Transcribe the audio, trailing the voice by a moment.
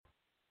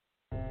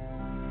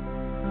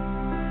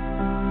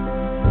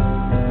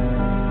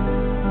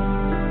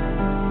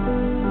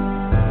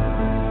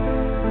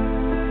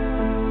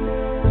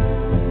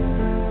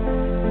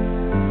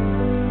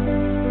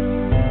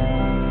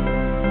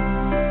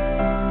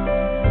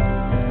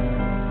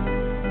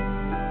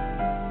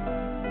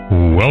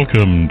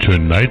Welcome to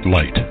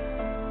Nightlight.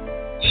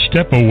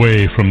 Step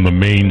away from the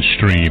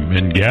mainstream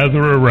and gather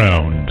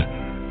around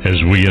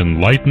as we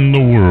enlighten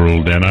the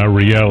world and our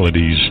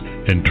realities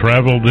and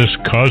travel this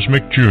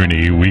cosmic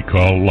journey we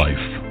call life.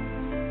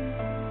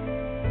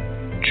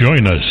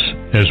 Join us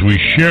as we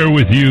share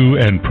with you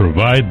and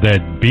provide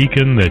that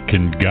beacon that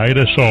can guide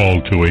us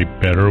all to a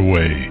better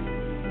way.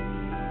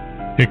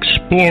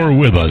 Explore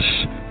with us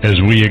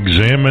as we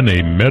examine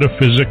a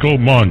metaphysical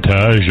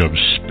montage of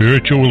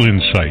spiritual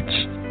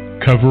insights,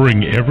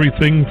 covering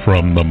everything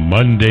from the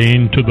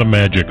mundane to the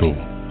magical,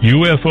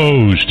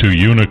 UFOs to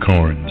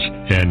unicorns,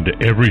 and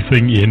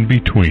everything in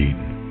between.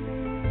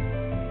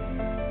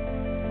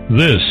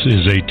 This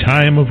is a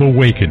time of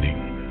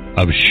awakening,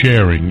 of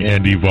sharing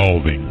and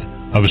evolving,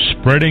 of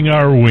spreading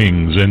our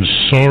wings and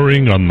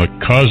soaring on the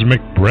cosmic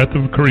breath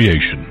of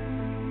creation.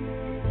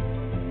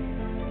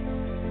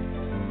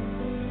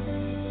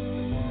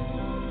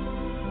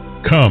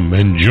 Come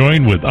and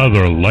join with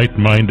other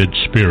light-minded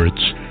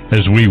spirits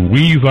as we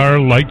weave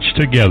our lights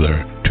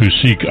together to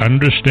seek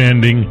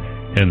understanding,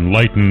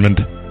 enlightenment,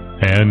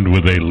 and,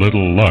 with a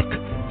little luck,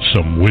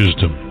 some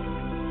wisdom.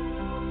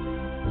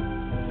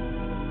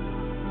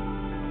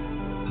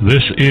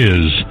 This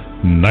is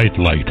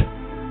Nightlight,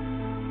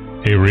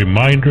 a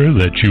reminder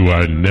that you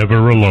are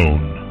never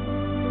alone.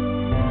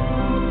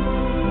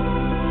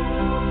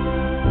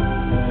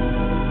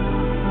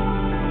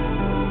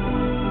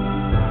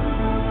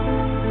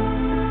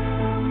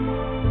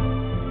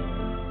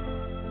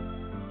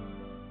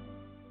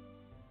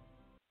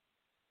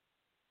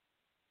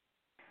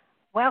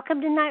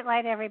 Welcome to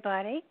Nightlight,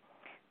 everybody.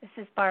 This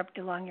is Barb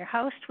DeLong, your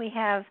host. We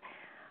have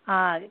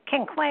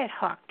Ken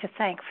Quiethawk to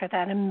thank for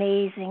that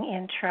amazing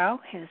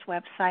intro. His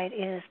website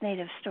is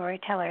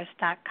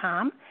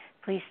nativestorytellers.com.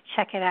 Please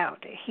check it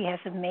out. He has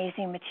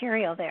amazing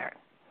material there.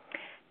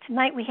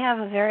 Tonight we have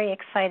a very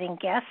exciting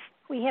guest.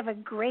 We have a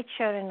great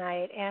show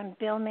tonight, and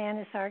Bill Mann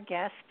is our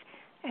guest,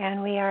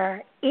 and we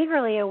are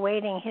eagerly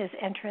awaiting his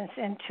entrance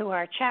into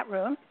our chat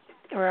room,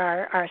 or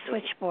our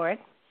switchboard.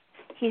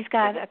 He's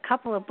got a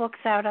couple of books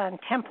out on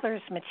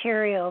Templars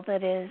material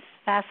that is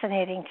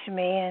fascinating to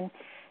me, and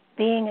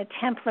being a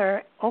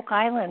Templar Oak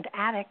Island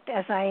addict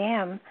as I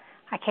am,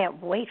 I can't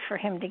wait for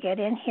him to get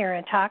in here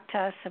and talk to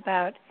us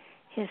about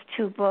his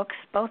two books,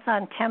 both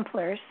on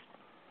Templars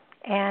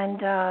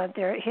and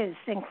his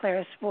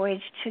Sinclair's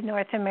Voyage to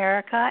North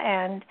America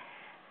and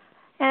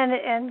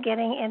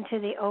getting into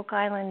the Oak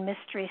Island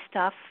mystery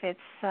stuff.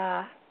 It's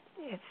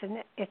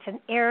an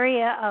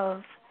area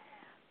of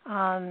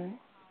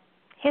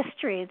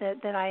history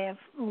that I have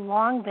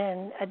long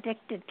been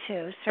addicted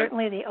to,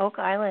 certainly the Oak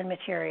Island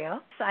material.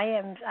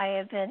 I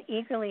have been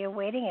eagerly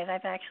awaiting it.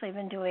 I've actually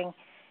been doing,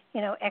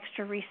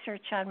 extra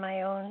research on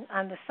my own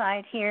on the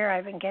side here.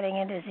 I've been getting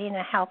into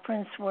Zena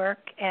Halprin's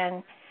work,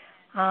 and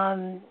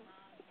of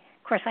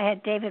course I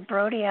had David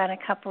Brody on a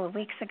couple of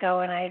weeks ago,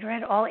 and I had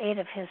read all 8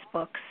 of his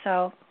books.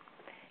 So,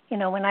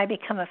 when I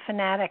become a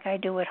fanatic, I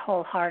do it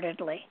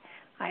wholeheartedly.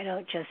 I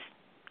don't just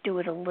do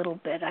it a little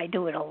bit. I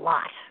do it a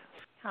lot.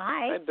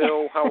 Hi. Hi,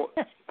 Bill.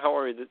 How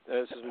are you?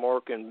 This is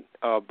Mark and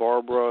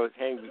Barbara.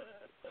 Hey,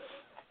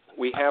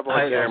 we have our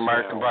Hi there,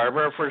 Mark now. and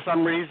Barbara. For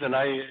some reason,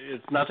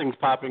 nothing's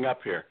popping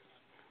up here.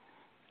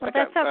 Well,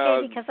 that's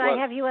okay because I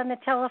have you on the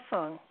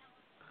telephone.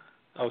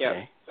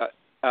 Okay.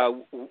 Yeah,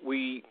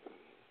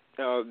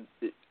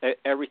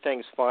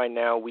 everything's fine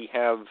now. We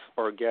have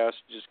our guest.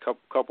 Just a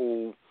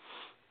couple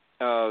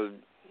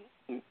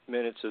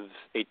minutes of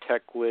a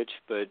tech glitch,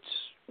 but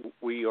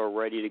we are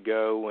ready to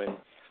go. And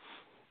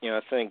I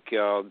think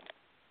about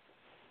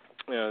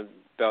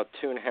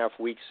 2.5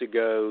 weeks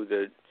ago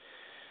that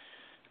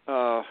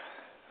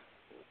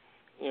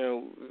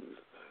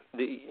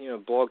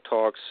Blog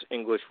Talk's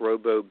English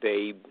Robo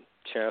Babe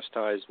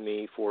chastised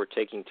me for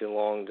taking too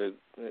long to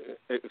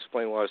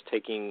explain why I was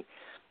taking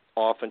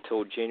off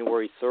until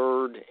January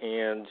 3rd,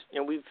 and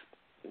we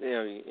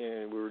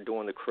were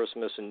doing the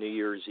Christmas and New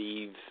Year's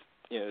Eve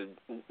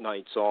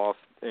nights off,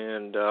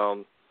 and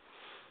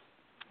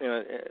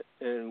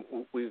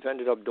we've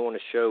ended up doing a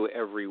show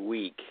every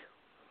week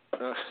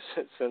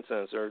since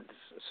then.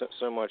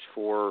 So much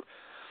for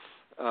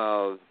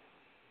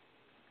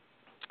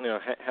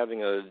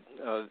having a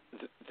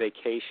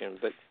vacation.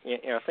 But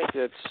I think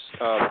that's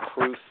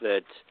proof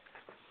that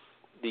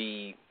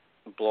the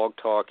Blog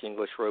Talk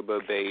English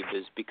Robo Babe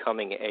is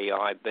becoming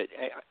AI. But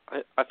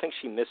I think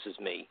she misses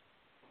me.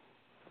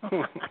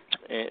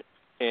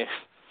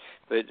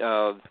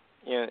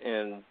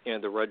 And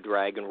the Red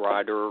Dragon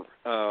Rider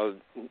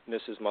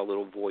misses my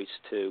little voice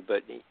too.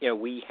 But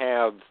we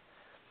have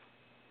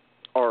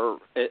our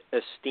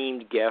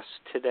esteemed guest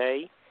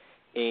today,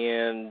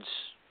 and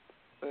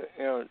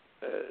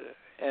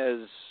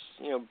as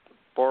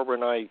Barbara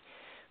and I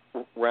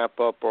wrap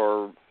up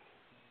our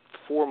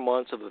 4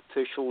 months of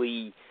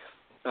officially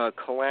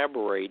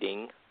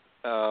collaborating.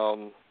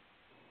 We've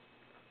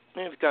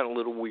gotten a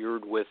little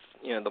weird with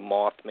the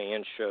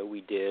Mothman show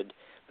we did.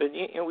 But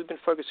we've been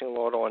focusing a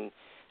lot on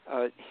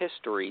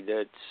history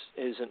that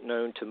isn't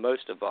known to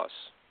most of us.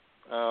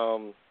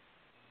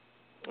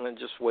 and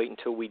just wait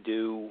until we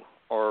do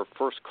our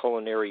first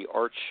culinary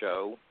art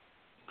show.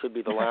 Could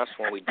be the last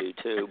one we do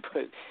too,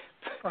 but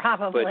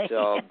probably. But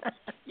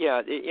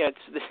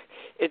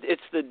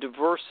it's the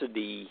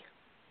diversity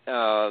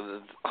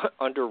of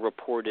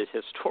underreported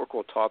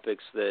historical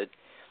topics that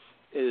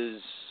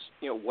is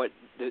what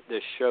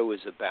the show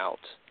is about,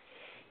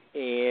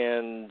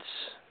 and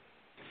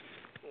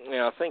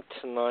I think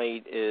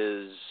tonight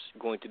is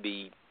going to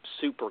be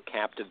super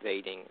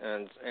captivating,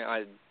 and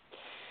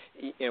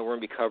we're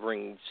going to be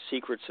covering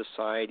secret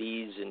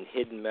societies and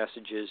hidden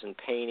messages and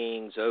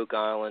paintings, Oak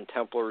Island,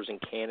 Templars in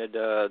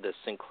Canada, the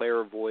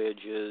Sinclair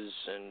voyages,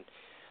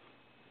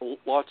 and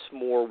lots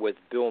more with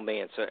Bill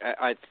Mann. So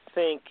I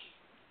think,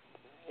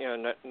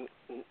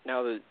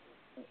 now that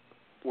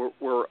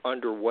we're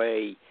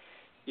underway,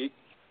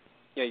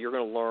 you're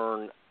going to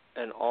learn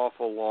an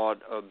awful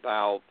lot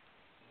about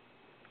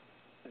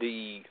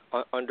the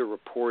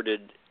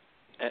underreported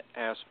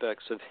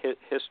aspects of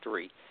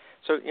history.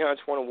 So, I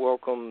just want to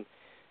welcome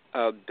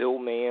Bill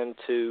Mann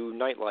to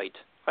Nightlight.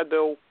 Hi,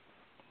 Bill.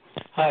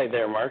 Hi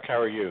there, Mark. How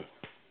are you?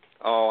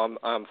 Oh,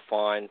 I'm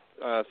fine.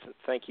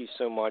 Thank you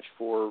so much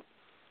for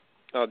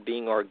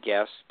being our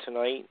guest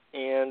tonight.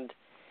 And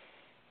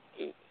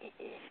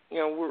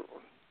we're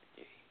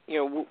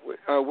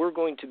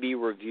going to be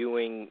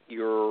reviewing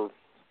your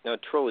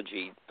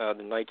trilogy,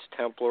 The Knights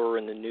Templar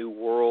and the New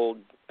World,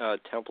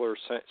 Templar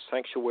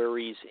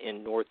Sanctuaries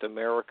in North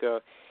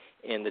America,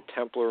 and the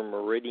Templar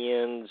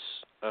Meridians.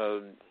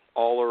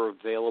 All are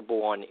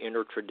available on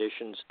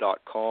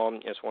innertraditions.com.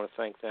 I just want to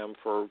thank them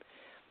for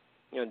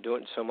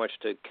doing so much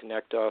to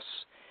connect us.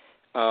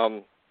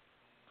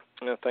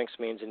 Thanks,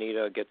 Manzanita.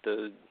 I'll get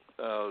the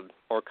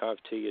archive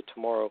to you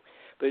tomorrow.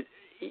 But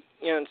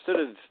instead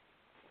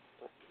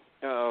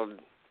of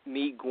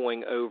me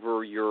going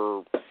over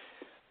your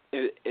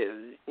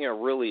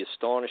really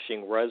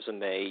astonishing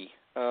resume,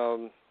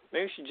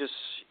 maybe you should just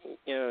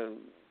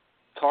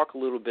talk a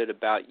little bit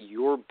about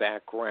your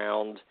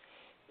background,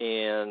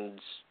 and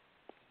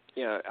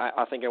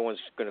I think everyone's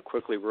going to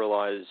quickly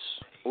realize,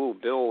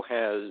 Bill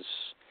has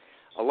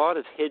a lot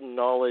of hidden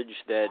knowledge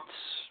that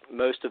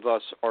most of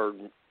us are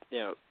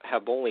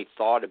have only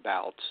thought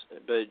about,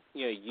 but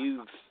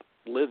you've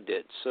lived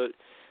it. So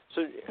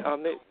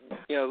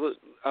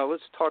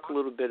let's talk a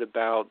little bit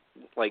about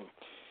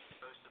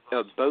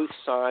both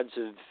sides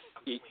of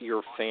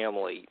your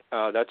family.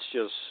 That's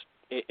just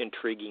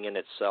intriguing in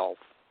itself.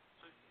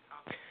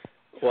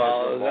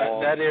 Well,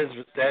 that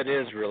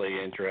is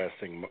really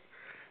interesting,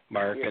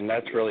 Mark, and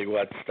that's really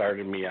what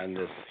started me on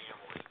this.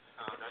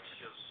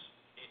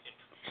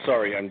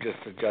 Sorry, I'm just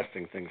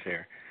adjusting things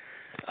here.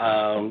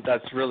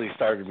 That's really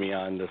started me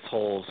on this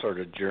whole sort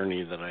of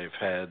journey that I've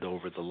had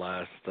over the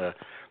last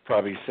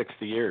probably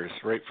 60 years,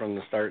 right from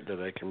the start that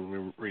I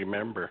can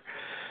remember.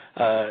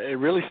 It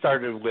really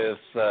started with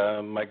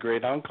my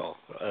great uncle.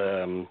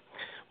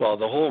 Well,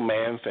 the whole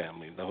Mann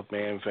family. The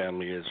Mann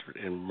family is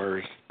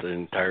immersed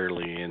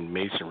entirely in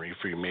Masonry,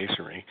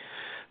 Freemasonry.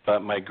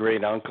 But my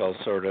great uncle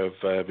sort of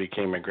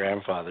became my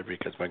grandfather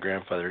because my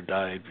grandfather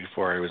died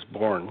before I was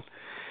born.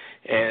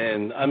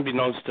 And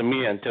unbeknownst to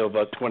me, until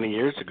about 20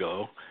 years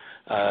ago,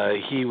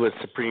 he was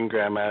Supreme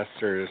Grand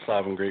Master of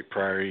Sovereign Great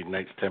Priory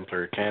Knights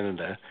Templar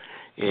Canada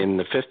in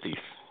the 50s.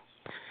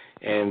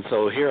 And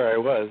so here I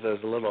was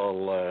as a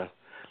little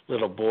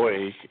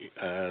boy,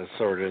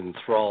 sort of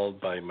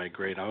enthralled by my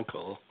great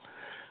uncle,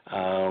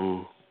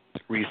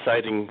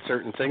 reciting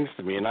certain things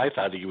to me, and I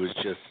thought he was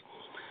just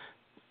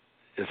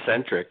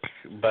eccentric,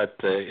 but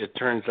it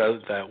turns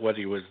out that what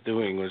he was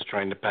doing was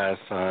trying to pass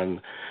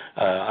on,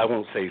 I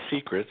won't say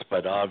secrets,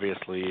 but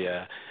obviously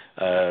a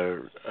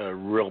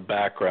real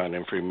background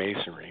in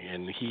Freemasonry,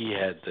 and he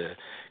had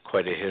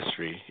quite a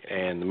history.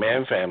 And the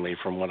Mann family,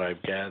 from what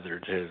I've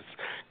gathered, has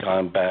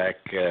gone back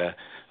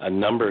a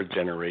number of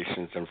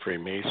generations in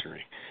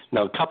Freemasonry.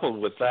 Now, coupled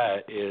with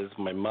that is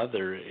my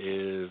mother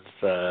is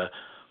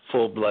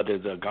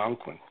full-blooded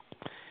Algonquin.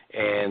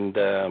 And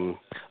a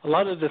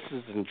lot of this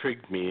has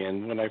intrigued me.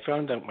 And when I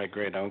found out my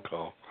great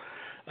uncle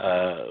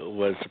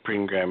was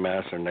Supreme Grand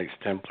Master Knights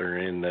Templar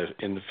in the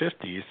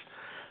 50s,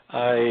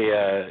 I,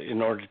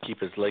 in order to keep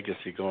his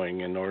legacy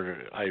going,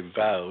 I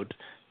vowed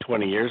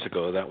 20 years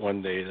ago that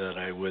one day that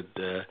I would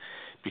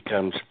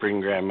become Supreme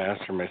Grand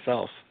Master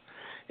myself.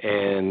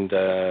 And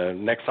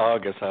next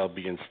August I'll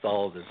be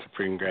installed as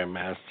Supreme Grand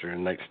Master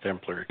in Knights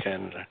Templar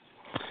Canada.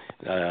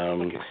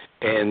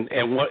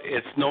 And what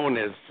it's known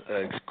as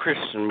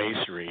Christian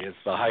Masonry. It's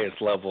the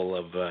highest level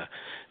of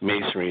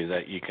Masonry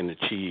that you can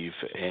achieve,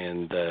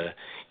 and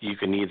you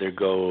can either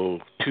go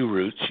two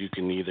routes. You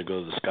can either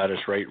go the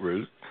Scottish Rite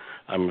route.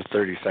 I'm a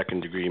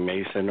 32nd degree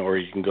Mason, or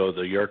you can go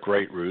the York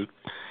Rite route,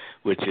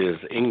 which is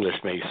English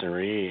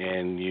Masonry,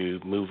 and you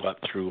move up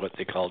through what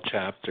they call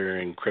chapter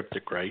and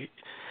cryptic Rite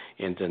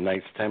into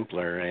Knights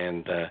Templar,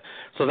 and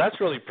so that's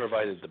really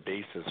provided the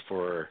basis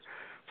for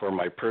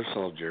my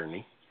personal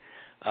journey.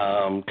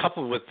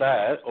 Coupled with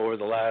that, over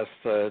the last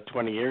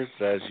 20 years,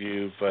 as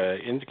you've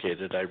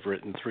indicated, I've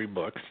written 3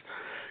 books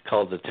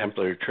called the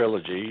Templar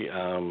Trilogy.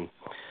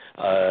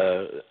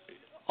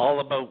 all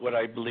about what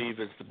I believe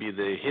is to be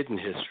the hidden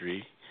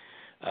history,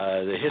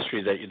 the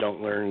history that you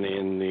don't learn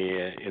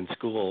in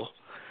school,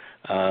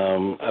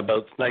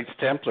 about Knights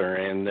Templar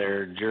and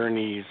their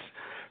journeys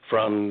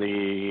from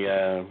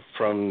the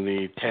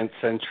 10th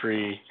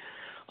century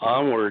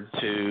onward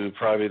to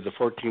probably the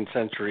 14th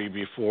century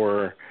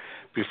before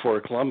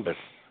Columbus.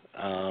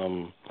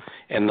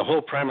 And the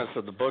whole premise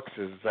of the books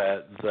is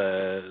that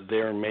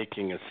they're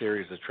making a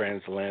series of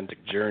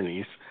transatlantic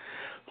journeys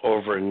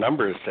over a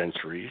number of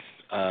centuries,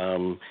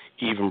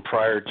 even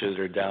prior to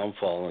their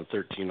downfall in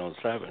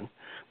 1307.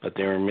 But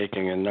they were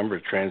making a number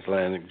of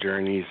transatlantic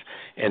journeys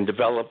and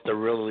developed a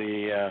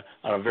really, on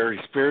a very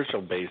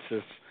spiritual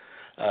basis,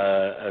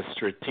 a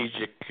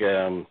strategic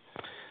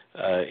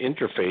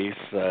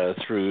interface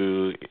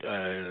through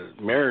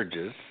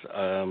marriages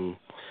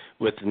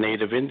with the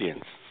native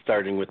Indians,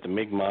 starting with the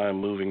Mi'kmaq and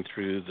moving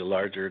through the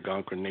larger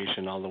Algonquin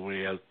Nation all the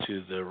way out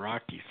to the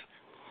Rockies.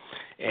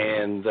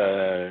 And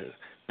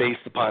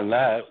based upon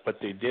that,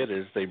 what they did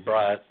is they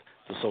brought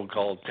the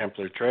so-called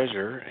Templar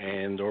treasure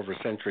and over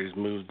centuries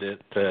moved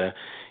it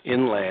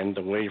inland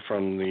away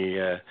from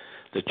the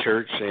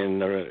church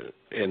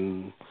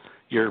and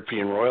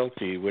European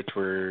royalty, which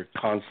were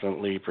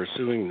constantly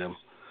pursuing them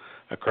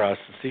across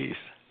the seas.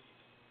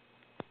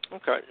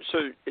 Okay, so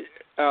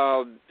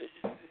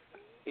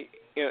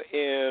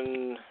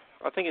in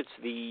I think it's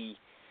the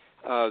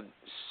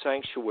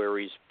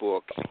Sanctuaries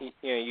book,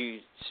 you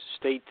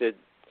state that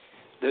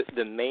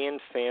the Mann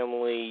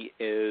family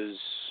is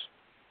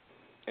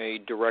a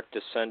direct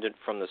descendant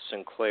from the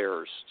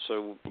Sinclairs.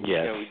 So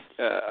yes.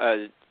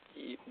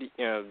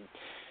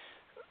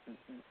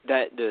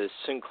 That the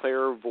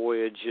Sinclair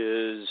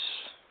voyages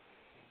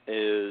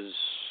is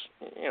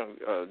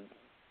a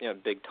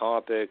big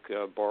topic.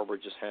 Barbara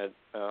just had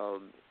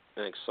an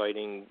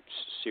exciting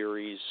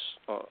series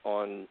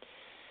on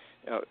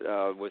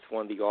with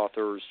one of the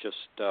authors just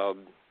a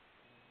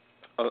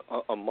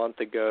month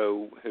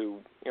ago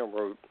who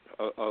wrote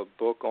a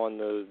book on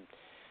the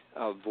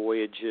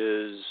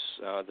voyages,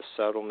 the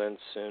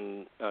settlements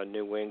in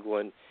New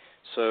England.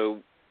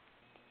 So,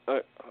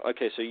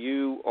 okay, so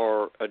you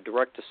are a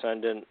direct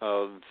descendant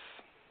of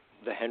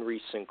the Henry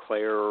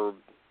Sinclair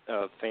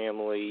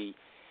family.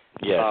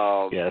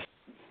 Yes. Yes.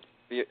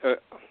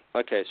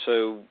 Okay,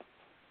 so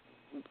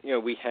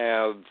we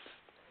have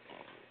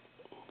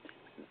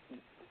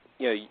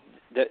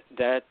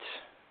that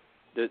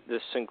the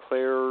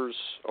Sinclairs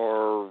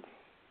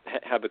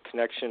have a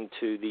connection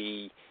to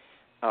the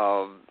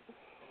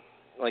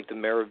like the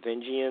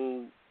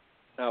Merovingian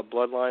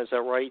bloodline. Is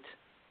that right?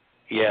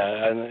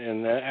 Yeah, and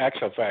in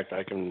actual fact,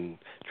 I can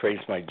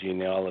trace my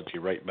genealogy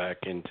right back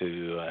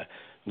into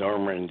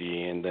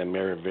Normandy and the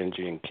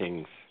Merovingian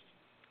kings.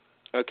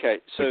 Okay,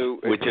 so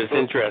which is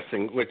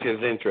interesting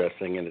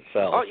in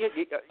itself. Oh yeah.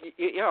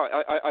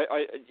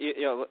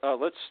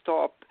 Let's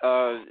stop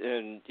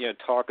and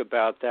talk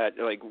about that.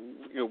 Like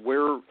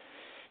where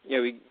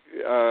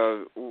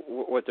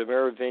what the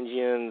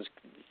Merovingians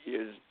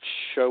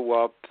show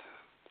up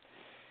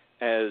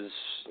as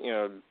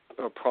a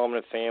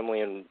prominent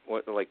family in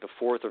like the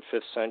 4th or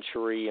 5th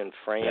century in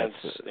France,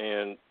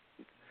 and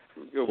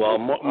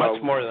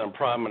much more than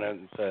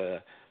prominent.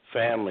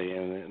 Family,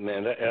 and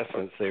in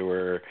essence, they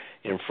were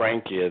in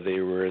Francia. They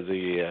were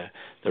the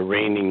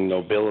reigning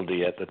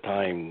nobility at the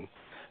time,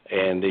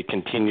 and they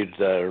continued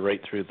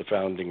right through the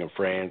founding of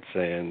France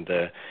and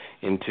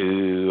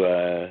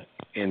into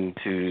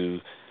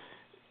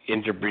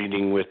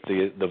interbreeding with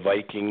the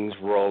Vikings,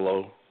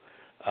 Rollo,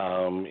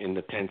 in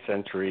the 10th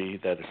century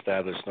that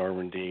established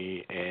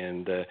Normandy,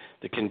 and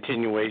the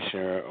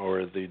continuation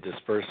or the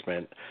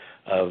disbursement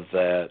of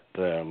that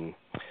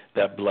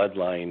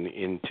bloodline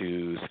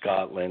into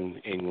Scotland,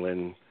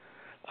 England,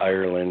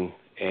 Ireland,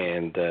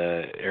 and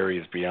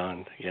areas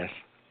beyond. Yes.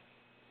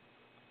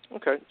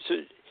 Okay.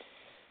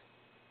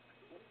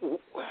 So,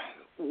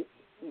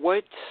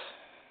 what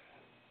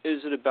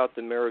is it about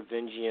the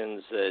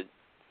Merovingians that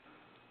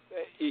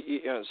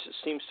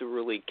seems to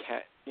really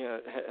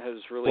has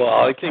really? Well,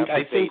 I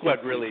think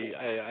what really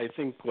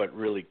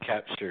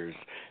captures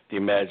the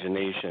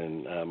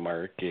imagination,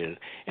 Mark, is,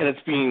 and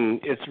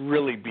it's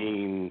really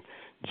being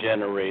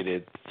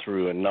generated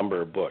through a number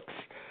of books,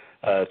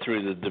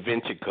 through the Da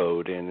Vinci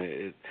Code,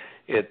 and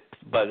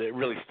but it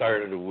really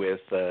started with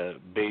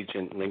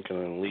Bagent, Lincoln,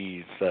 and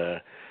Lee's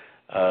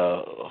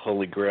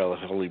Holy Grail,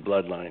 Holy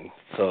Bloodline.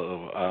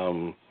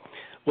 So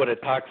what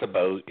it talks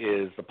about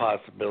is the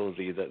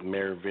possibility that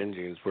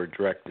Merovingians were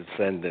direct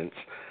descendants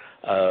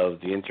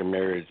of the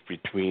intermarriage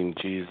between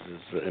Jesus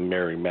and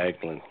Mary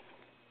Magdalene.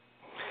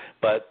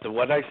 But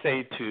what I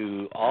say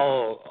to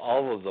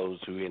all of those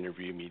who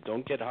interview me,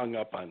 don't get hung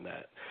up on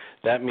that.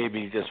 That may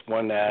be just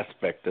one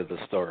aspect of the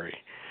story.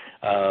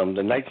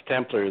 The Knights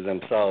Templar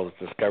themselves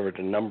discovered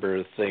a number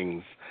of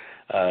things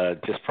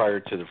just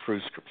prior to the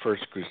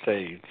First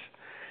Crusades.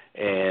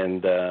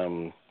 And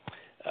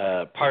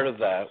part of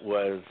that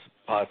was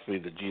possibly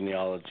the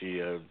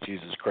genealogy of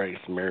Jesus Christ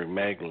and Mary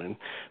Magdalene,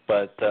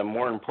 but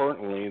more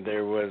importantly,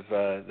 there was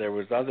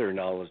other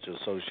knowledge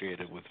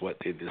associated with what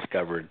they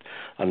discovered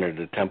under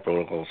the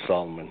Temple of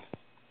Solomon.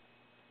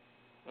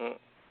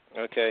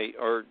 Okay,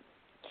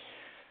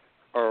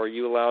 are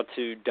you allowed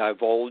to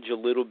divulge a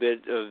little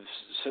bit of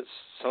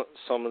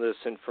some of this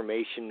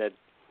information that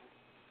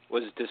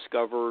was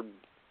discovered?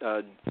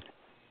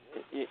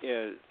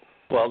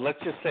 Well, let's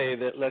just say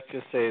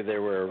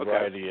there were a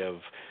variety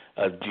of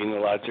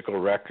genealogical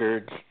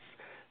records.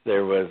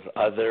 There was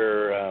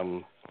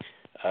other,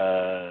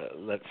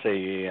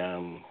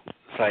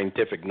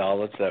 scientific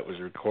knowledge that was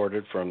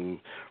recorded from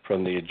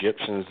the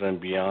Egyptians and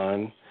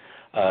beyond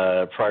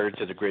prior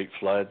to the Great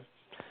Flood.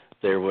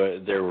 There were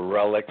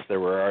relics, there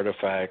were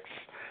artifacts,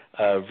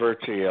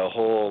 virtually a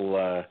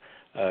whole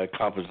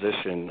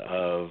composition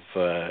of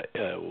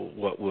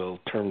what we'll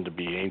term to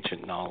be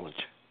ancient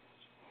knowledge.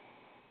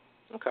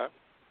 Okay.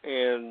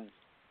 And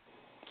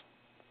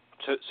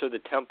so the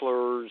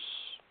Templars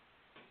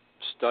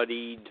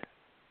studied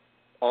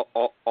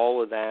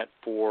all of that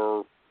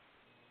for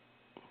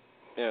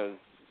a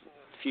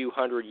few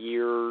hundred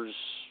years.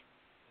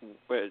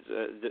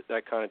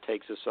 That kind of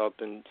takes us up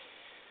and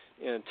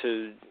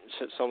to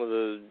some of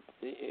the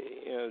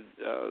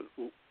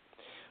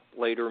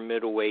later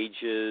Middle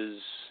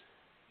Ages.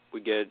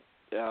 We get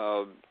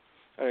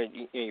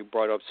you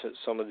brought up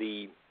some of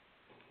the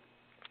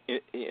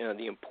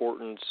the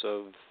importance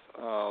of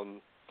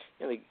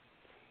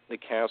the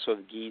Castle of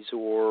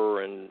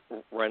Gisors and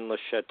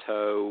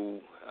Rennes-le-Château,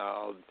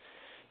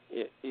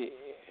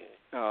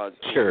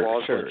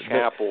 Rosslyn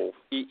Chapel.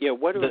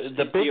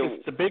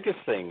 The biggest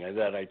thing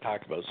that I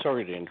talk about.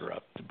 Sorry to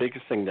interrupt. The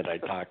biggest thing that I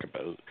talk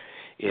about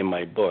in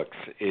my books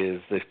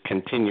is the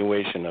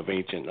continuation of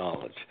ancient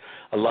knowledge.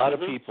 A lot of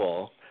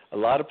people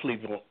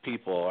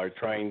are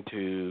trying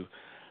to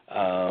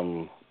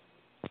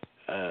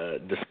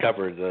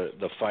discover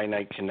the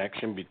finite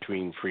connection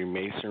between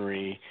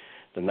Freemasonry,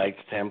 the Knights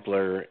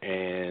Templar,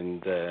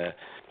 and the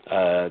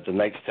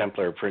Knights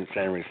Templar, Prince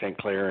Henry St.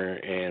 Clair,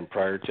 and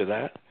prior to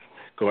that,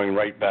 going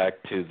right back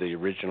to the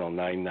original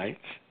 9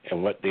 Knights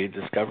and what they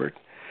discovered.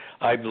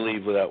 I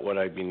believe that what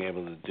I've been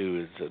able to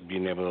do is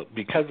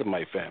because of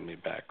my family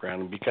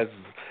background and because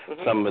of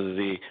some of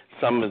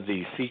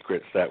the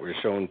secrets that were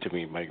shown to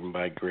me by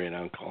my great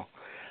uncle.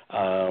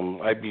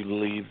 I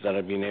believe that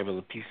I've been able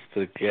to piece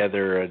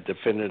together a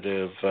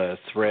definitive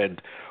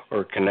thread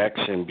or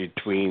connection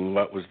between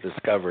what was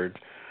discovered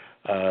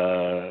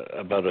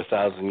about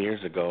 1,000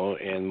 years ago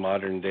and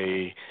modern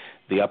day,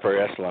 the upper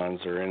echelons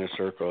or inner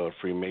circle of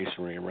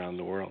Freemasonry around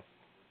the world.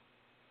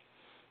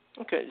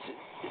 Okay,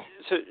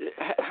 so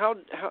how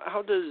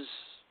does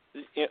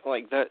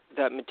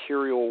that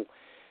material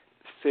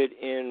fit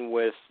in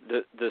with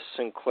the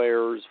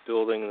Sinclairs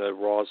building the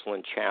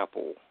Rosslyn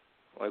Chapel?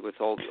 Like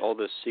with all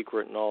this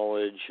secret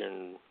knowledge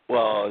and...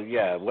 Well,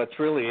 yeah, what's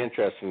really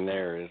interesting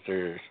there is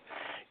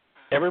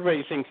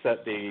everybody thinks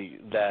that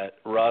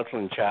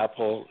Rosslyn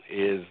Chapel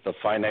is the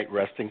finite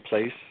resting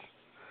place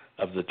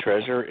of the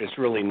treasure. It's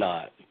really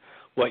not.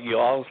 What you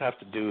always have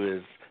to do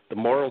is, the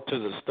moral to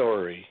the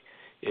story,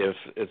 if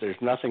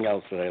there's nothing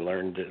else that I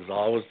learned, is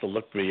always to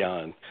look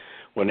beyond.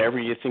 Whenever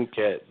you think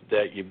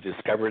that you've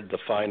discovered the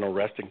final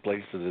resting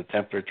place of the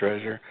Templar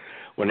treasure,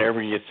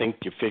 whenever you think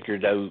you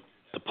figured out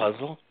the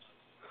puzzle,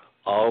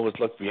 always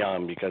look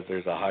beyond, because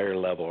there's a higher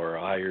level or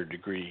a higher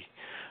degree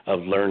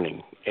of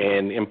learning.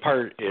 And in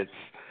part, it's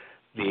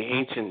the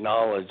ancient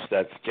knowledge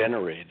that's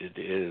generated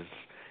is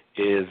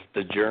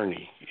the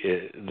journey.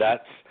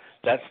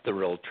 That's the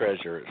real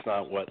treasure. It's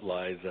not what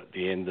lies at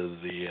the end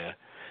of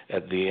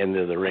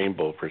the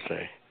rainbow per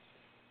se.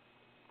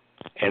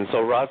 And so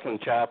Rosslyn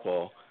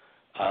Chapel,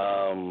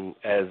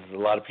 as a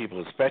lot of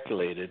people have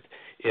speculated,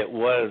 it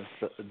was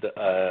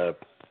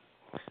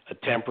a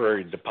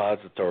temporary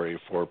depository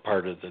for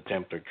part of the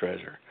Templar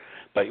treasure.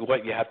 But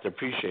what you have to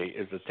appreciate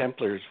is the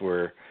Templars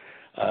were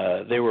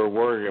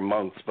warrior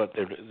monks, but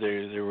they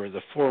were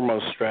the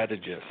foremost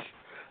strategists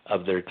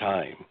of their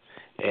time.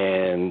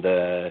 And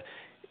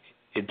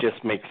it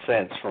just makes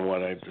sense from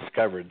what I've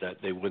discovered that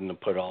they wouldn't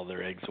have put all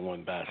their eggs in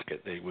one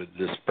basket. They would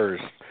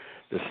disperse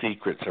the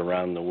secrets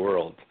around the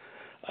world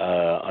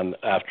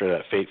after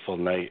that fateful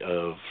night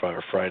of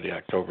Friday,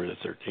 October the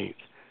 13th,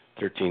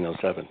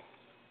 1307.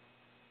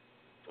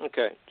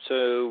 Okay,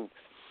 so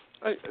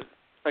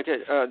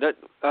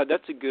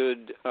that's a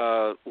good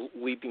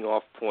leaping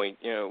off point.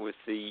 With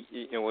the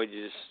what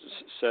you just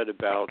said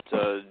about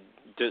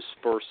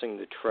dispersing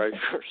the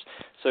treasures.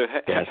 So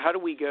how do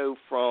we go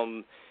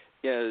from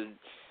like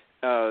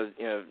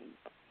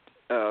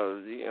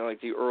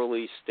the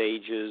early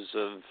stages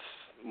of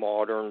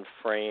modern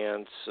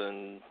France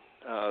and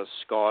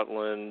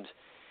Scotland,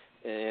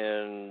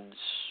 and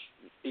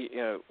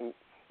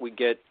we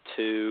get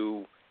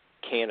to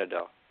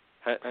Canada?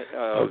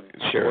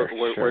 Sure.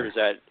 Where does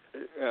that?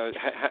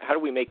 How do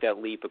we make that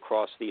leap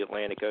across the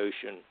Atlantic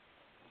Ocean?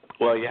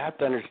 Well, you have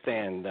to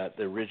understand that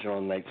the original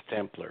Knights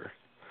Templar,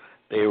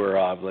 they were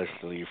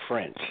obviously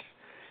French,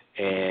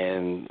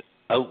 and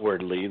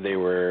outwardly, they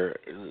were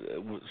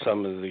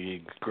some of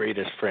the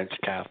greatest French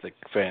Catholic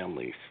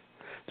families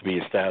to be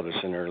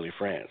established in early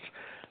France.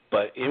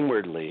 But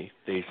inwardly,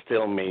 they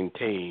still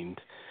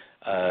maintained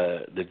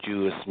the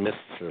Jewish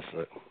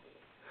mysticism.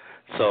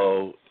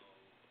 So,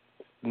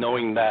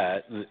 knowing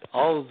that,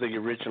 all of the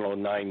original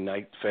 9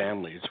 knight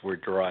families were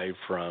derived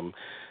from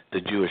the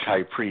Jewish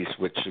high priest,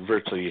 which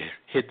virtually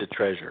hid the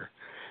treasure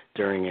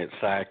during its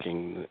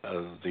sacking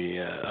of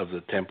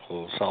the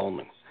Temple of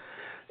Solomon.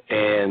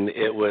 And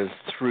it was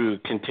through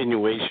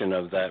continuation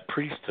of that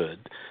priesthood,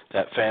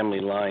 that family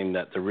line,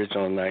 that the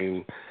original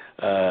 9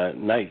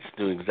 knights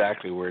knew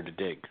exactly where to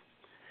dig.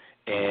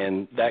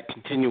 And that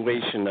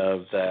continuation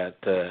of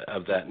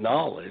that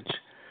knowledge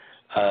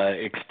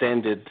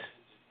extended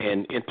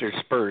and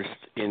interspersed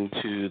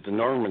into the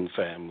Norman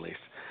families,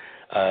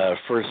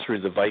 first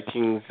through the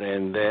Vikings,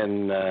 and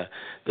then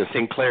the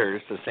St.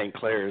 Clairs. The St.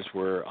 Clairs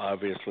were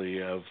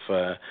obviously of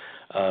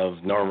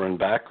Norman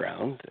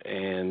background,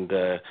 and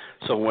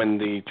so when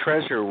the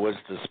treasure was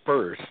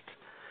dispersed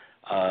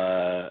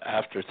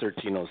after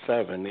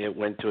 1307, it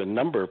went to a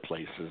number of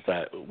places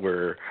that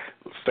were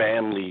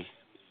family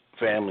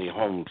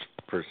homes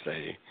per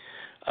se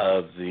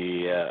of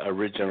the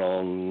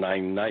original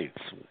 9 knights,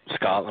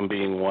 Scotland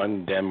being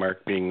one,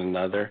 Denmark being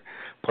another,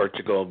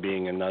 Portugal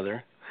being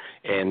another,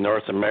 and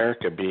North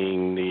America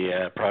being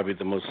probably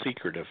the most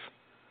secretive.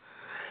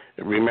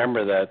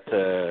 Remember that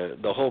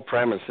the whole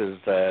premise is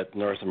that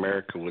North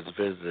America was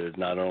visited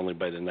not only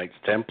by the Knights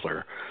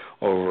Templar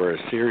over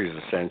a series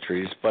of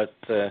centuries, but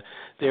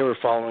they were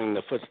following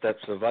the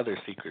footsteps of other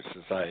secret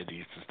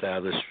societies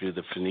established through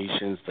the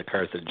Phoenicians, the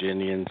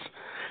Carthaginians,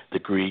 the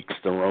Greeks,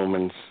 the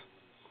Romans.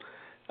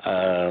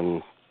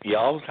 You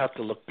always have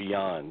to look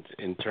beyond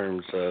in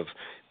terms of,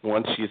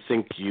 once you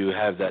think you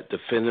have that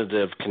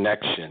definitive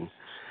connection,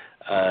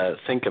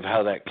 think of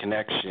how that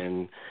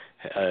connection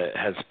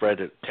has spread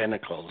its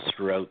tentacles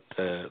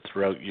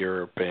throughout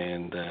Europe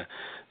and the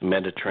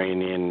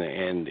Mediterranean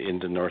and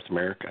into North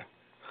America,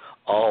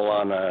 all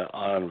on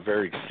a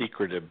very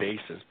secretive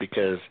basis.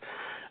 Because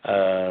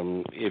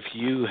if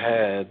you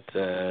had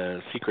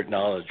secret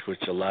knowledge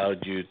which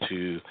allowed you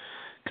to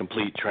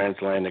complete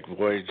transatlantic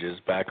voyages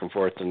back and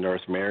forth to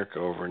North America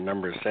over a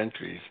number of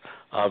centuries,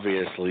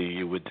 obviously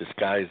you would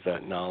disguise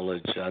that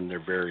knowledge under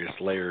various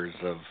layers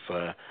of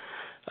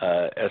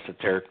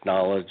esoteric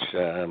knowledge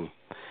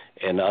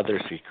and other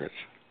secrets.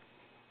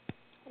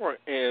 Right,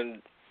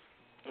 and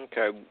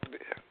okay,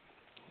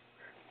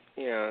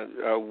 yeah,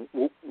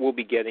 we'll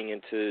be getting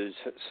into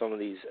some of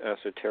these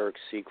esoteric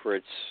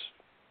secrets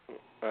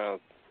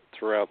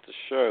throughout the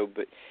show,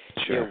 but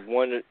sure.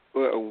 You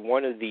know,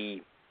 one of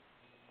the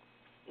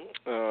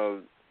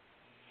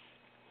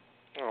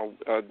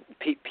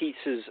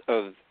pieces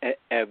of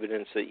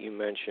evidence that you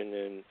mentioned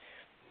in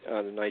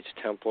the Knights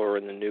Templar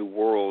and the New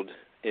World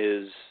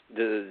is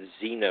the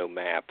Zeno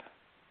map.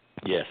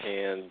 Yes.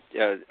 And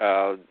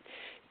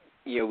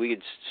you know, we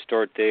could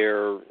start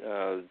there.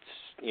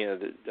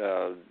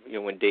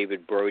 When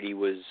David Brody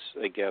was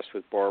a guest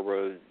with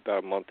Barbara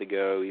about a month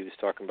ago, he was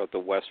talking about the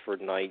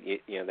Westford Knight.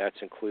 You know,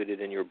 that's included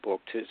in your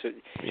book too. So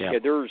yeah,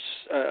 there's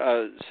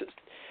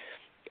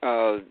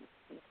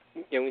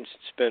we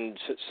spend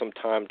some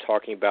time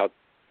talking about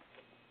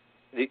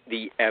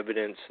the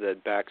evidence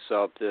that backs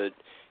up that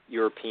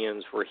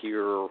Europeans were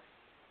here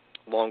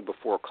long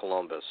before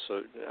Columbus.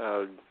 So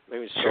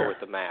maybe start sure. with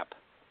the map.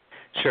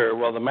 Sure.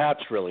 Well, the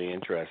map's really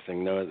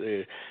interesting.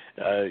 You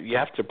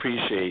have to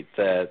appreciate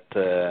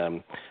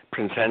that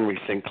Prince Henry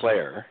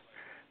Sinclair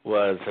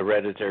was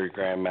hereditary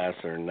Grand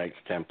Master and Knights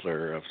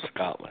Templar of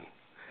Scotland.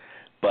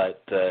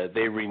 But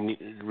they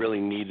really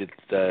needed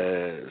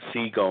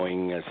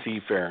seagoing,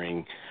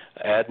 seafaring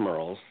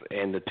admirals,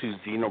 and the 2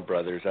 Zeno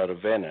brothers out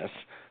of Venice,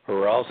 who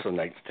were also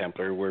Knights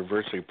Templar, were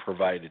virtually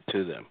provided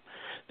to them.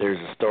 There's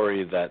a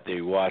story that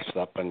they washed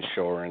up on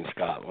shore in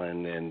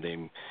Scotland and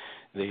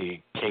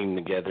they came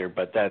together,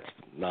 but that's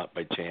not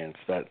by chance.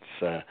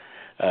 That's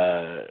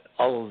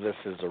all of this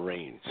is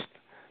arranged.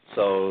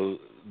 So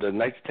the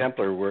Knights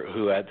Templar,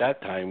 who at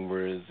that time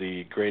were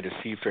the greatest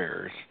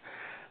seafarers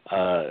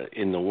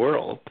in the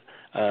world,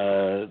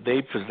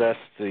 they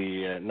possessed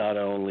not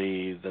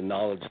only the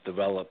knowledge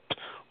developed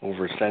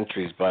over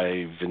centuries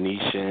by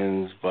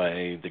Venetians,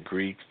 by the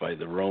Greeks, by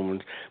the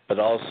Romans, but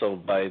also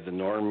by the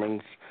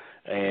Normans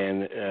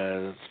and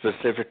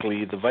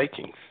specifically the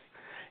Vikings.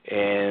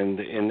 And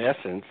in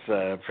essence,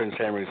 Prince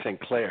Henry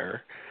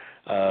Sinclair,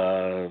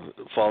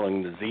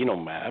 following the Zeno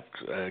map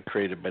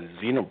created by the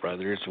Zeno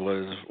brothers,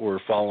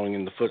 were following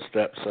in the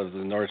footsteps of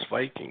the Norse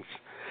Vikings.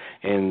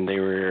 And they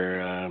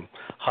were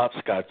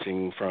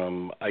hopscotching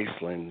from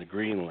Iceland to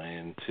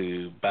Greenland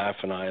to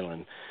Baffin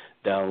Island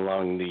down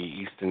along the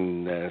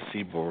eastern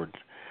seaboard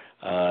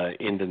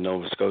into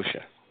Nova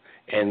Scotia.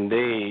 And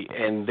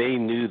they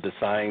knew the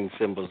signs,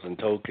 symbols, and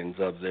tokens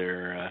of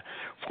their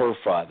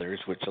forefathers,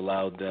 which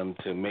allowed them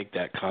to make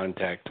that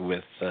contact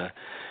with the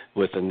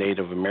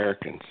Native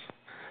Americans.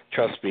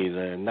 Trust me,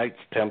 the Knights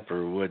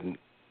Templar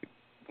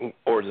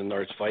or the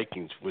Norse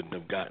Vikings wouldn't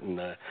have gotten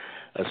a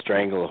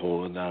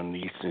stranglehold on the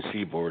eastern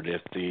seaboard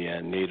if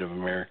the Native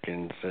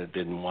Americans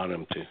didn't want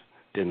them to,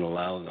 didn't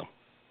allow them.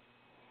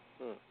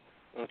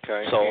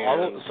 Okay. So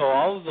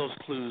all of those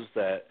clues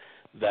that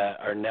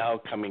are now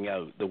coming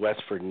out, the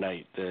Westford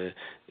Night, the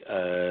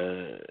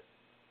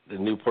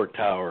Newport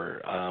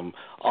Tower,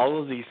 all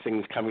of these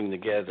things coming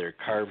together,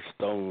 carved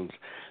stones.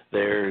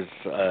 There's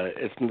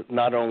it's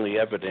not only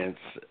evidence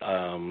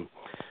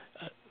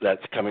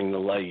that's coming to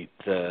light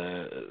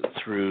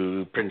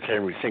through Prince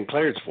Henry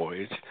Sinclair's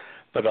voyage,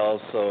 but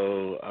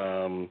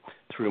also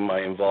through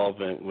my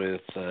involvement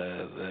with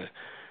the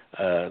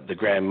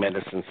Grand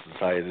Medicine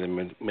Society of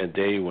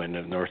Medewin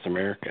of North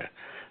America,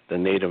 the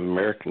Native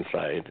American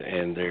side.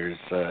 And there's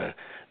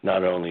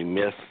not only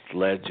myths,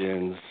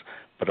 legends,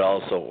 but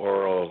also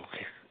oral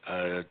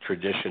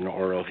tradition,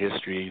 oral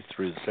history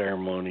through the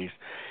ceremonies.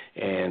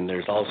 And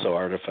there's also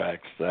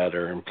artifacts that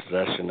are in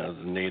possession of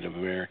the Native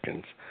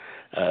Americans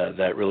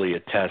that really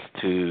attest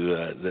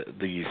to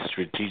the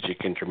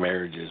strategic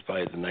intermarriages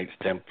by the Knights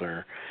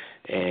Templar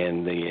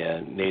and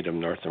the Native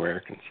North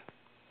Americans.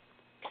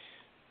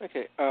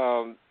 Okay,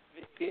 and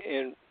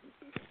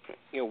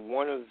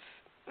one of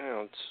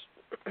it's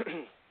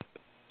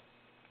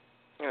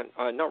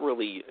not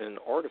really an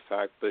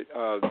artifact, but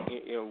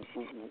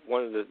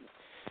one of the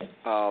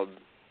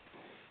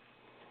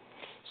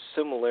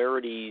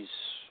similarities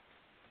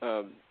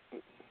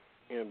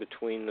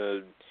between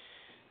the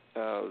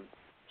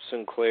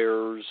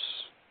Sinclairs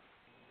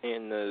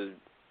and the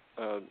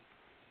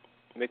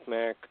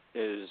Micmac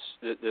is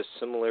the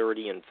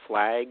similarity in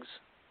flags.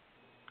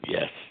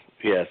 Yes.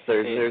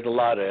 There's a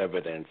lot of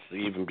evidence,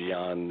 even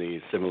beyond the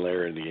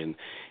similarity in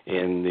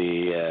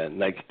the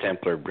Knights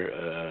Templar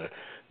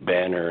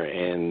banner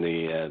and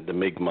the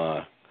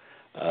Mi'kmaq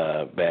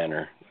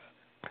banner.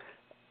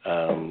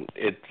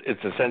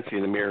 It's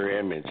essentially the mirror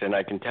image, and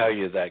I can tell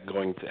you that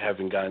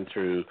having gone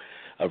through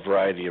a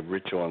variety of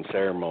ritual and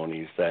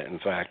ceremonies, that in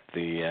fact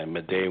the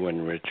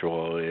Medewin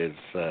ritual is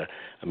a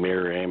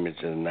mirror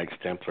image of the Knights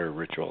Templar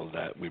ritual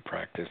that we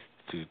practice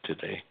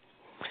today.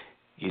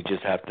 You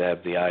just have to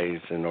have the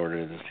eyes in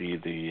order to see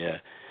the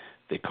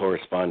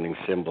corresponding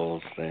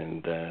symbols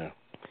and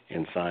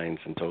signs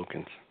and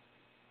tokens.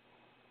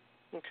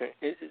 Okay,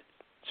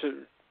 so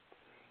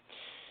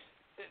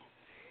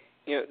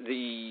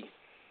the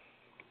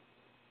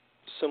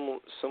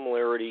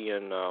similarity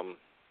in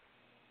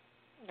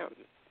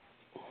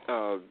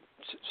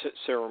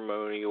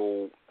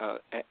ceremonial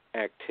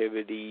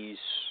activities,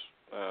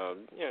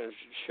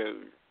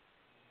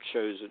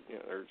 shows that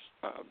there's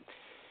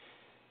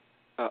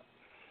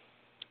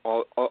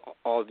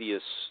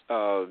obvious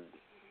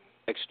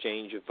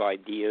exchange of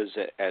ideas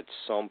at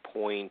some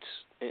point,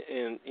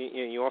 and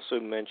you also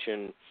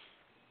mentioned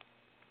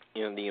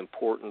the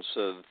importance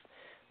of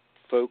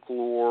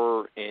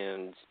folklore,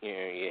 and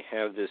you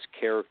have this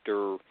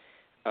character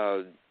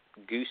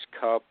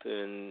Goose-Cup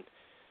and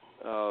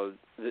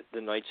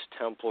the Knights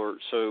Templar.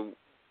 So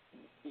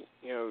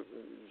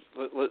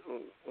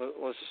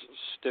let's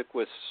stick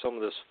with some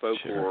of this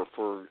folklore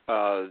for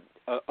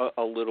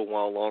a little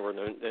while longer.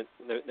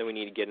 Then we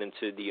need to get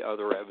into the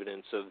other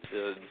evidence of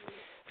the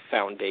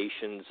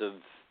foundations of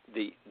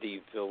the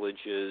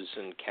villages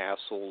and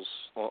castles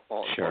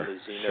on the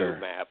Zeno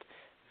map.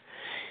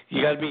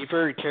 You got to be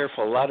very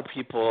careful. A lot of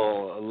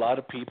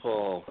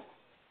people,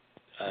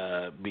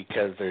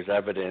 because there's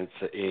evidence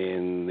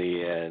in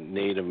the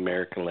Native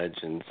American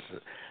legends,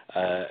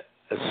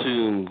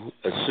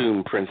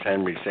 assume Prince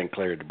Henry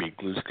Sinclair to be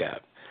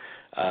Glooskap.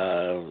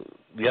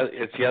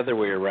 It's the other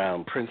way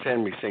around. Prince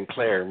Henry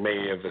Sinclair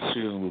may have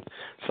assumed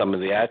some of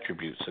the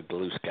attributes of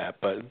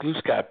Glooskap, but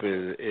Glooskap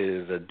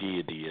is a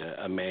deity,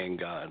 a man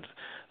god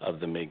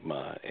of the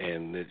Mi'kmaq,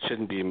 and it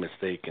shouldn't be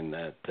mistaken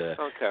that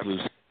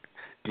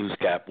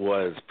Glooskap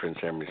was Prince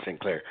Henry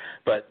Sinclair.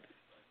 But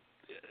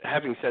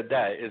having said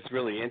that, it's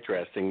really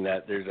interesting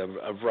that there's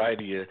a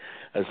variety of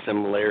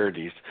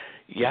similarities.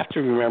 You have to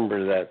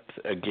remember that,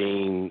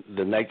 again,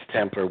 the Knights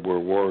Templar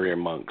were warrior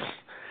monks,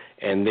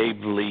 and they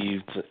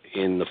believed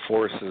in the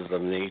forces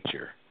of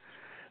nature.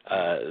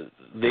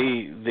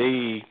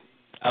 They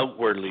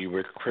outwardly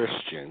were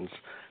Christians,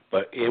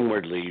 but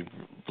inwardly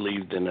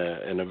believed in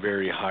a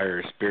very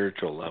higher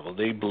spiritual level.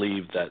 They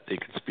believed that they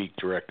could speak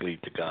directly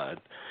to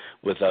God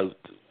without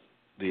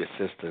the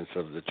assistance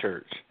of the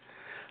church.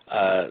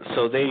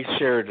 So they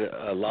shared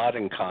a lot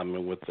in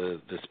common with the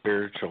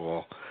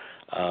spiritual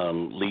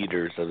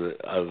leaders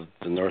of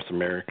the North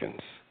Americans.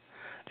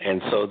 And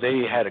so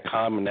they had a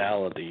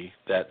commonality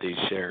that they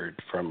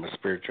shared from a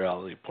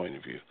spirituality point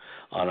of view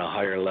on a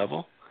higher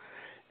level.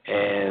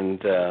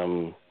 And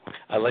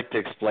I like to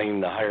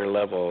explain the higher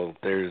level.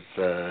 There's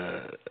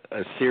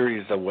a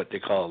series of what they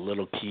call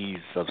little keys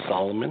of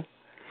Solomon,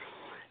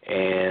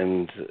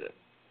 and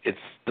it's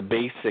the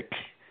basic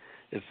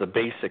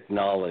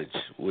knowledge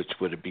which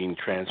would have been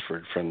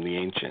transferred from the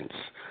ancients.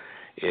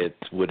 It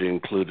would have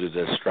included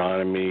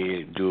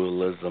astronomy,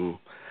 dualism,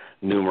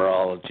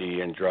 numerology,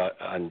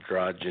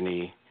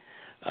 androgyny,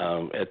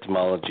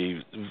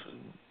 etymology,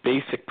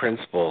 basic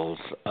principles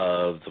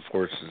of the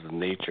forces of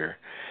nature.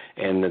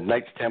 And the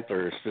Knights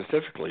Templar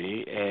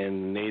specifically,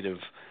 and Native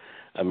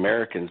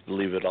Americans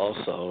believe it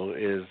also,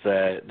 is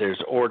that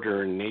there's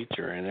order in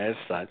nature, and as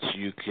such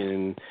you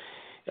can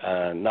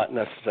not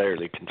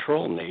necessarily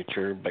control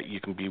nature, but you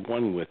can be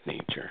one with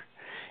nature.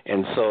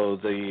 And so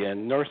the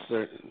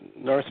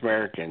North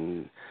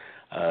American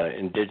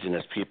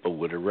indigenous people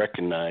would have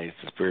recognized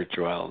the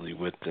spirituality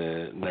with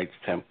the Knights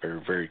Templar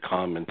very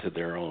common to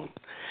their own.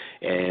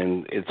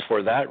 And it's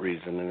for that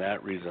reason, and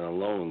that reason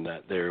alone,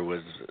 that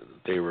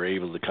they were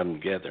able to come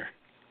together.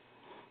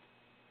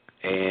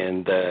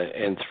 And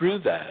through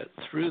that,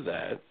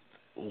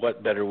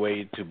 what better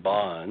way to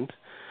bond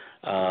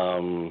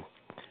and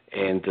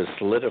to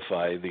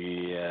solidify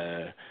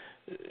the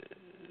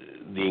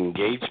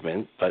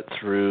engagement, but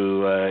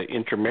through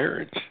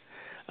intermarriage.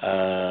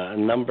 A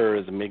number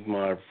of the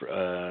Mi'kmaq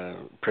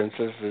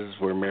princesses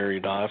were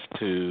married off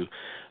to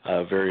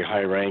very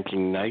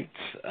high-ranking knights,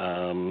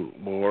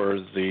 or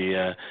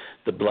the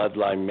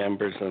bloodline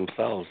members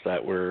themselves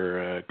that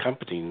were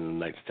accompanying the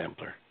Knights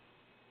Templar.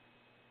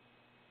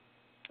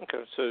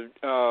 Okay, so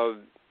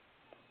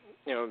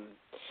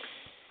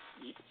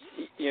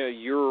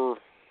you're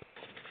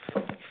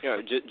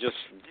just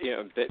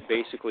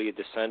basically a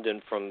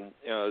descendant from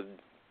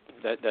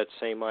that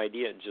same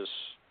idea. Just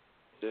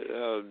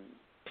the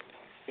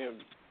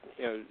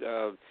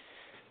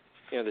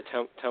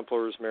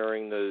Templars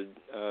marrying the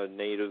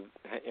native,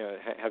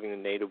 having the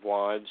native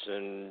wives,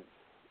 and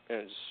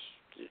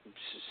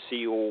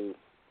seal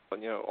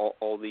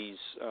all these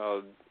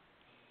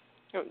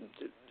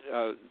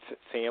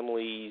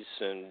families,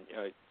 and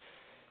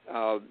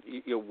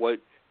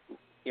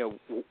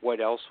what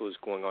else was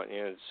going on?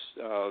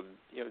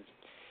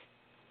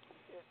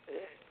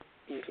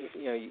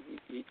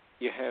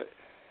 You have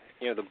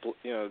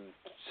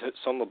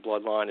some of the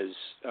bloodline is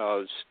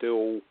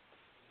still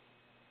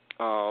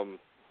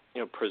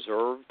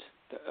preserved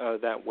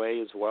that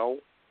way as well.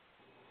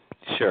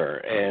 Sure,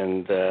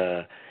 and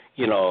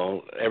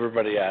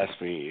everybody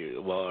asks me,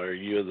 well, are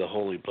you the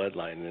Holy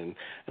Bloodline?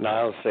 And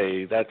I'll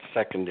say that's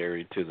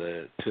secondary to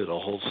the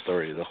whole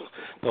story. The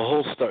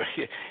whole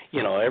story,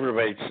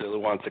 everybody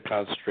wants to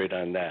concentrate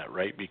on that,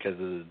 right? Because of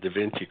the Da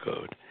Vinci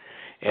Code.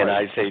 And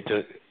right. I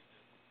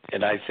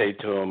say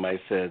to him, I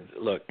said,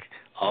 look,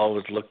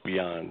 always look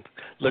beyond.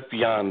 Look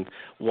beyond.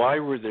 Why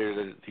were there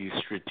these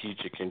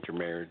strategic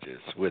intermarriages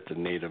with the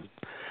Native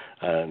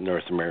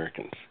North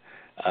Americans?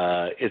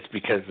 It's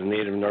because the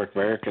Native North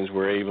Americans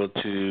were able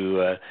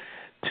to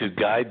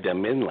guide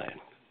them inland,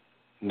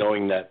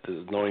 knowing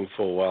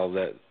full well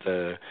that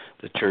the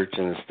church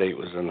and the state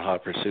was in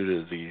hot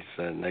pursuit of these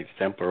Knights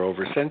Templar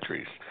over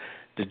centuries.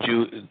 The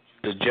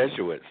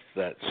Jesuits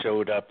that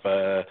showed up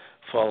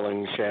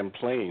following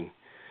Champlain,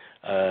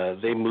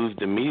 they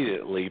moved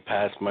immediately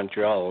past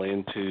Montreal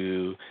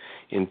into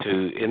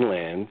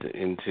inland,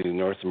 into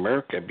North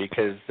America,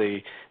 because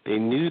they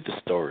knew the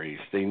stories,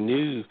 they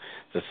knew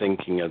the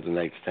thinking of the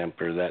Knights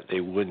Templar, that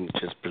they wouldn't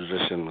just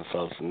position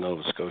themselves in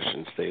Nova Scotia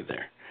and stay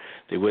there.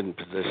 They wouldn't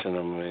position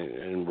them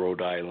in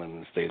Rhode Island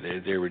and stay there.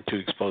 They were too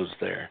exposed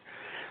there.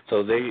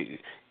 So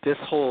this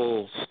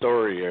whole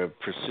story of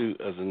pursuit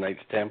of the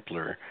Knights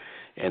Templar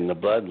and the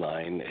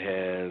bloodline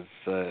has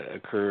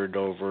occurred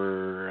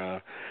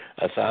over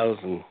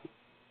 1,000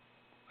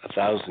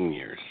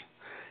 years.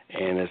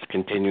 And it's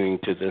continuing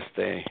to this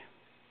day.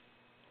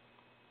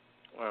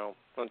 Wow,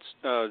 that's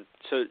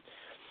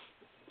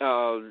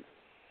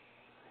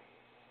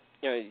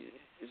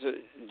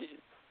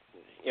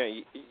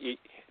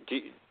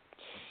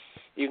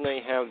even though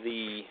you have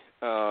the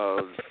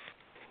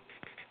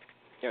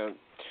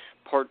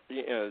part,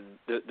 the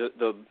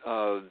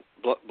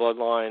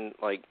bloodline,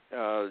 like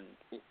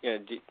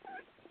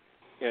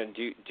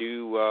do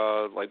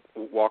you like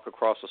walk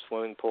across a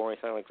swimming pool or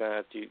anything like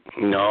that?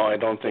 No, I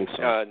don't think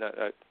so. No,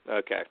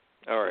 okay,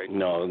 all right.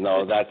 No,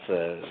 that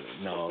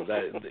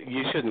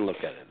you shouldn't look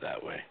at it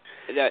that way.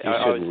 You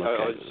shouldn't look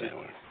at it that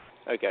way.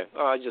 Okay,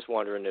 I was just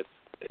wondering if.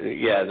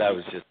 Yeah, that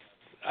was just.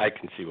 I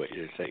can see what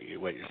you're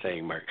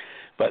saying, Mark.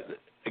 But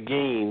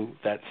again,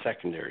 that's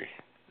secondary.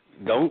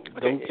 Don't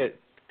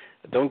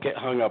get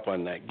hung up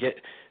on that.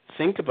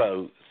 Think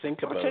about. It's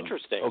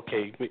interesting.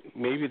 Okay,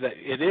 maybe that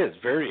it is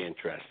very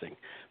interesting,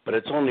 but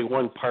it's only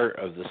one part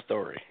of the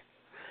story.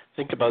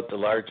 Think about the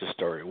larger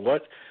story.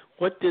 What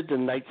did the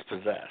Knights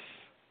possess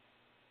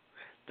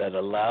that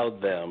allowed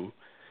them,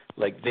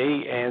 like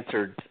they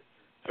answered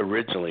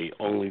originally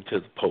only to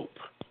the Pope?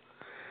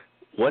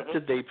 What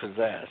did they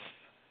possess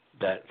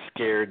that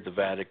scared the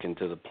Vatican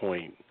to the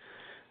point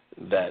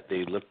that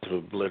they looked to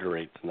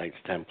obliterate the Knights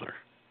Templar?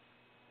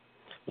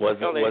 Was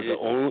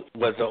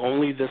it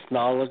only this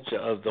knowledge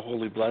of the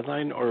Holy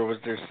Bloodline, or was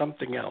there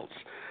something else?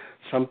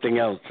 Something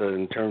else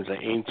in terms of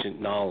ancient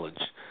knowledge,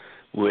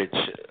 which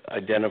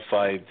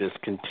identified this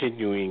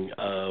continuing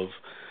of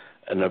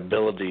an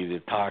ability to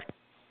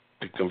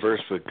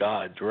converse with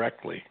God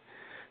directly,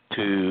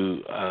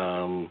 to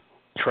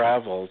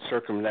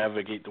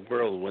circumnavigate the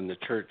world when the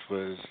church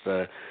was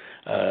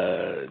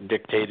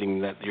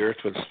dictating that the earth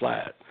was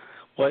flat?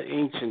 What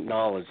ancient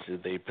knowledge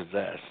did they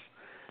possess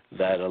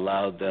that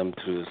allowed them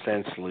to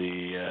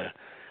essentially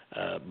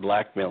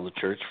blackmail the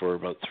church for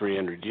about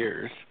 300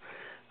 years,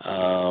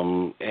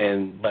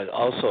 but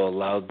also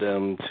allowed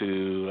them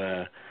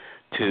to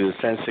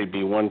essentially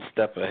be one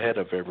step ahead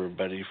of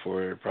everybody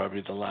for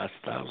probably the last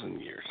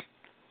 1,000 years?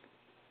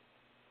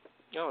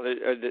 No,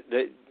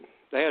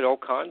 they had all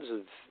kinds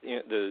of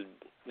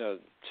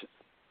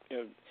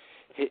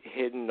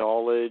hidden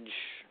knowledge.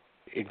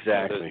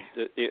 Exactly.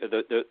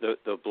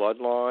 The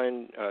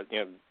bloodline.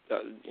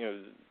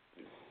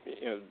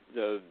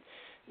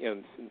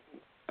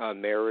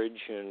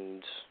 Marriage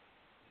and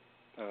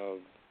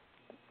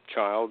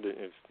child.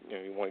 If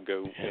you want to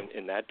go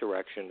in that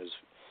direction, as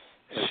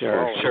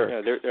sure, well.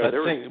 Sure.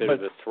 There was a bit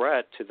of a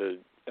threat to the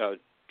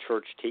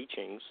church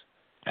teachings.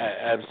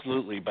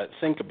 Absolutely, but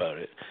think about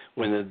it.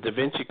 When the Da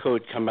Vinci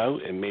Code come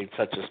out, it made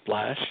such a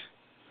splash,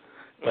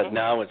 but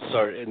now it's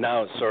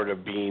sort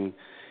of being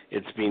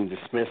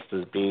dismissed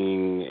as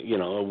being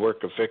a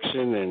work of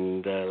fiction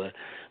and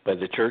by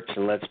the church,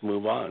 and let's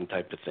move on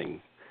type of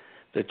thing.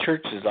 The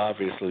church is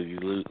obviously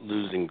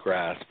losing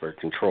grasp or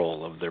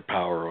control of their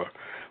power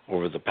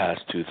over the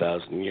past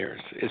 2,000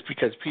 years. It's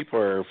because people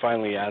are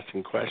finally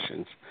asking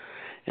questions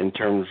in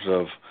terms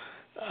of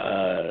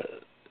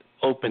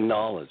open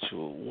knowledge.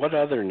 What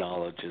other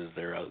knowledge is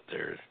there out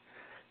there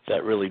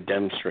that really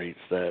demonstrates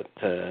that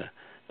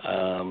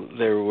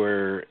there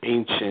were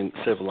ancient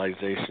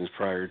civilizations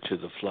prior to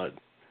the flood,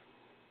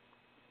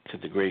 to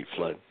the Great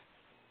Flood?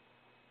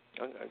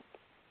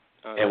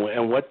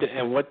 And what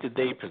did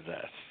they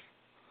possess?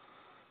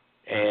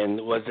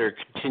 And was there a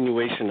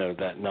continuation of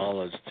that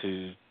knowledge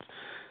to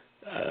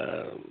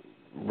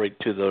right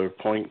to the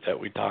point that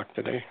we talked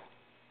today?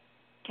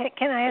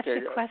 Can I ask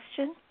a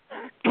question?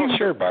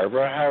 Sure,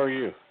 Barbara. How are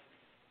you?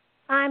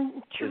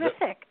 I'm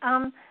terrific.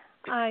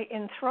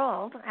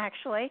 Enthralled,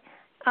 actually.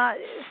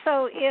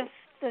 So, if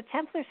the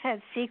Templars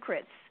had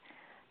secrets,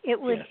 it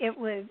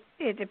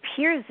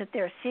appears that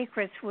their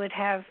secrets would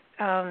have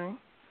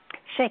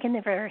shaken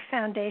the very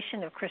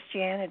foundation of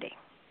Christianity.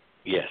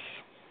 Yes.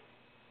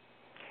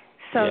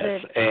 So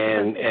yes,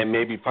 and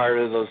maybe part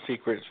of those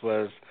secrets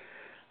was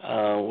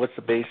what's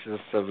the basis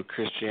of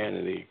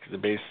Christianity? The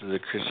basis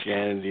of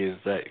Christianity is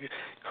that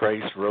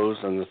Christ rose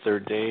on the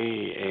third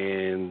day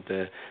and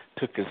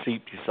took a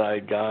seat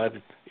beside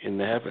God in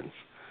the heavens.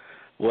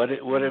 What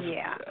if?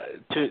 Yeah.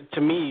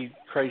 To me,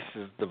 Christ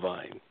is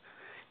divine.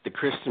 The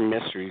Christian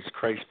mysteries,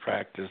 Christ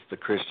practiced the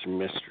Christian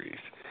mysteries.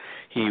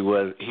 He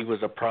was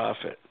a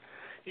prophet.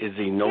 Is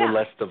he no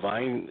less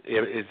divine?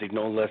 Is he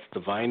no less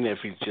divine if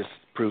he's just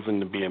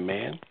proven to be a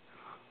man?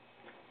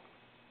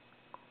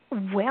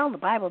 Well, the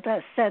Bible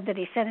does said that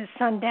he sent his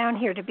son down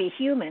here to be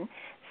human,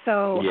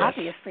 so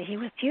obviously he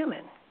was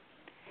human.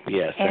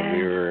 Yes, and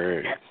we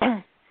were.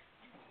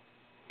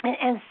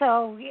 And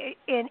so,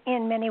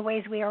 in many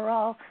ways, we are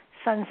all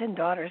sons and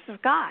daughters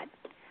of God.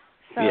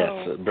 So,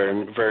 yes,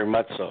 very, very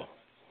much so.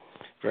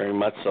 Very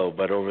much so.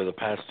 But over the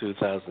past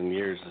 2,000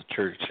 years, the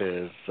church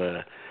has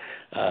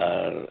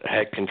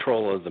had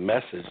control of the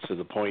message to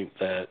the point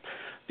that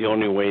the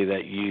only way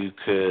that you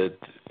could,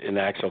 in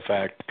actual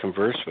fact,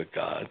 converse with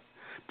God,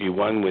 be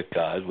one with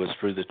God, was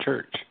through the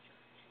church.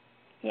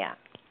 Yeah.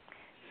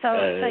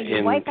 So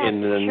you wipe out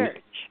the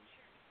church.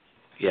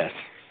 Yes.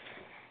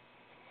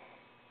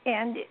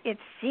 And it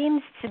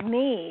seems to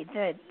me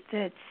that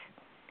the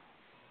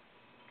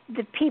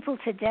people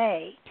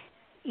today,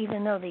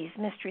 even though these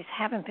mysteries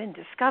haven't been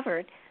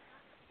discovered,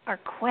 are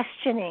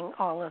questioning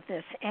all of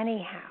this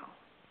anyhow.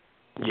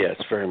 Yes,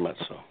 very much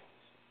so.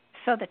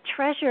 So the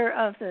treasure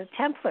of the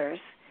Templars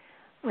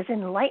was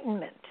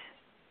enlightenment.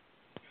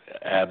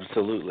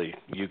 Absolutely.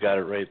 You got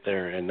it right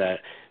there. And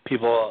that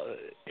people,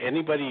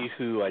 anybody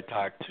who I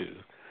talk to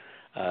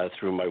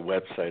through my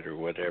website or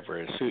whatever,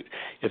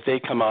 if they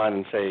come on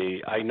and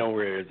say, I know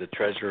where the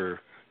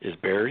treasure is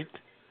buried,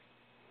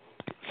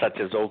 such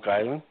as Oak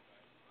Island,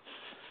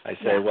 I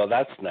say, well,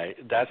 that's nice,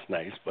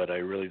 but I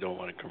really don't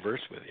want to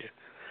converse with you.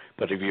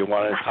 But if you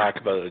want to talk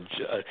about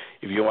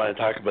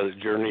the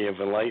journey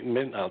of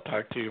enlightenment, I'll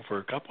talk to you for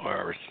a couple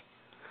hours.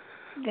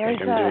 There's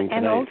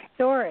an old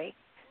story,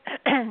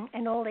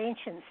 an old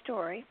ancient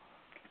story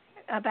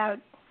about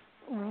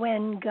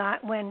when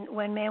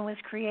man was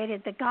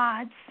created. The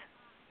gods,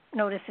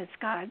 notice it's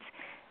gods,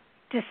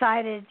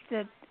 decided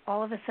that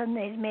all of a sudden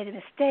they made a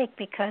mistake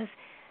because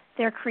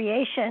their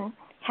creation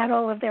had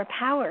all of their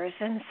powers,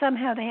 and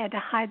somehow they had to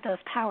hide those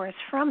powers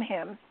from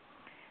him,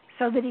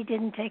 so that he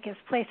didn't take his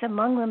place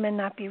among them and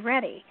not be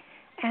ready.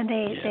 And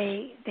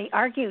they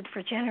argued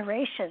for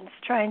generations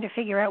trying to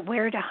figure out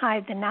where to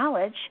hide the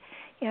knowledge,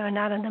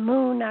 not on the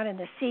moon, not in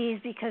the seas,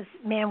 because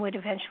man would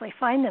eventually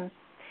find them.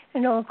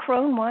 An old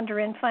crone wandered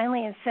in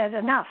finally and said,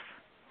 enough.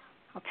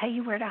 I'll tell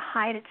you where to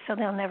hide it so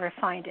they'll never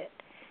find it.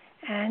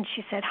 And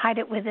she said, hide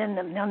it within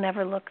them. They'll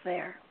never look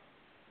there.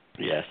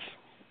 Yes,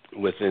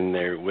 within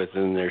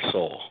their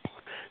soul.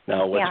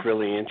 Now, what's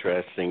really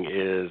interesting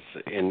is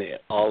in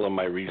all of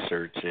my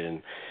research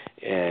and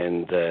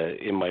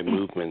in my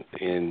movement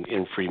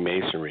in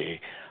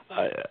Freemasonry,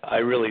 I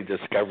really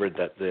discovered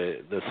that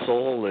the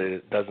soul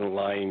doesn't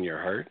lie in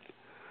your heart.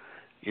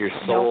 Your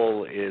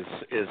soul is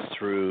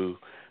through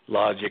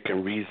logic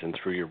and reason,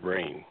 through your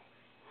brain,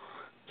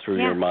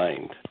 through your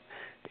mind.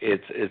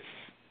 It's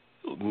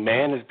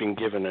man has been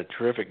given a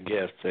terrific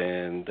gift,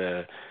 and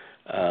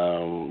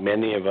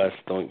many of us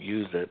don't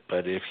use it.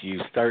 But if you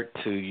start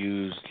to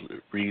use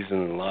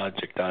reason and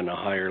logic on a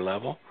higher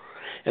level,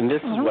 and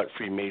this is what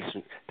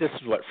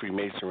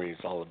Freemasonry is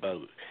all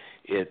about.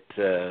 It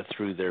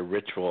through their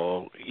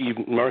ritual,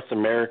 even North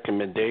American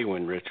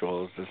Mandawan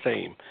ritual is the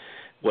same.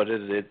 What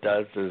it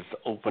does is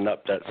open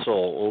up that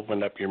soul,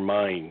 open up your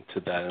mind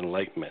to that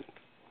enlightenment.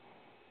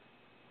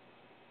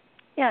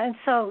 Yeah, and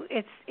so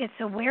it's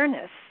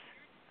awareness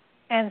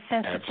and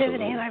sensitivity.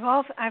 Absolutely. And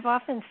I've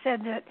often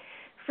said that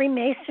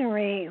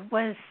Freemasonry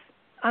was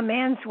a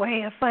man's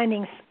way of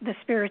finding the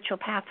spiritual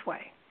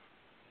pathway.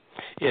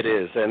 It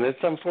is, and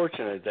it's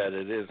unfortunate that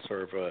it is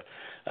sort of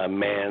a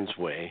man's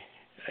way.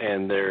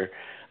 And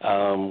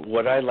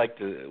what I like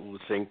to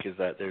think is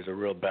that there's a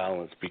real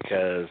balance,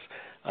 because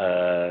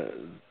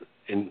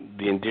in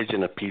the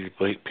indigenous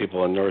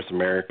people in North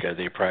America,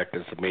 they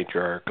practice a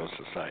matriarchal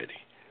society.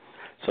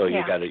 So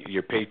you got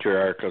your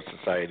patriarchal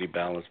society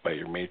balanced by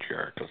your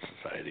matriarchal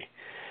society.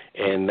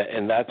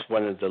 And that's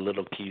one of the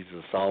little keys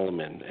of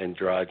Solomon,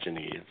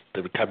 androgyny. It's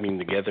the coming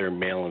together of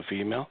male and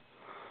female.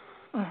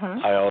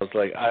 I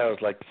always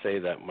like to say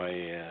that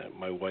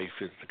my wife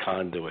is the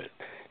conduit.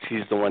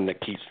 She's the one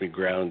that keeps me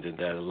grounded,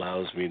 that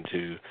allows me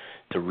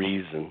to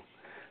reason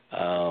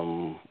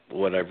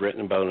what I've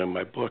written about in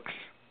my books.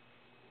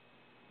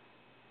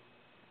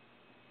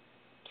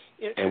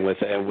 And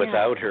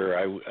without her,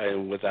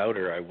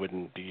 I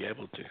wouldn't be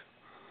able to.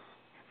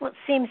 Well, it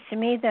seems to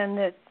me then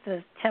that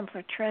the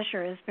Templar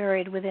treasure is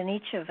buried within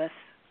each of us.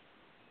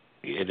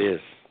 It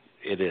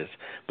is.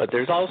 But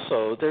there's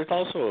also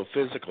a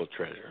physical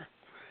treasure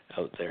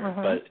out there,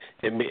 but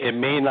it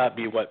may not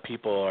be what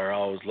people are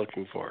always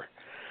looking for.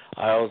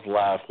 I always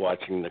laugh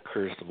watching The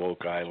Curse of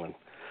Oak Island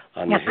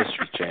on the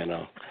History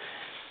Channel.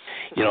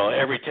 You know,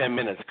 every 10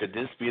 minutes, could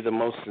this be the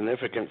most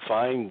significant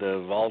find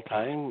of all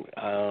time?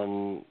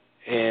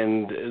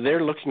 And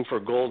they're looking for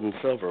gold and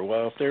silver.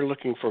 Well, if they're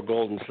looking for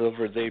gold and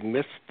silver, they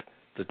missed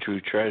the true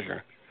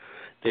treasure.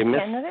 They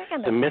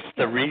missed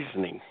the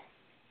reasoning.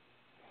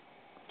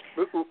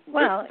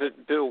 Well,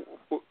 Bill,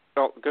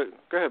 go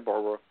ahead,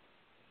 Barbara.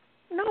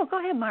 No, go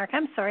ahead, Mark.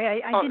 I'm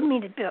sorry. I didn't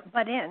mean to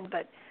butt in,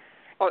 but.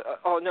 No.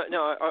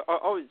 I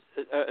was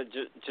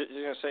just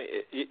gonna say,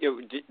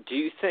 do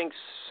you think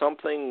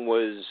something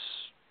was,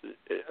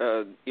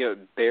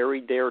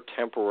 buried there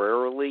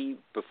temporarily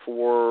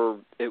before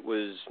it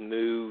was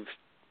moved?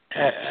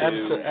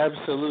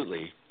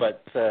 Absolutely,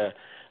 but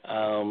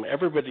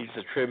everybody's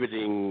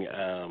attributing.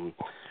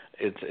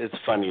 It's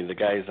funny. The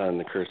guys on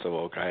The Curse of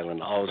Oak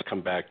Island always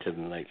come back to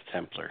the Knights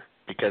Templar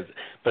because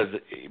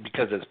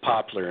it's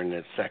popular and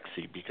it's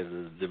sexy, because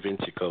of the Da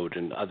Vinci Code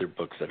and other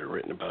books that are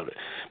written about it.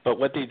 But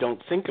what they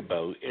don't think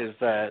about is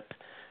that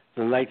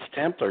the Knights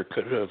Templar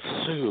could have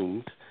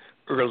assumed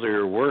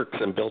earlier works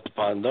and built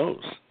upon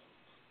those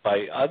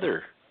by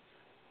other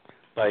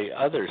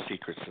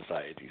secret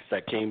societies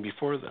that came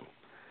before them.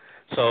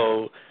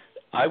 So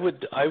I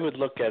would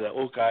look at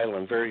Oak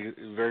Island very,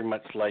 very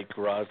much like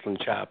Roslyn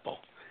Chapel.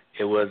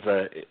 It was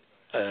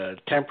a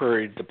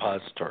temporary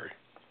depository.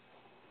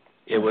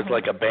 It was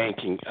like a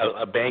banking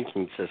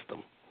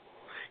system.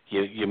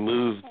 You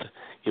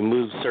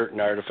moved certain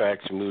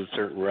artifacts, you moved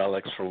certain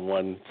relics from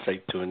one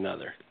site to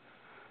another.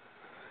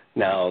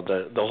 Now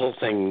the whole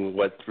thing,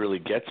 what really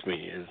gets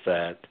me is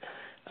that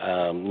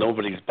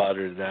nobody's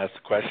bothered to ask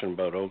the question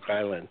about Oak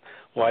Island.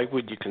 Why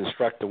would you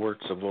construct the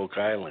works of Oak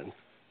Island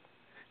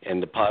and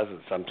deposit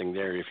something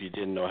there if you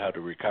didn't know how to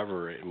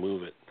recover it and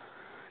move it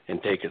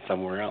and take it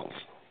somewhere else?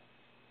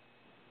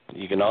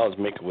 You can always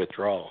make a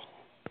withdrawal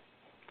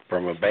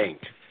from a bank.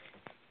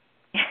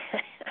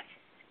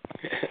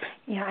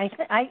 Yeah,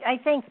 I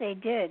think they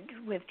did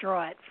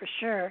withdraw it for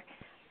sure,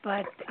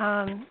 but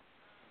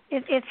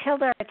it's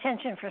held our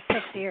attention for 6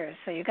 years,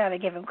 so you got to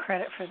give them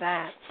credit for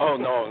that. Oh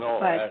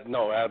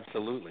no,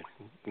 absolutely,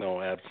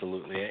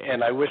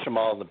 and I wish them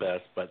all the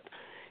best. But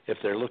if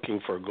they're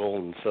looking for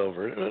gold and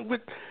silver,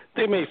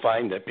 they may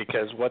find it,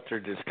 because what they're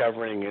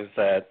discovering is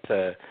that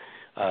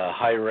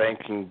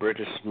high-ranking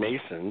British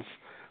Masons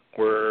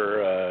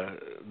were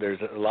there's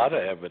a lot of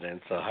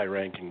evidence of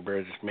high-ranking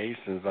British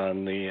Masons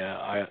on the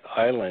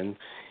island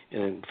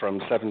from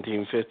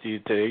 1750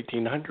 to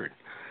 1800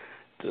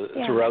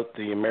 throughout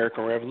the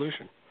American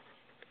Revolution.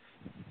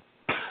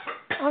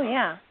 Oh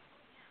yeah,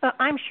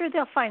 I'm sure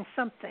they'll find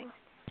something,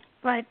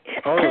 but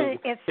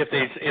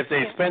if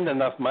they spend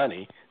enough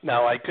money.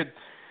 Now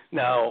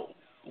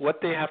what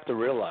they have to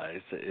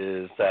realize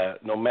is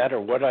that no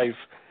matter what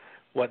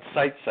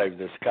sites I've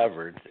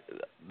discovered,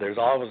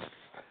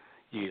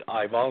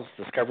 I've always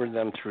discovered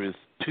them through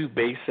two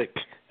basic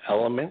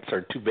elements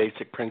or two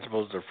basic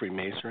principles of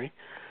Freemasonry.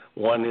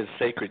 One is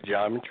sacred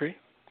geometry,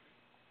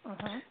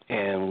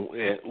 and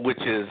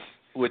which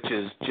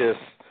is just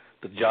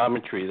the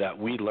geometry that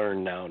we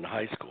learn now in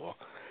high school.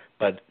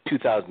 But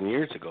 2,000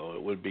 years ago,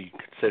 it would be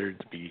considered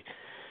to be,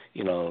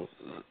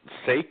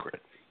 sacred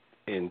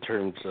in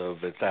terms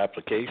of its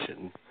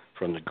application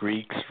from the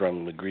Greeks,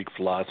 from the Greek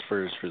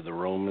philosophers, through the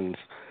Romans,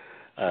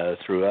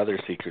 through other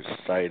secret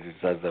societies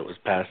as that was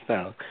passed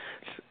down.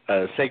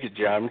 Sacred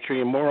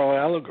geometry and moral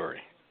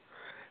allegory.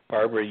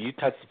 Barbara, you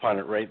touched upon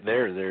it right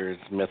there. There's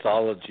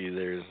mythology,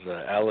 there's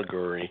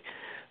allegory,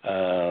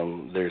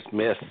 there's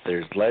myth,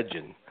 there's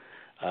legend,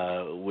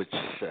 which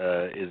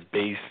is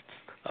based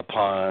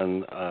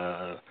upon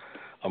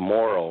a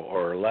moral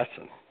or a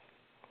lesson.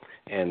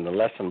 And the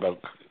lesson about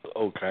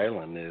Oak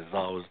Island is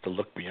always to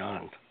look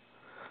beyond.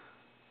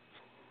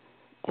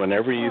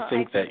 Whenever you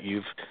think that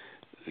you've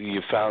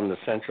found the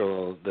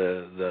central,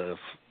 the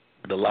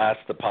last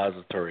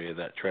depository of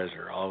that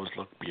treasure, always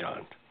look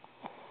beyond.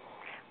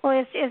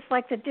 Well, it's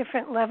like the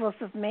different levels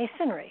of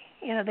masonry.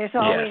 There's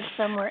always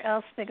somewhere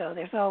else to go.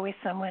 There's always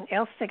someone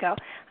else to go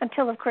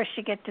until, of course,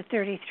 you get to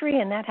 33,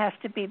 and that has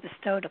to be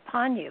bestowed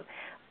upon you.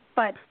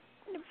 But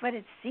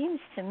it seems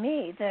to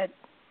me that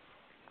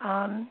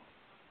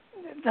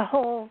the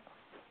whole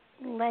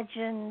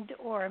legend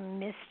or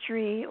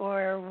mystery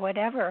or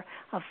whatever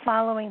of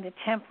following the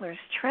Templar's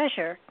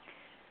treasure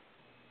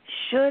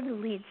should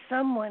lead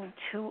someone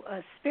to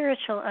a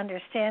spiritual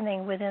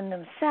understanding within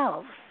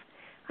themselves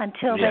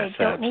until they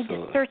don't need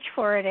to search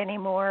for it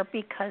anymore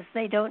because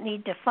they don't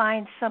need to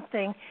find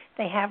something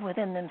they have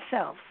within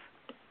themselves.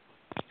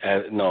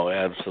 No,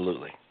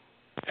 absolutely.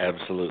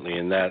 Absolutely.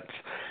 And that's,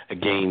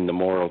 again, the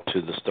moral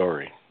to the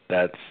story.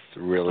 That's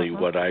really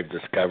what I've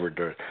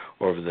discovered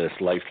over this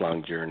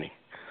lifelong journey.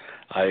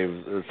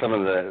 Some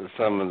of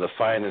the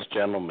finest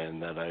gentlemen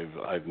that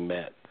I've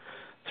met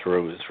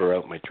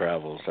throughout my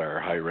travels are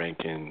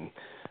high-ranking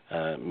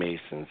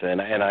Masons,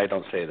 and I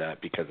don't say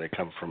that because I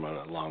come from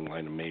a long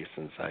line of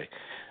Masons.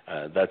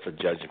 That's a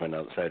judgment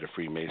outside of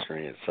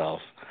Freemasonry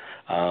itself.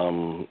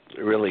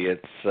 Really,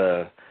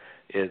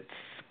 it's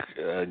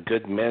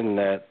good men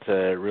that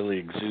really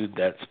exude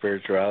that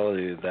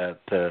spirituality,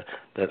 that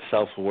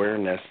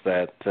self-awareness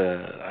that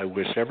I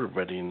wish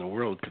everybody in the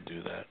world could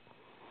do that.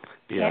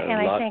 Be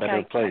a lot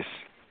better place.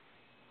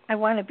 I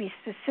want to be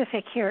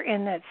specific here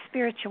in that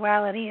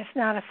spirituality is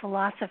not a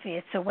philosophy,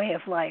 it's a way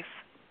of life.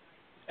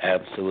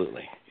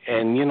 Absolutely.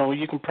 And,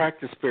 you can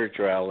practice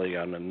spirituality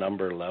on a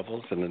number of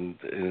levels and in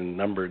a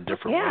number of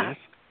different ways.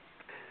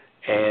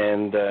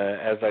 And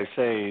as I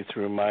say,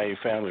 through my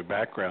family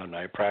background,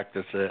 I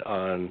practice it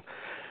on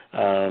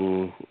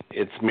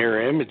its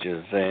mirror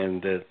images,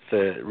 and it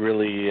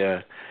really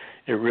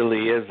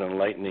is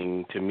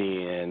enlightening to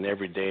me. And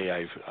every day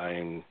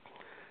I'm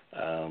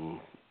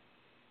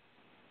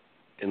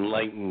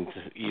enlightened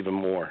even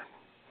more.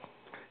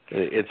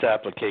 Its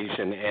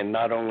application, and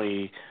not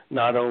only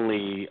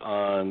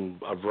on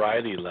a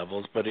variety of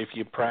levels, but if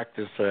you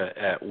practice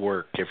at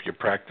work, if you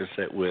practice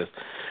it with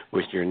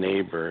your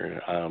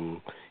neighbor,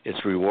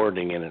 it's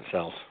rewarding in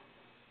itself.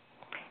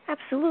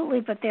 Absolutely,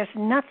 but there's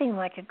nothing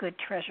like a good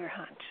treasure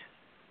hunt.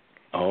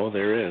 Oh,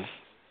 there is.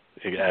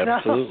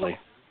 Absolutely.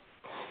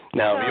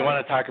 Now, if you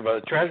want to talk about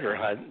a treasure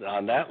hunt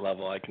on that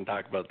level, I can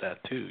talk about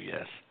that too.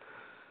 Yes.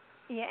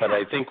 Yeah. But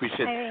I think we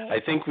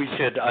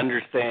should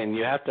understand.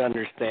 You have to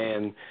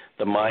understand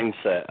the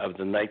mindset of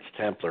the Knights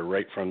Templar,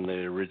 right from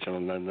the original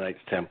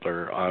Knights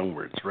Templar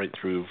onwards, right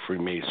through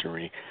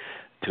Freemasonry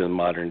to the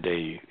modern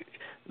day.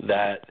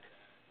 That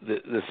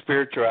the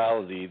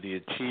spirituality, the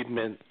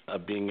achievement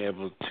of being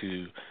able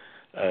to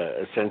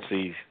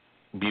essentially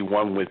be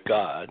one with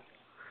God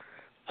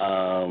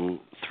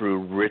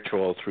through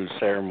ritual, through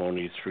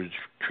ceremony, through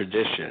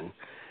tradition,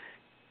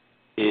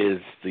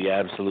 is the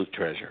absolute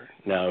treasure.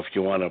 Now, if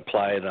you want to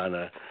apply it on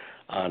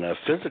a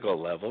physical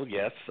level,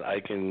 yes, I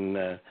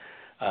can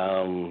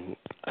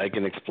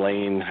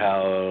explain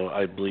how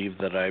I believe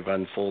that I've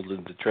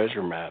unfolded the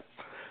treasure map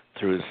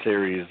through a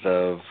series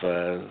of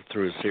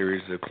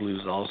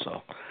clues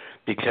also,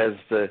 because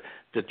the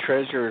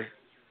treasure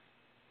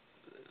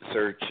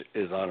search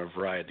is on a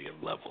variety of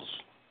levels.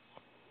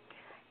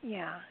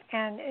 Yeah,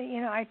 and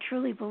I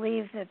truly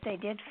believe that they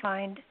did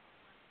find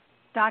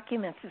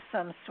documents of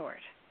some sort.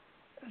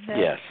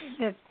 Yes.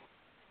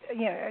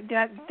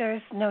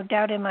 There's no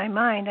doubt in my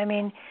mind. I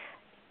mean,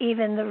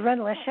 even the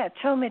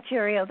Rennes-le-Chateau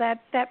material,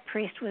 that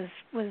priest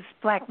was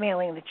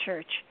blackmailing the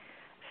church.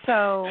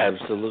 So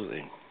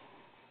absolutely.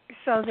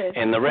 So that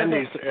and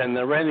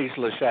the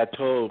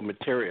Rennes-le-Chateau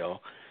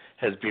material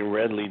has been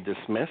readily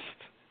dismissed.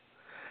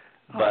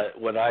 But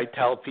what I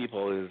tell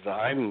people is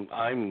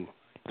I'm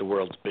the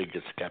world's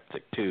biggest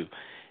skeptic too,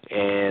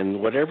 and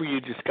whatever you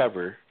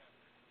discover,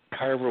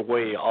 carve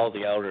away all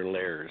the outer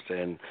layers,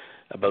 and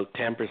about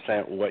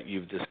 10% what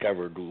you've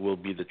discovered will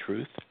be the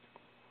truth.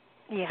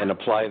 Yeah. And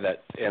apply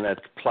that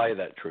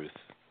truth.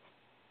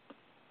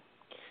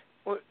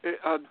 Well,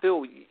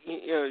 Bill,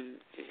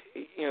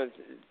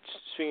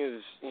 seeing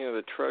as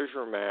the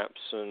treasure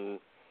maps and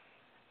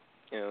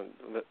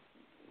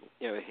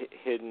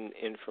hidden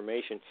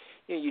information.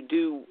 You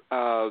do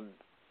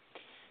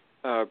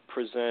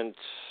present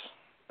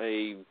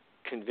a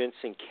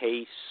convincing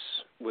case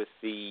with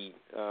the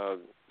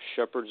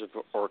Shepherds of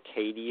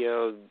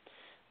Arcadia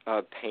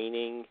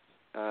painting.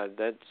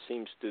 That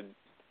seems to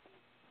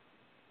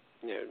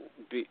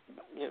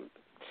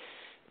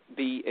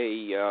be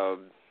a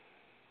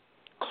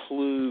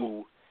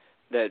clue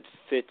that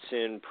fits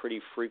in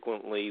pretty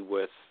frequently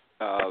with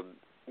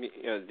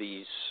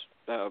these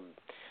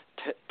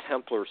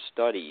Templar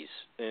studies,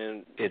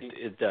 and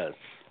it does.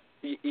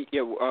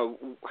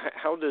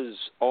 How does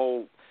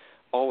all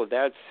of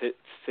that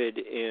fit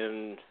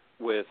in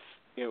with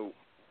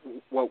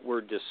what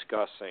we're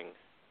discussing?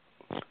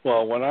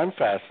 Well, what I'm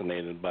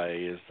fascinated by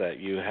is that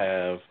you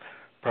have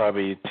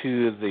probably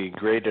two of the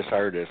greatest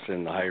artists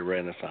in the High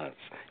Renaissance.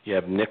 You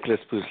have Nicolas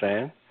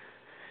Poussin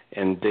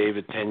and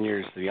David 10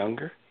 years the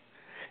younger.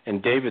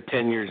 And David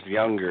 10 years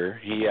younger,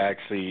 he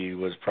actually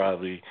was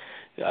probably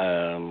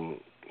on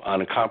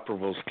a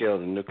comparable scale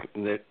to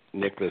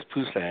Nicolas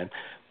Poussin,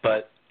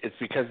 but it's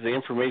because the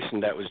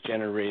information that was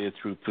generated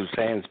through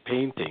Poussin's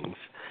paintings.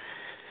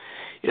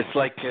 It's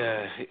like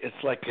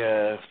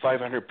a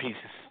 500-piece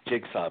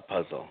jigsaw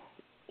puzzle.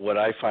 What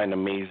I find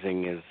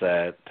amazing is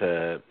that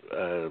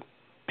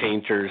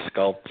painters,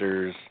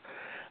 sculptors,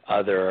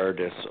 other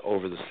artists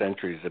over the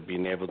centuries have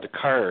been able to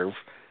carve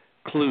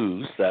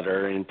clues that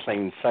are in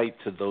plain sight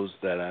to those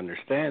that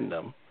understand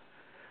them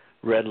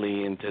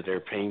readily into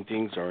their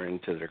paintings or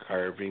into their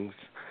carvings.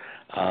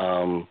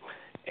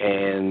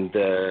 And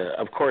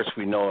of course,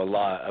 we know a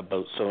lot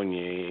about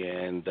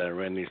Saunier and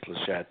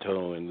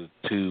Rennes-le-Château and the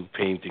two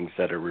paintings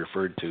that are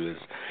referred to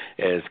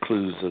as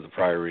clues of the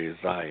Priory of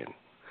Zion,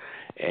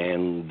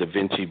 and Da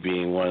Vinci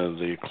being one of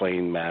the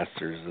acclaimed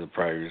masters of the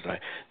Priory of Zion.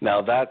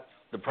 Now, that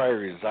the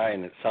Priory of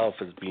Zion itself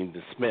has been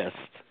dismissed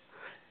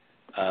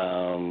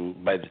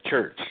by the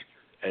church.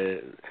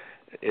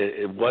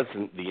 It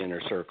wasn't the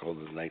inner circle of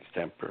the Knights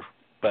Templar,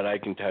 but I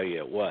can tell you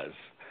it was.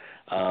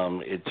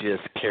 It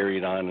just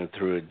carried on and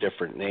through a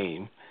different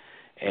name.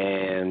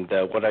 And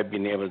what I've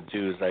been able to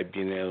do is I've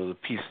been able to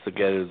piece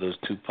together those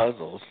two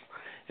puzzles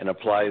and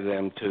apply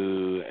them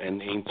to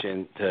an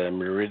ancient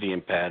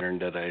meridian pattern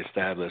that I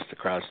established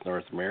across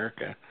North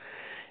America.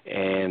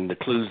 And the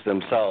clues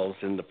themselves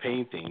in the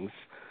paintings,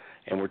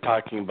 and we're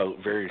talking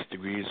about various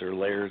degrees or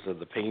layers of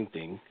the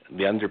painting,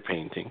 the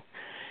underpainting,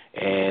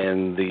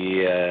 and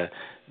the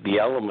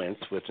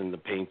elements within the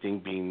painting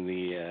being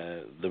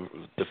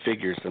the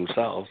figures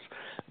themselves,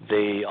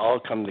 they all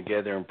come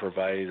together and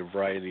provide a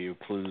variety of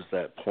clues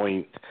that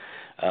point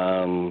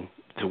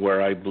to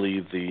where I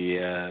believe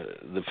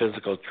the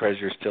physical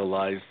treasure still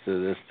lies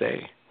to this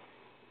day,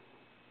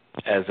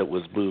 as it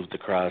was moved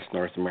across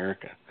North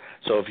America.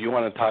 So if you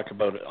want to talk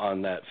about it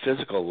on that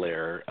physical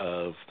layer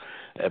of,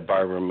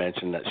 Barbara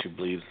mentioned that she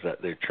believes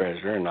that they're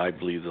treasure, and I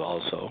believe it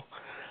also.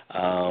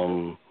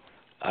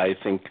 I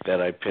think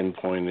that I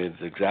pinpointed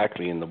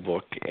exactly in the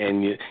book,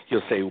 and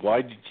you'll say,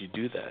 why did you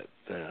do that?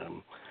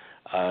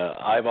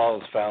 I've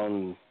always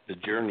found the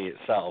journey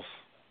itself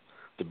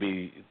to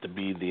be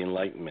the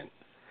enlightenment,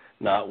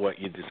 not what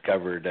you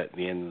discovered at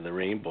the end of the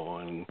rainbow.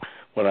 And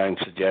what I'm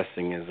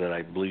suggesting is that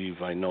I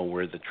believe I know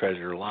where the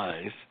treasure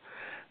lies,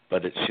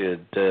 but it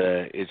should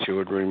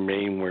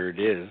remain where it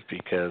is,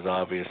 because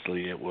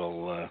obviously it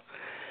will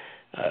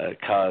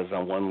cause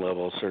on one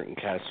level certain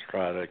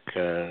catastrophic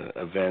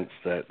events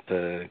that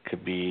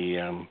could be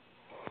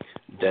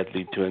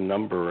deadly to a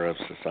number of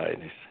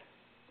societies.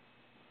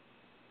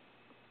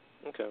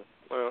 Okay.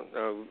 Well,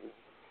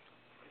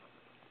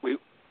 we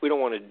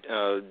don't want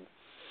to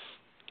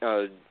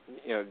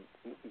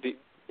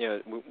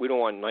we don't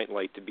want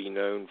Nightlight to be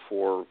known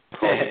for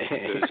probably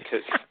those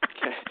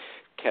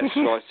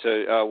catastrophes.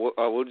 So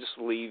we'll just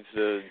leave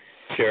the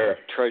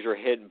treasure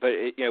hidden. But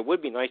it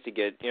would be nice to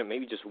get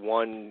maybe just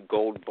one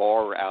gold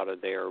bar out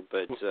of there.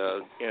 But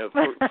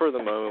for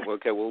the moment,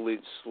 okay, we'll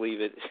just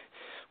leave it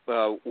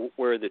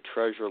where the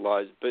treasure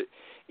lies. But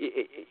you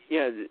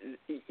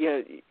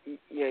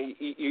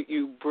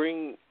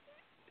bring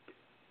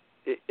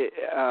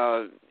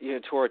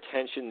to our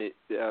attention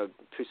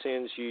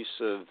Poussin's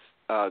use of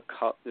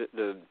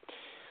the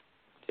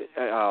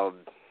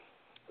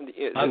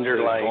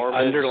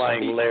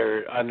underlying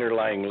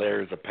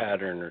layers of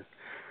pattern.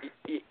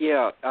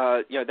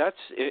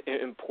 That's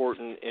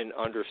important in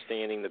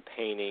understanding the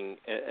painting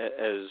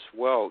as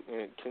well.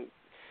 Can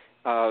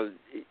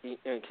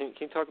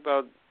you talk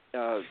about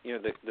the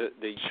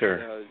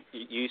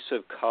use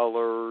of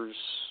colors?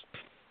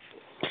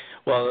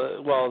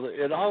 Well,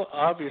 it all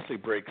obviously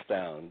breaks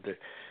down.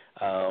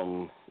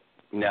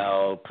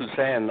 Now,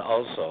 Poussin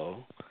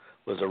also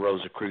was a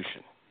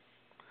Rosicrucian,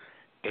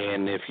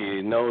 and if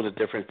you know the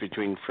difference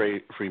between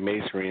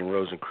Freemasonry and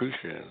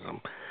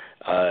Rosicrucianism,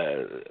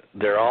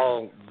 they're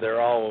all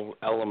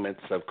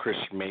elements of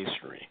Christian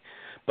Masonry.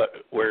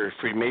 But where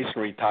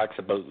Freemasonry talks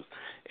about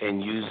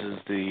and uses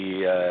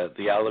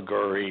the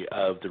allegory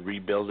of the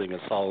rebuilding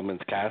of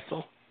Solomon's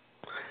Castle,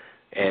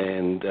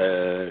 and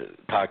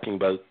talking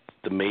about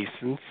the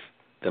Masons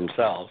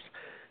themselves,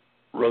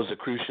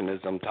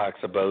 Rosicrucianism talks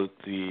about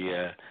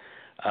the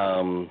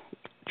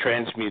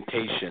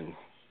transmutation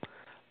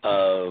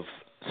of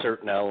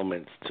certain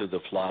elements to the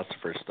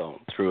Philosopher's Stone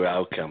through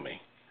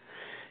alchemy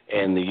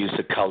and the use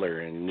of color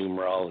and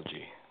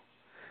numerology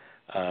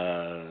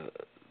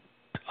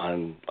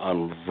on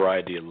a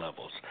variety of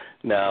levels.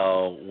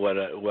 Now, what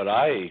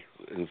I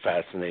am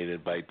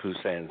fascinated by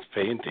Poussin's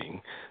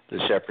painting, The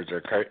Shepherds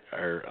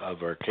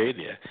of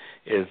Arcadia,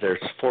 is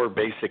there's 4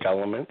 basic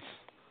elements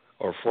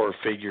or 4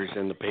 figures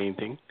in the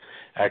painting.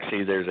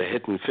 Actually, there's a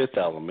hidden 5th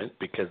element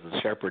because the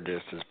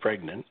shepherdess is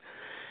pregnant,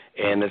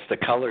 and it's the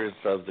colors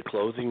of the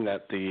clothing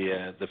that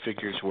the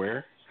figures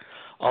wear.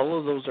 All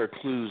of those are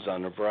clues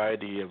on a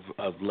variety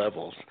of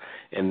levels,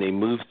 and they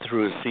move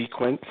through a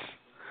sequence,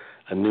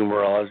 a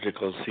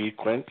numerological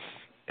sequence,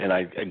 and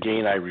I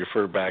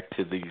refer back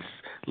to these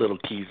little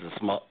keys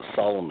of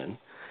Solomon.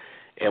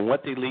 And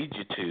what they lead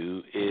you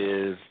to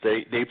is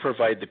they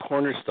provide the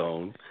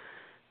cornerstone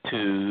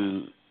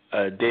to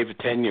David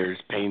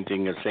Tenyer's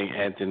painting of St.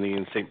 Anthony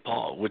and St.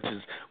 Paul, which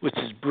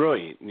is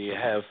brilliant. And you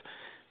have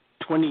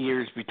 20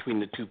 years between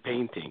the 2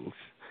 paintings.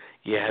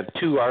 You have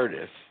 2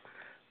 artists,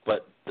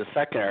 but the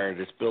second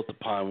artist built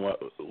upon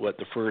what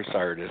the first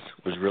artist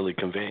was really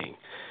conveying.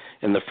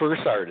 And the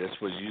first artist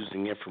was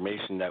using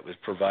information that was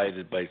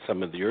provided by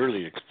some of the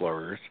early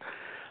explorers,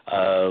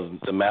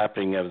 the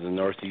mapping of the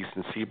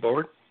northeastern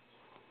seaboard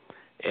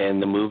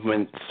and the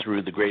movement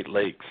through the Great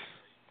Lakes.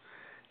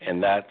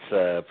 And that's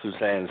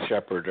Poussin's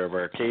Shepherd of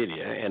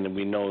Arcadia. And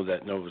we know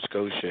that Nova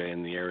Scotia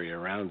and the area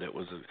around it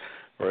was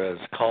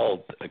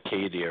called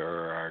Acadia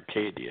or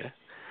Arcadia.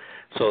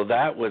 So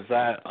that was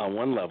that on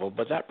one level,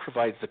 but that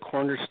provides the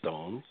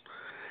cornerstone,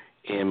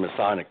 in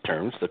Masonic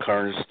terms, the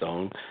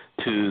cornerstone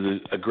to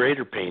a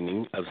greater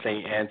painting of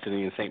St.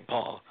 Anthony and St.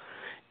 Paul.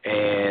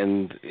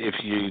 And if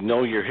you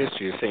know your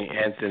history of St.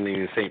 Anthony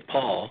and St.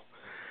 Paul,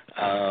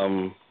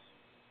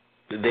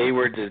 they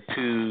were the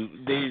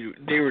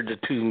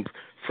two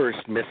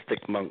first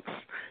mystic monks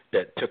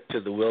that took to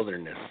the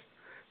wilderness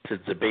to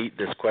debate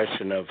this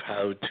question of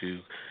how to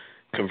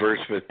converse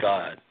with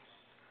God.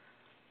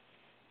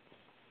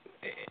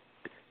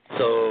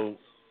 So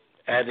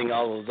adding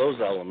all of those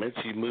elements,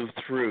 you move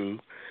through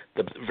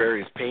the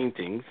various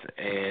paintings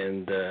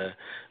and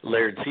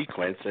layered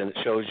sequence, and it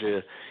shows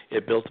you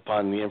it built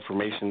upon the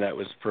information that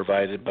was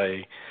provided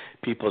by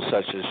people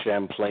such as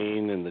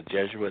Champlain and the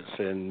Jesuits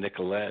and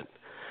Nicolet,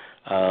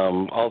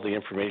 all the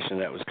information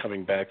that was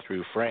coming back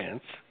through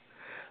France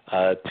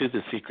to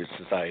the secret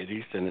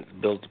societies, and it's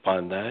built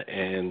upon that,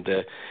 and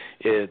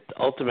it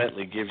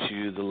ultimately gives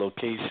you the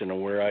location of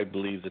where I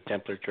believe the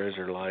Templar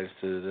treasure lies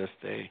to this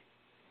day.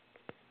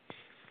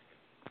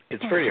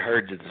 It's very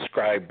hard to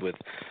describe with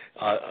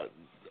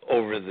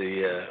over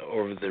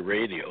the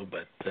radio,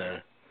 but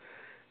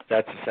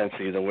that's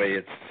essentially the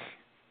way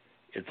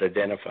it's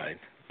identified.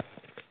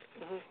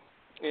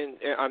 Mm-hmm. And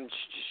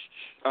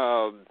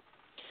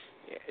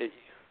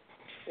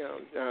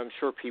I'm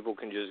sure people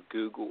can just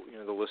Google.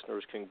 The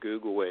listeners can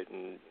Google it,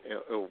 and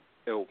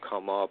it'll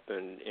come up.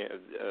 And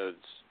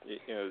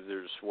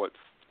there's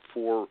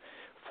four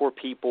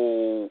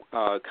people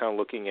kind of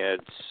looking at.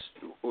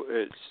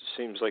 It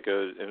seems like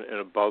an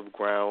above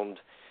ground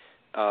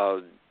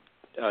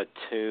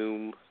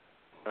tomb.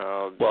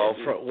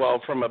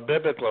 From a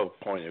biblical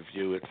point of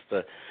view, it's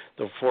the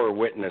 4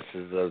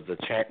 witnesses of the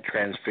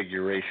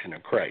transfiguration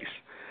of Christ,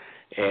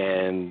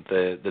 and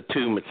the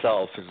tomb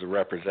itself is a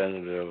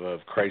representative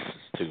of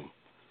Christ's tomb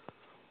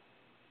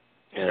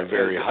in a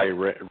very high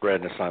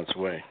Renaissance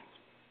way.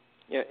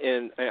 Yeah,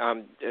 and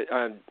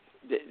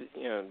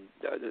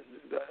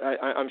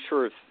I'm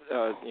sure if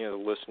the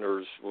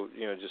listeners will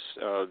just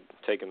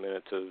take a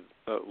minute to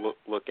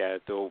look at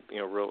it, they'll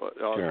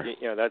sure.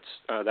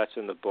 That's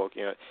in the book.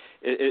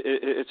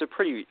 It's a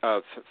pretty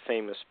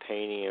famous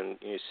painting, and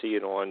you see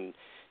it on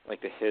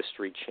like the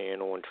History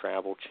Channel and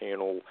Travel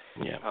Channel.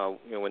 Yeah.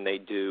 When they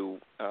do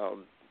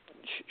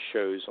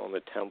shows on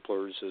the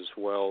Templars as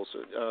well.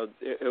 So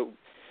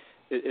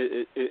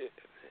it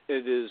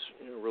is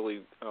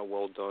really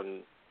well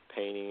done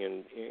painting,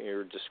 and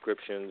your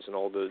descriptions and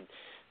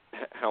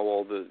how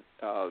all the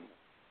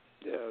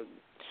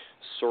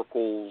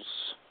circles,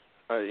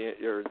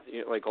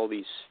 like all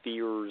these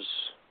spheres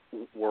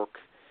work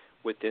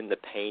within the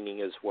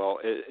painting as well.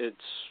 It's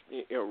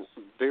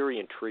very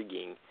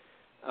intriguing.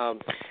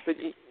 But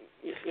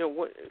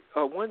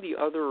one of the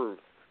other,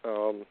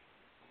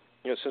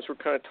 since we're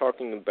kind of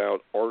talking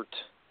about art,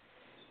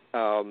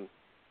 and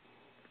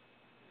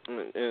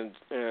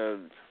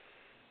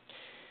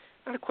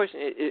I had a question.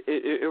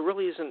 It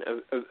really isn't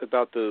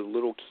about the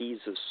little keys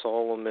of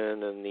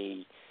Solomon and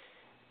the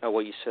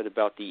what you said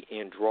about the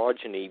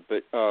androgyny,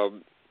 but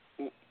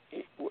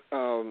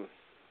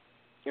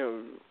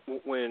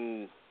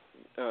when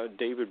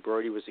David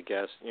Brody was a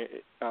guest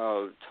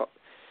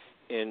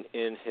in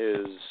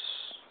his,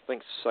 I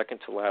think, second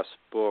to last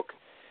book,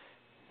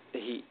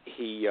 he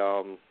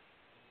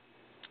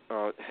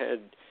had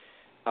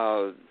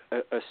a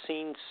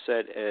scene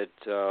set at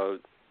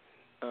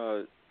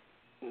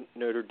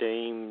Notre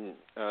Dame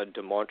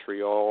de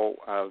Montreal.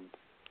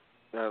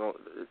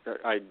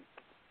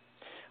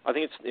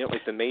 think it's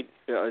like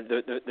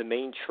the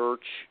main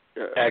church.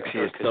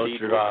 Actually, it's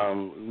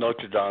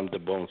Notre Dame de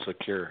Bon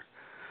Secours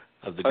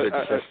of the Good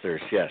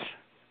Sisters. Yes.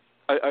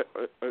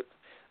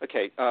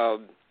 Okay.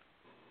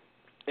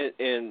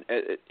 And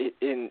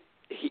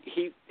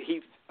he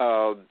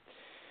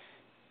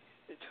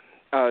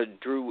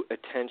drew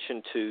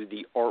attention to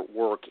the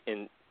artwork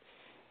in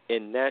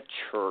that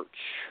church.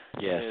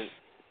 Yes.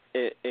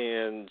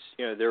 And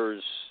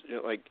there's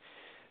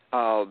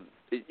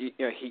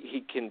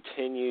he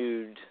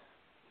continued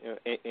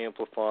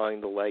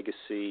amplifying the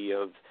legacy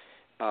of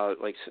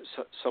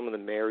some of the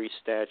Mary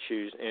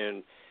statues,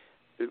 and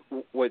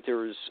what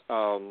there's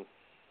I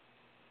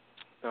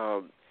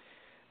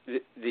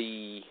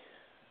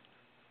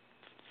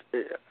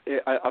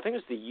think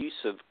it's the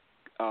use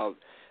of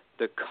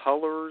the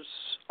colors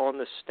on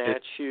the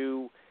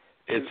statue.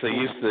 It's the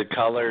use of the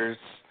colors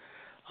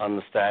on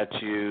the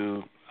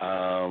statue.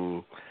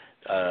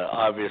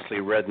 Obviously,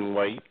 red and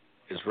white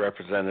is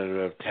representative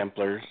of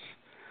Templars.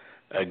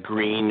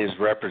 Green is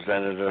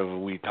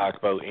representative, we talk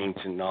about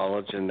ancient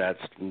knowledge, and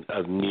that's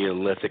of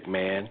Neolithic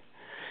man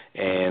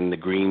and the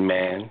green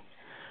man.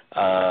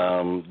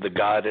 The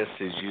goddess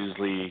is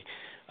usually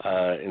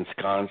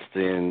ensconced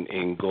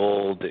in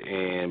gold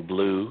and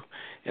blue,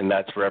 and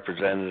that's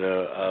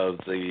representative of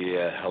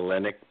the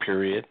Hellenic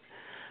period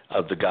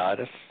of the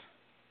goddess.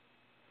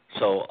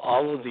 So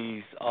all of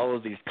these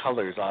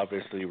colors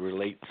obviously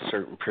relate to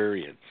certain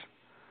periods.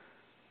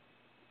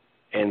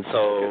 And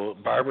so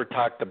Barbara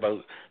talked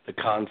about the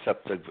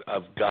concept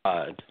of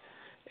God,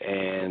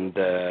 and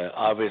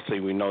obviously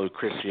we know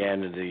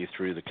Christianity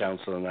through the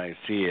Council of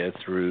Nicaea,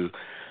 through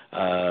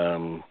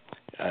Constantine,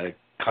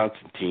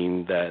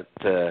 that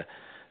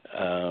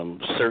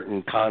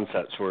certain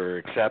concepts were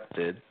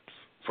accepted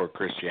for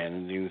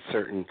Christianity and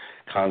certain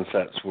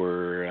concepts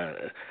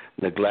were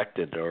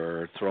neglected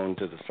or thrown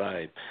to the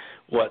side.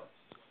 What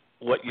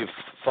you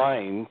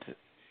find,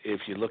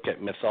 if you look at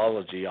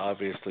mythology,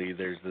 obviously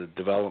there's the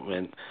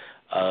development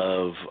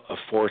of a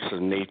force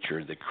of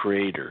nature, the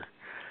creator,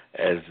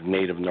 as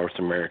Native North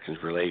Americans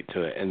relate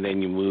to it. And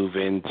then you move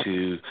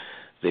into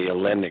the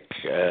Hellenic,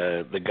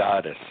 the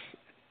goddess,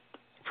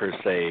 per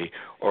se,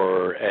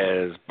 or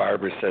as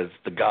Barbara says,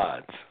 the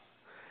gods.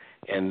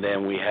 And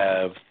then we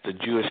have the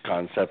Jewish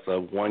concept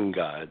of one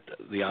God,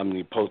 the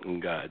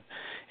omnipotent God,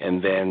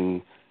 and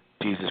then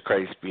Jesus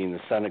Christ being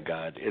the Son of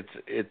God.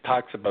 It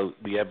talks about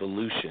the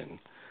evolution.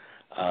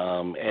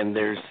 And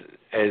there's,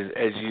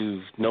 as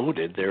you've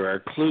noted, there are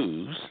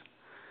clues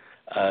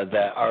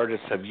that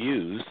artists have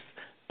used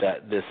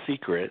that this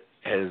secret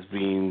has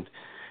been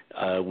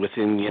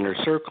within the inner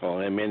circle,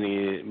 and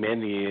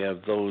many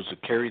of those who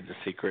carried the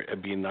secret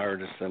have been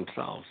artists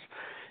themselves,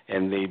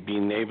 and they've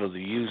been able to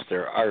use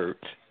their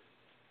art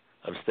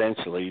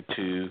ostensibly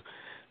to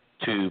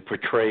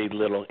portray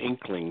little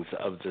inklings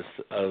of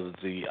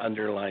the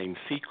underlying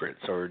secrets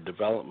or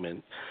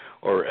development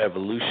or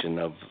evolution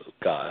of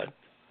God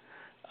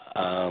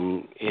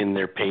in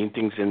their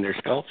paintings, in their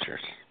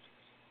sculptures,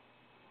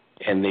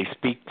 and they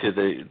speak to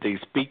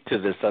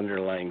this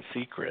underlying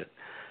secret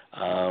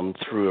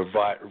through a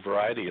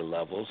variety of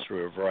levels,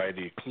 through a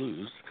variety of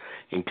clues,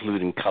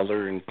 including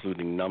color,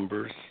 including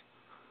numbers,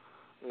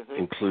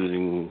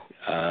 including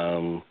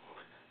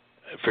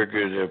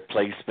figurative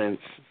placements,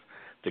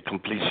 the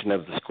completion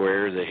of the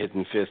square, the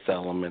hidden fifth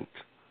element,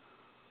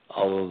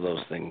 all of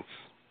those things.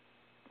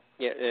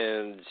 Yeah,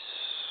 and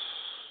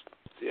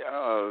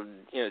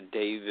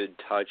David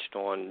touched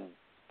on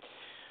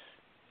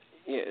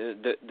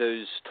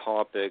those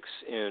topics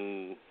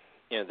in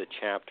the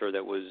chapter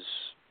that was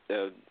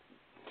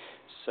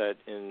set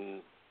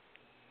in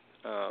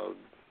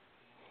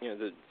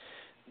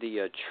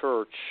the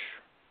church.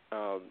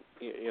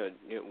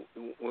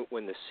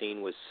 When the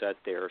scene was set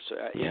there, so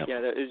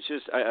it's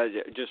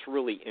just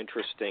really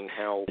interesting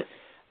how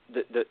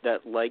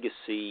that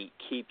legacy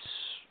keeps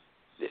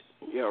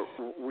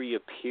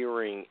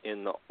reappearing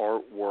in the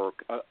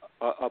artwork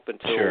up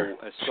until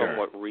a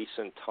somewhat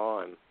recent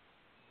time.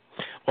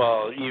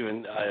 Well,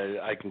 even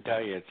I can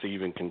tell you, it's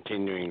even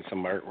continuing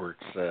some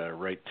artworks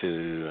right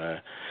to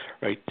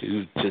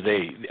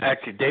today.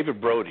 Actually, David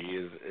Brody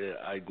is.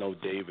 I know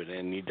David,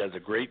 and he does a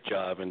great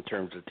job in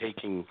terms of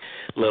taking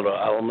little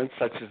elements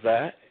such as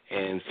that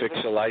and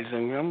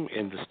fictionalizing them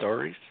into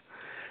stories.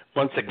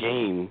 Once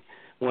again,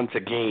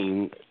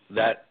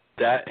 that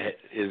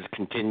is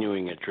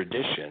continuing a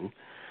tradition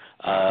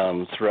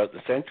throughout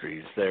the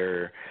centuries.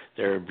 There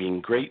have been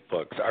great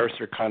books.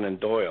 Arthur Conan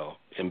Doyle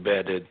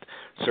embedded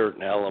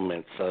certain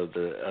elements of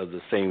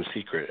the same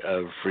secret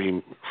of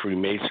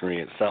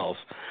Freemasonry itself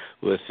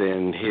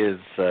within his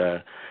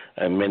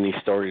many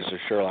stories of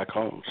Sherlock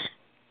Holmes.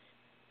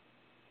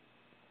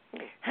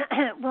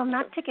 Well,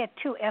 not to get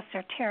too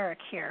esoteric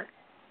here,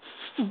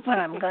 but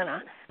I'm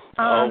gonna.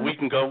 We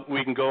can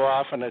go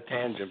off on a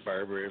tangent,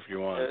 Barbara, if you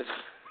want.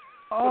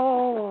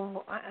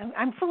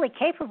 I'm fully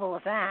capable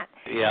of that.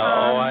 Yeah,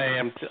 I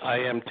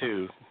am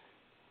too.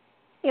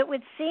 it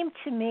would seem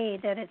to me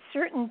that at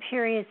certain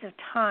periods of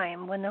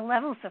time, when the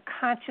levels of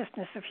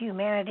consciousness of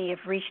humanity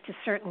have reached a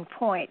certain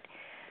point,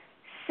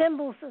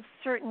 symbols of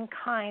certain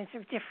kinds,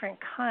 of different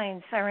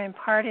kinds, are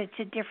imparted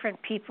to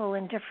different people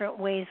in different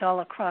ways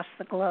all across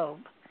the globe.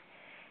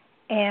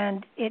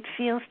 And it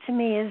feels to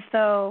me as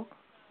though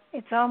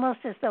it's almost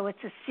as though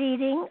it's a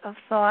seeding of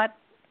thought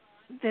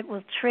that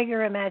will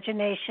trigger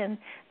imagination,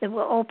 that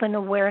will open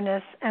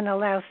awareness and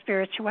allow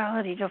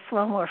spirituality to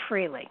flow more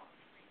freely.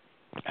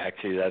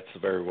 Actually, that's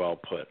very well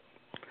put.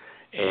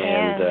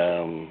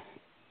 And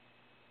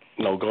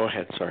no, go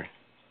ahead, sorry.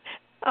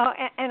 Oh,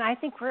 and I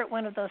think we're at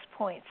one of those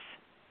points.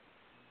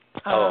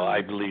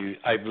 I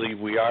believe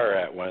we are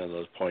at one of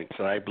those points,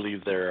 and I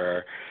believe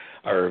there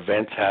are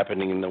events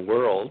happening in the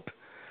world,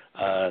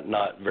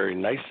 not very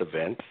nice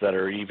events, that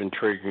are even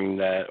triggering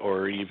that,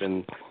 or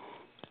even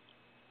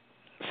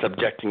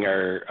subjecting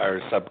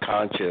our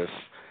subconscious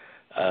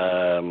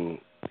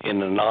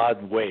in an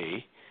odd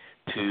way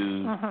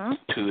to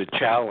a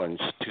challenge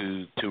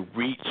to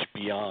reach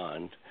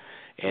beyond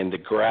and to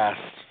grasp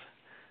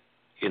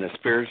in a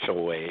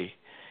spiritual way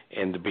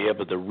and to be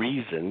able to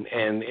reason.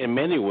 And in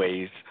many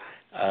ways,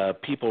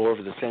 people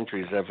over the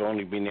centuries have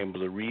only been able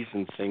to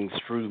reason things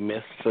through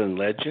myths and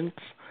legends,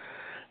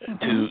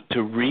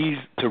 to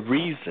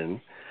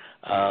reason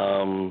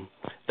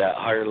that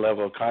higher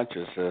level of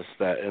consciousness,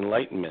 that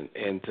enlightenment,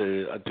 and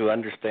to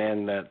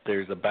understand that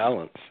there's a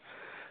balance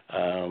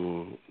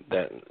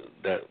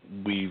that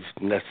we've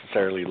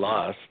necessarily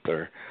lost,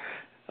 or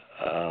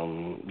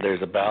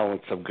there's a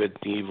balance of good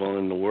and evil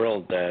in the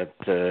world that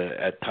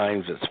at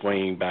times it's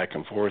swaying back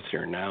and forth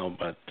here now,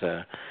 but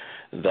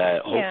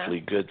that hopefully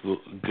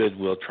good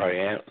will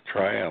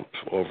triumph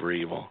over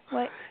evil,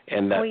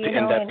 and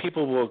that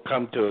people will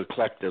come to a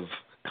collective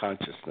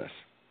consciousness.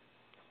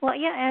 Well,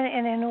 yeah,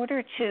 and in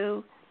order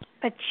to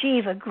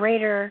achieve a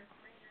greater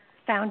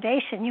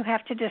foundation, you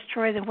have to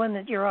destroy the one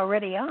that you're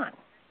already on.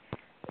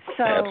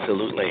 So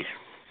absolutely.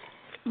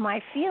 My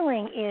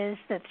feeling is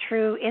that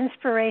through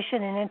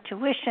inspiration and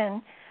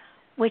intuition,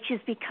 which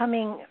is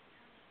becoming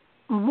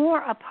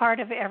more a part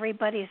of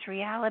everybody's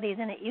reality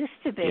than it used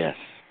to be.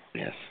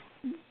 Yes.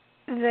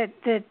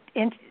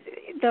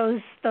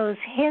 Those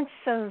hints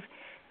of,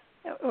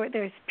 or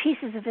there's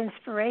pieces of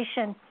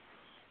inspiration,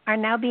 are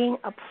now being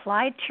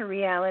applied to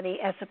reality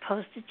as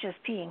opposed to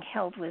just being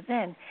held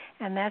within.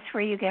 And that's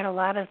where you get a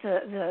lot of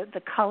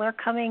the color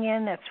coming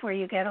in. That's where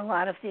you get a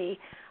lot of the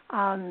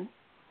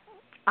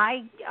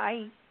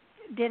I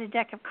did a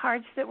deck of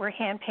cards that were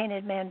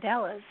hand-painted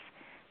mandalas,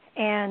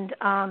 and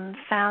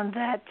found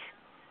that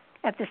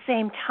at the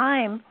same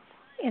time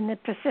in the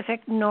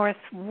Pacific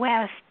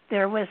Northwest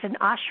there was an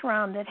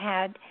ashram that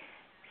had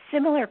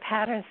similar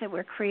patterns that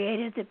were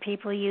created that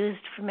people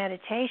used for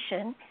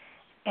meditation.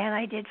 And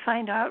I did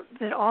find out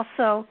that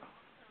also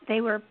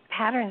they were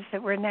patterns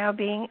that were now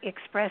being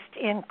expressed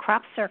in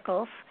crop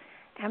circles,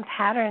 and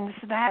patterns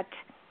that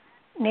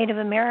Native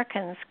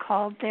Americans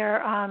called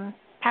their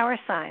power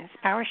signs,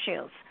 power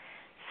shields.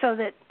 So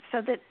that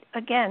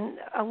again,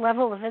 a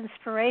level of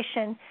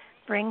inspiration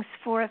brings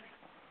forth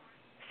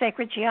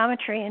sacred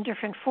geometry in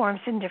different forms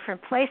in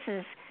different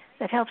places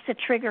that helps to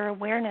trigger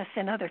awareness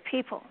in other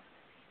people.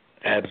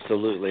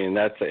 Absolutely, and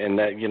that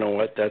you know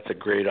what, that's a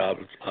great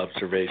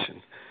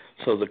observation.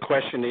 So the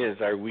question is,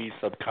 are we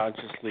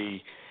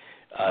subconsciously,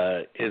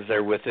 is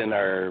there within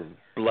our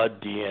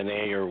blood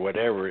DNA or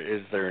whatever,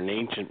 is there an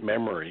ancient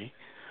memory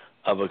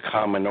of a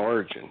common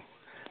origin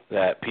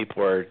that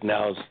people are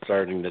now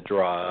starting to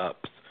draw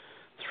up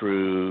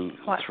through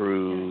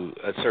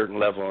a certain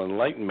level of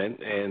enlightenment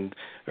and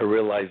a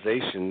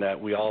realization that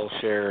we all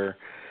share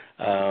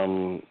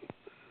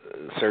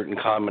certain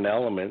common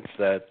elements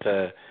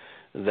that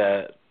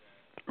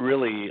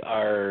really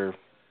are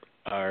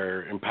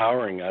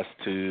empowering us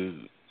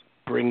to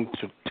bring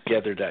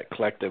together that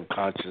collective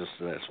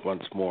consciousness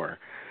once more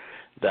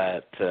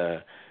that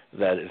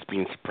is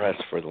being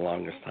suppressed for the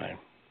longest time.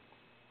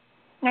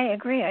 I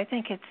agree. I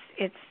think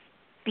it's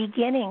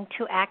beginning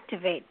to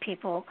activate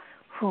people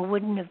who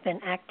wouldn't have been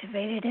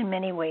activated in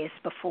many ways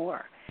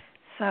before.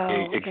 So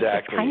exactly.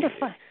 It's kind of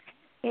fun.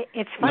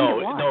 It's fun to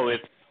watch.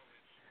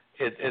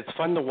 It's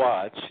fun to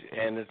watch,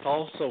 and it's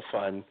also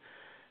fun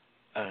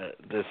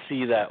to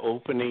see that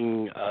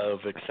opening of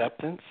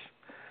acceptance.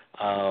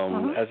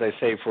 As I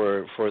say,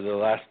 for the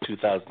last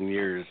 2,000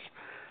 years,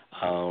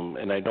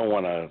 and I don't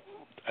want to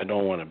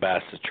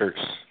bash the church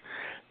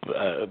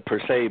per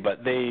se,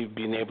 but they've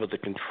been able to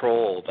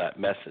control that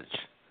message,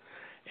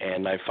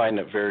 and I find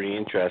it very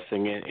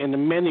interesting. And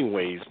in many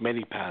ways,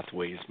 many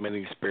pathways,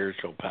 many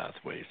spiritual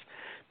pathways,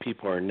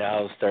 people are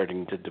now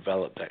starting to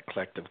develop that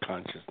collective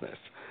consciousness.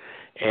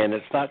 And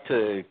it's not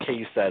the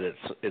case that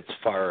it's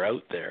far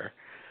out there.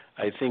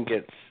 I think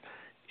it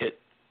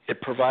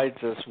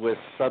provides us with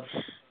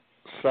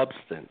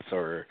substance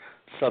to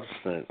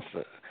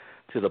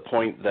the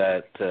point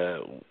that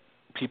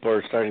people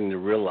are starting to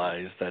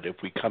realize that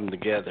if we come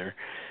together,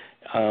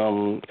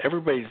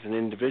 everybody's an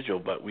individual,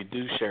 but we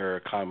do share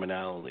a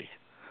commonality.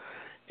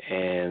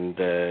 and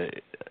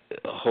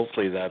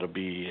hopefully that'll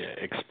be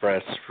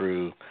expressed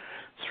through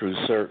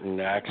certain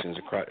actions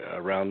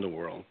around the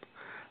world,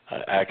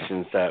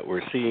 actions that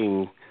we're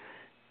seeing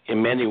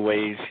in many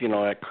ways,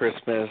 at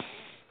Christmas,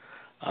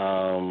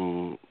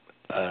 other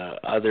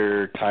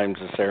times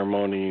of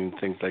ceremony and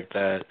things like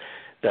that.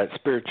 That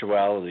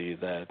spirituality,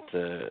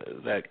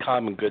 that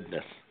common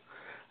goodness,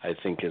 I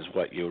think, is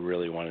what you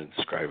really want to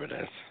describe it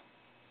as.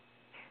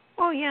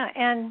 Oh, yeah,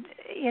 and,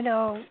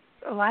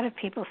 a lot of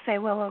people say,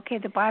 well, okay,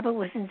 the Bible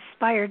was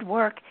inspired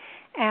work,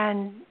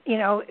 and,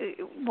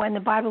 when the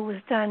Bible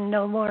was done,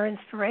 no more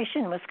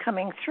inspiration was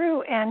coming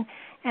through. And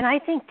I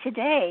think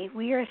today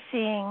we are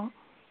seeing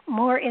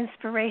more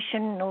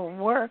inspirational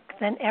work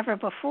than ever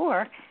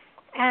before,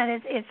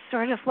 and it's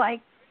sort of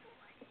like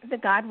the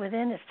God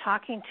within is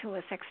talking to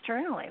us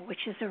externally,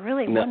 which is a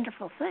really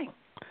wonderful thing.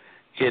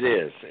 It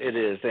is,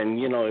 and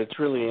it's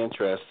really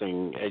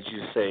interesting, as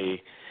you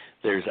say.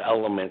 There's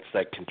elements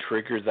that can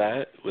trigger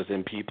that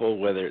within people,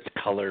 whether it's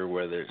color,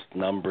 whether it's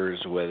numbers,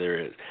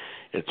 whether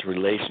it's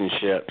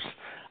relationships.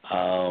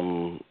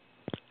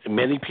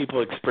 Many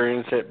people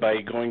experience it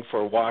by going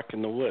for a walk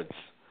in the woods.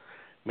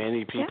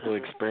 Many people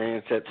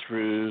experience it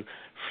through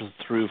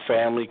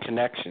family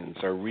connections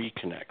or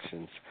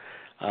reconnections.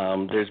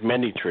 There's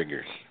many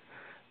triggers,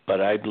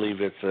 but I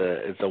believe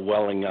it's a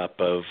welling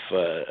up of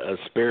a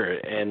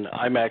spirit, and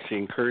I'm actually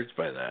encouraged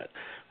by that.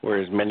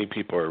 Whereas many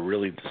people are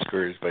really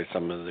discouraged by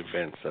some of the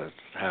events that's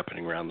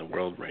happening around the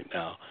world right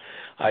now.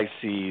 I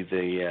see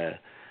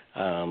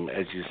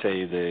as you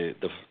say, the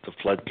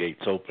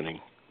floodgates opening,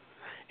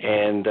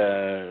 and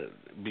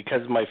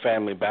because of my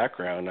family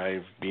background,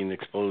 I've been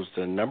exposed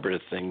to a number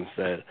of things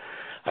that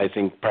I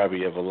think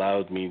probably have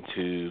allowed me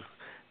to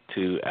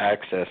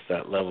access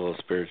that level of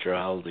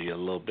spirituality a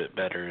little bit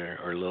better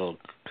or a little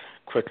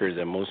quicker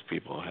than most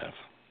people have.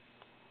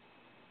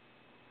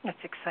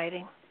 That's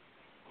exciting.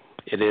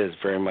 It is,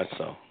 very much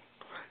so.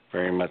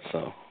 Very much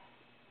so.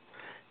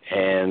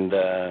 And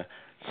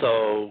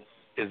so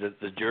is it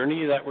the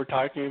journey that we're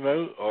talking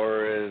about,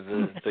 or is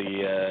it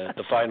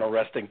the final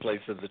resting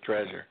place of the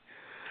treasure?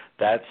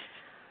 That's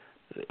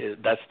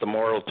the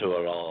moral to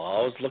it all.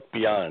 Always look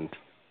beyond.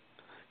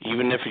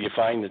 Even if you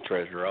find the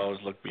treasure,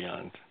 always look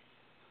beyond.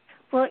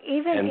 Well,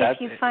 even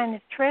if you find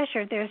the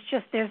treasure,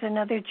 there's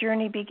another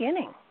journey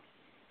beginning.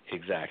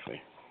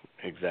 Exactly.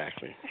 I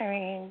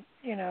mean,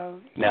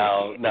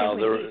 Now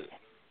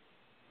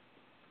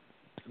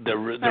the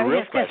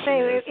real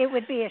question is, it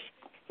would be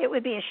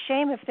a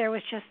shame if there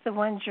was just the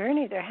one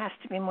journey. There has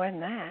to be more than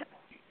that.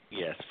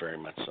 Yes, very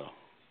much so.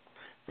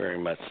 Very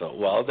much so.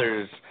 Well,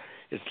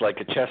 it's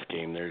like a chess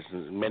game. There's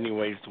many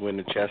ways to win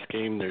a chess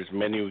game. There's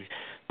many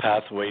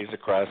pathways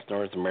across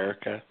North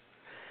America.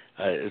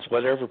 It's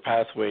whatever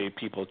pathway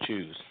people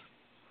choose.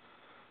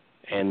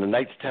 And the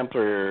Knights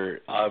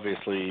Templar,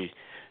 obviously,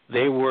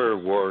 they were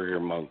warrior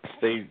monks.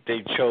 They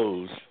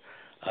chose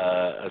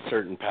a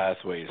certain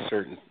pathway, a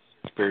certain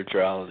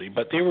spirituality,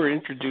 but they were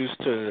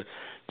introduced to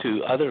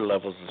other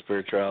levels of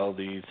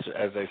spirituality,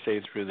 as I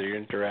say, through their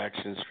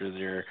interactions, through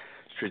their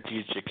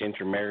strategic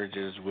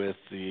intermarriages with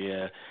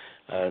the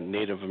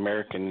Native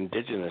American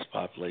indigenous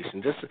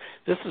population.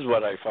 This is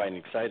what I find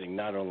exciting,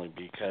 not only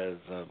because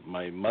of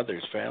my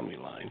mother's family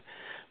line,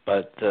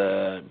 but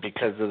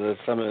because of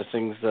some of the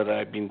things that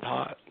I've been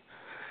taught.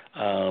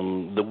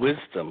 The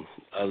wisdom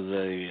of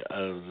the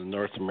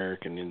North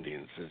American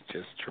Indians is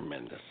just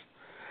tremendous.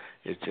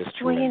 It's just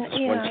tremendous.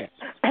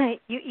 Well,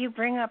 you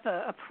bring up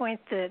a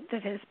point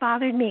that has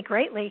bothered me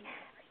greatly.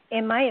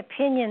 In my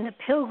opinion, the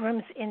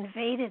Pilgrims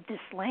invaded this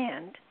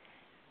land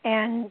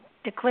and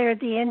declared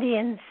the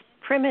Indians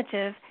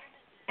primitive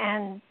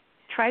and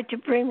tried to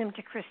bring them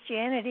to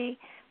Christianity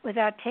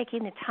without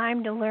taking the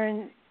time to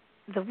learn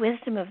the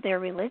wisdom of their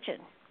religion.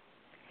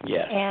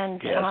 Yes.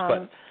 And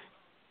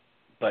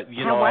but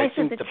how wise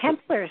of the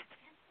Templars?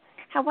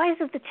 How wise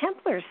of the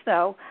Templars,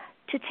 though,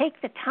 to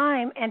take the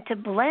time and to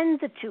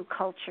blend the two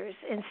cultures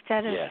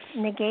instead of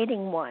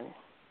negating one.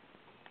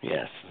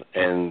 Yes,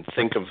 and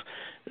think of,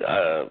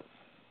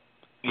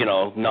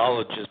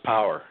 knowledge is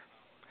power.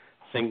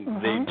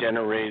 They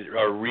generated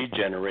or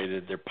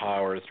regenerated their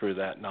power through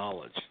that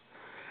knowledge,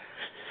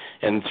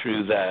 and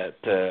through that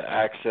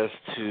access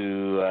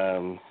to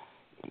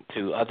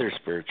other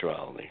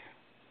spirituality.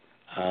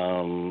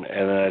 And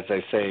as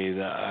I say,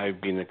 I've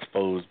been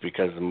exposed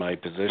because of my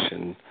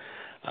position.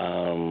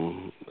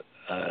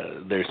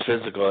 There's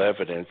physical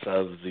evidence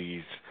of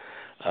these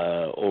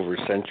over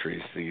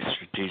centuries, these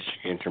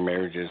strategic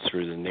intermarriages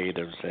through the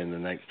natives and the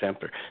Knights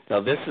Templar.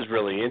 Now, this is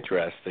really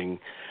interesting.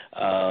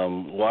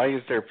 Why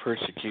is there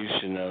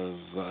persecution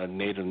of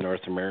Native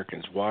North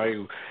Americans?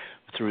 Why,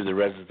 through the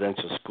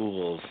residential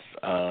schools,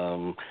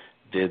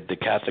 did the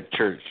Catholic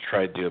Church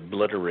try to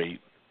obliterate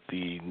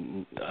the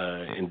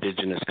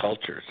indigenous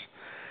cultures?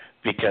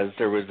 Because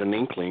there was an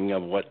inkling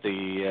of what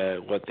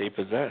they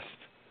possessed,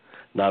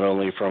 not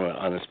only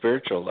on a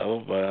spiritual level,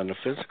 but on a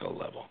physical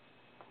level.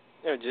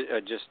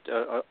 Just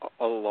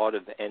a lot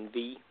of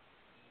envy.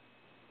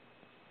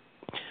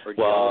 Or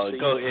well,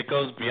 jealousy. it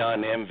goes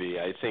beyond envy.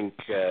 I think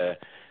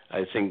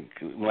I think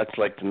much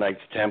like the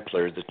Knights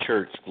Templar, the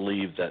church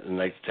believed that the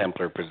Knights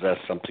Templar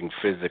possessed something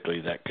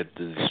physically that could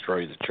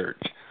destroy the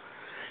church.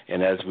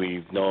 And as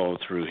we know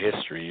through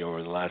history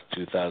over the last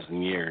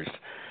 2,000 years,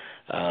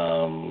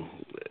 the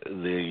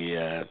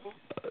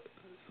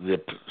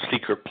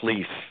secret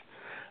police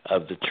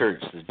of the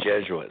church, the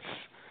Jesuits,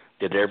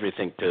 did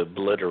everything to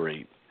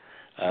obliterate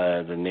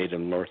the Native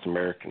North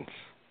Americans.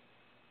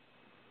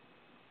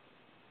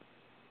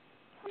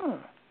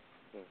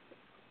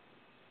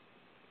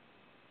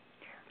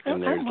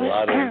 And there's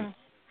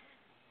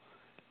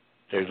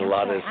a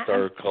lot of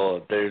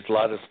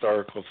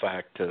historical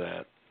fact to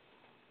that.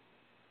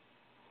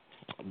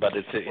 But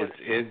it's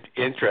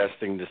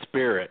interesting. The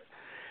spirit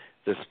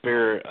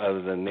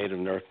of the Native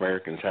North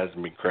Americans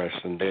hasn't been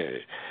crushed, and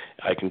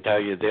I can tell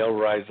you they'll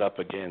rise up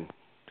again.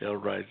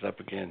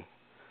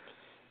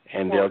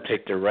 And they'll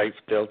take their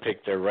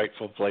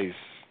rightful place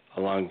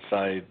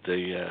alongside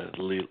the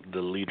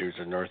leaders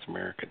of North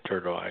America,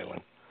 Turtle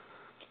Island.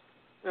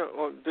 Yeah,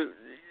 well,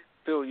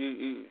 Bill,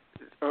 you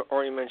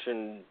already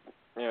mentioned,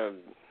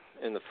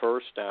 in the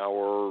first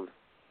hour,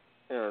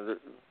 there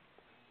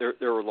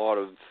were a lot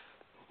of,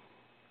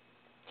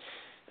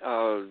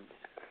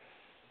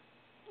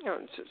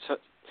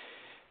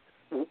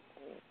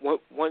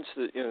 once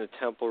the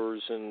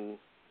Templars and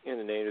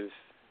the Native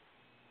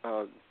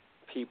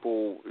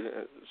people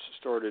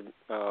started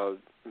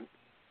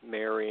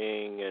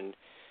marrying, and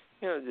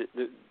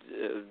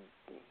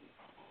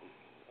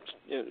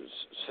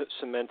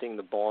cementing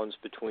the bonds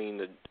between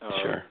the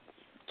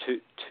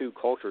two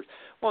cultures.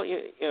 Well,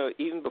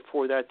 even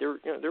before that,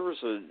 there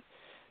was a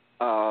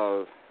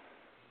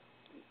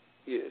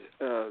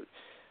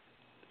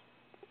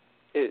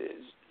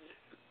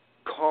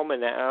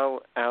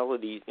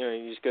commonality.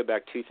 You just go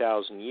back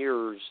 2,000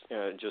 years,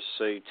 just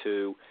say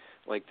to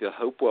like the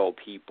Hopewell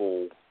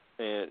people,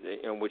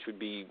 and which would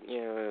be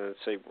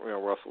say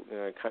roughly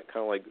kind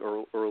of like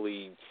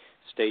early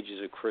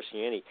stages of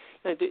Christianity.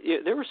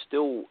 There were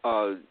still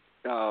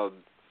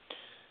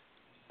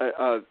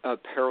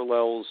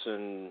parallels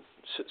and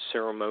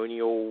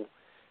ceremonial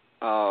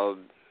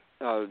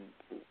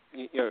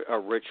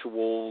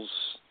rituals,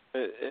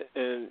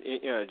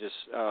 and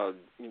just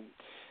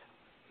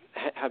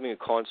having a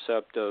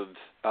concept of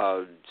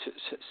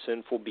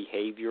sinful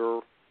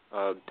behavior,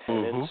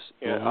 penance.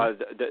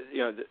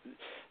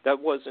 That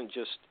wasn't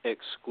just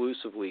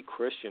exclusively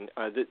Christian.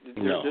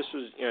 This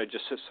was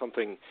just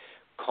something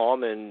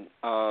common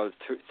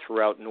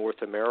throughout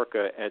North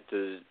America at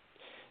the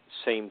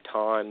same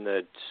time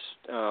that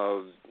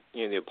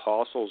the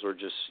apostles are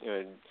just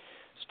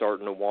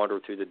starting to wander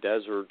through the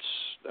deserts,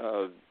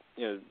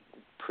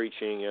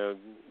 preaching.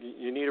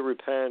 You need to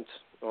repent.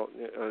 Well,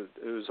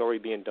 it was already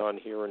being done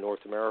here in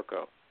North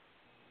America.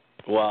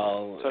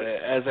 Well, so,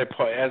 as I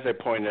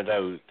pointed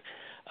out,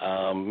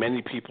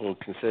 many people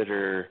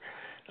consider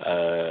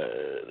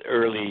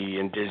early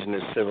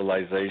indigenous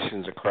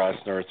civilizations across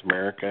North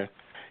America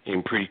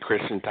in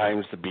pre-Christian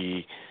times to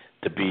be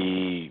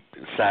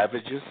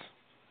savages.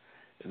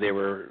 They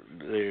were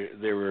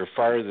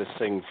farthest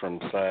thing from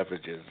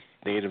savages.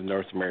 Native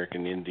North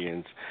American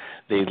Indians,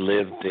 they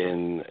lived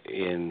in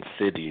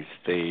cities.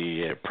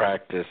 They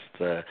practiced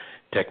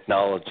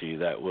technology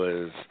that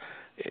was,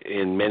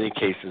 in many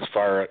cases,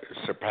 far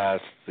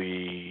surpassed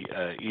the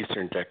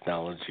Eastern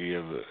technology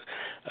of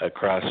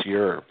across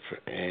Europe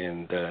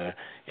and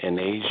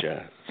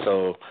Asia.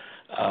 So,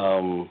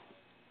 I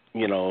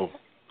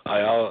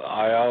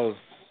always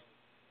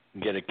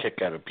get a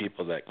kick out of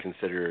people that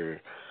consider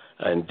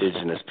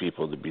indigenous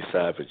people to be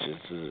savages.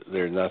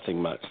 They're nothing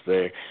much.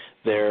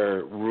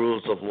 Their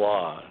rules of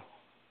law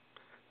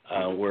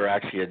were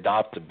actually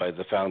adopted by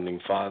the founding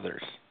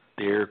fathers.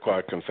 The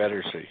Iroquois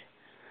Confederacy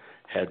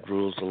had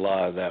rules of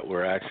law that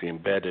were actually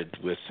embedded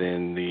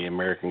within the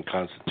American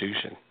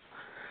Constitution.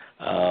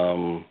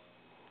 The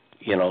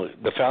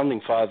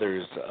founding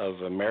fathers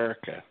of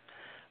America,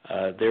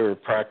 they were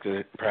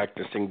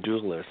practicing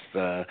duelists.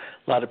 A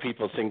lot of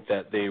people think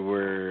that they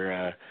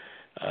were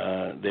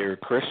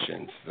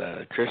Christians,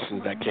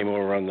 Christians that came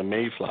over on the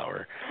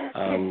Mayflower.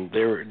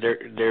 They were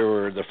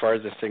the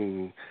farthest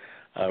thing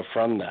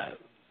from that.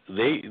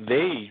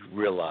 They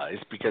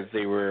realized, because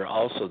they were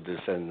also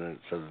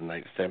descendants of the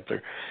Knights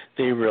Templar,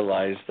 they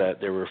realized that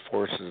there were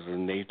forces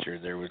in nature.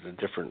 There was a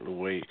different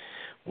way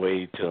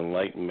to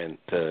enlightenment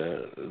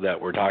that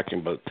we're talking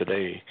about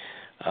today,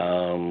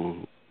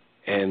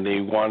 and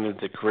they wanted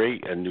to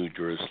create a new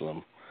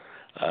Jerusalem.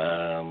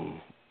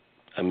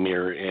 A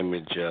mirror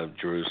image of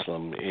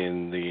Jerusalem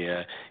in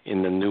the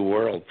New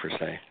World, per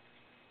se.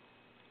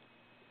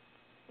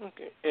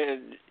 Okay,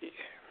 and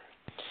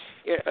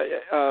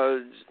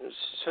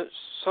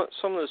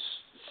some of this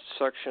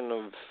section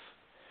of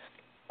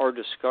our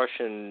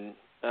discussion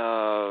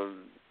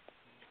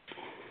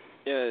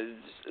is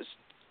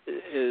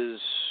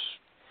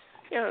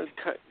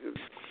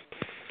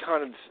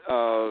kind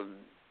of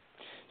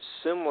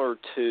similar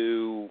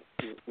to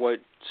what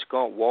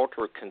Scott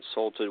Walter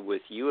consulted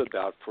with you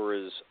about for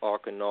his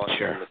Akhenaten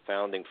and the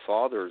Founding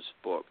Fathers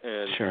book.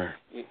 And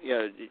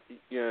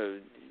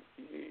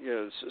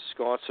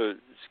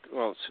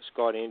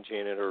Scott and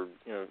Janet are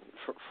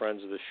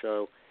friends of the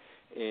show,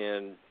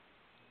 and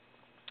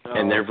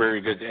they're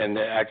very good. And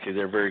actually,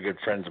 they're very good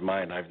friends of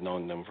mine. I've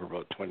known them for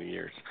about 20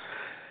 years.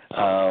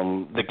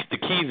 The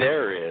key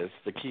there is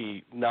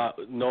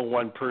no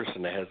one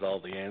person has all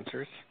the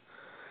answers.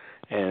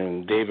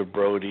 And David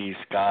Brody,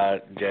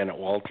 Scott, Janet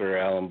Walter,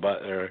 Alan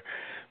Butler,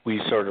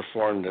 we sort of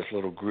formed this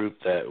little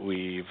group that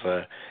we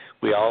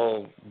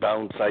all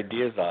bounce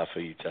ideas off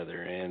of each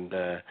other, and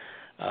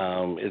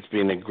it's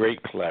been a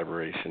great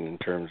collaboration in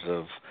terms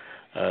of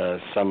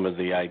some of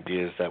the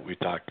ideas that we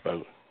talked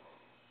about.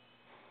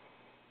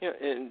 Yeah,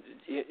 and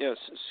yes,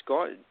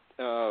 Scott,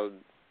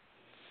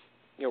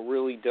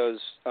 really does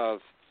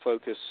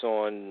focus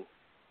on,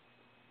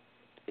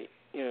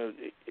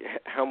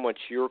 how much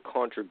your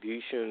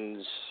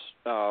contributions,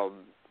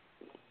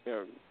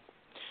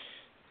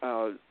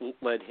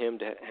 led him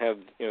to have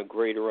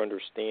greater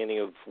understanding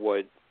of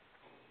what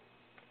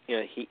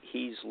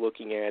he's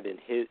looking at in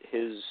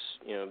his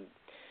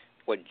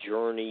what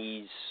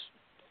journeys.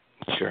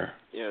 Sure.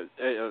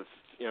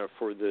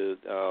 For the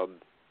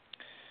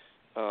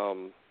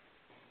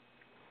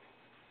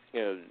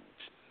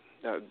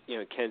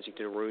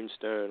Kensington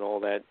Runestone, all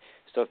that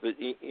stuff. But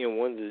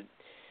one of the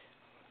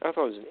I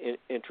thought it was an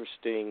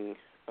interesting.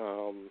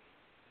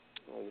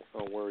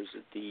 Where is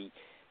it? The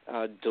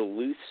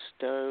Duluth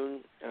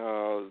Stone.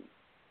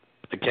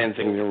 The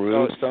Kensington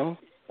Runestone.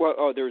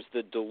 There's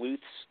the Duluth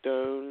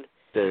Stone.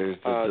 There's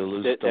the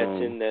Duluth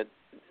Stone.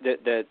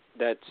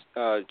 That's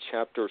in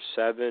chapter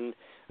 7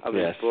 of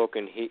his book,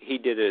 and he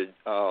did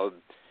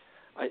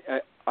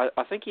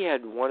I think he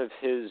had one of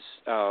his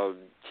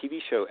TV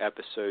show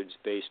episodes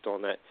based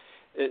on that.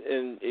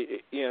 And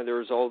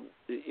there's all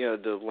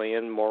the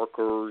land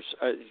markers.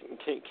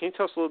 Can you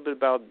tell us a little bit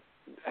about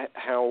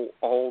how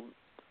all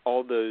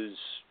those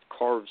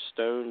carved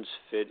stones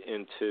fit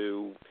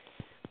into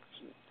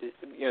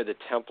the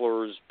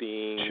Templars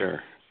being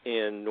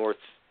in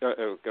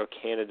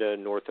Canada,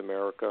 North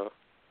America?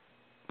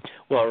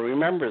 Well,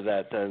 remember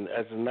that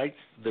as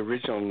the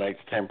original Knights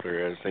Templar,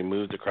 as they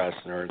moved across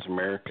North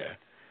America,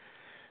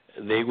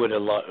 they would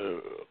have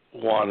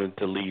wanted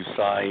to leave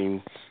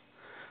signs,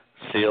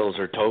 seals,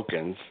 or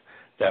tokens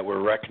that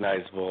were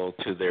recognizable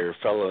to their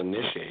fellow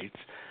initiates,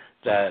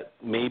 that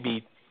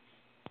maybe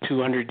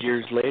 200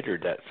 years later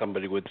that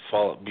somebody would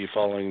be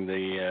following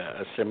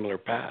a similar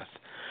path.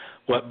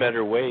 What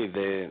better way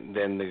than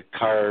to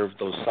carve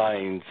those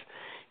signs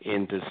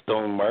into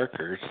stone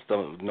markers,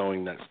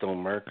 knowing that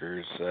stone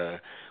markers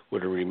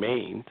would have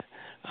remained.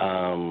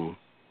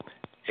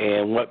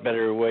 And what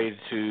better way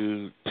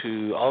to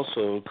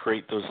also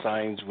create those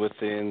signs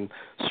within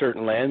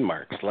certain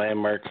landmarks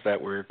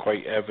that were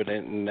quite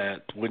evident and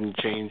that wouldn't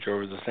change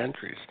over the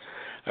centuries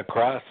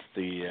across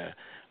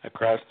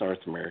North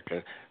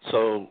America.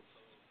 So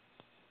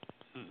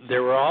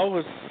there were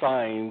always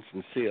signs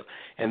and seals,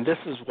 and this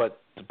is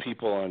what the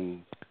people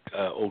on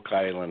Oak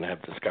Island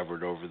have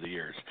discovered over the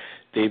years.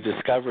 They've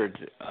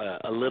discovered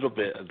a little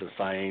bit of the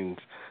signs,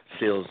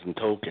 seals, and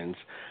tokens,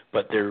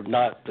 but they're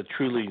not the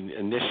truly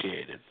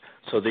initiated.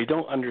 So they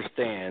don't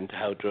understand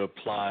how to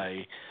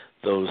apply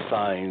those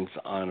signs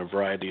on a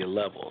variety of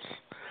levels.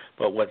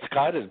 But what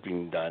Scott has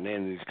been done,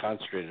 and he's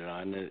concentrated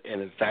on,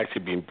 and it's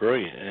actually been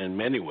brilliant in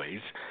many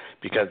ways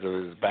because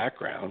of his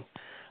background,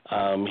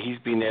 he's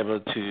been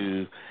able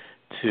to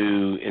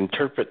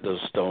interpret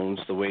those stones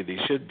the way they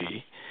should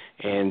be,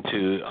 and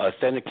to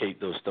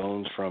authenticate those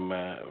stones from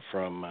a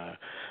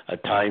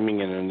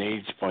timing and an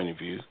age point of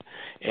view.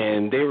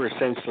 And they were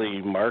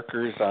essentially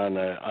markers on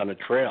a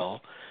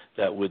trail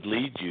that would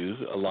lead you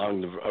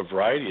along a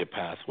variety of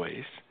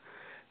pathways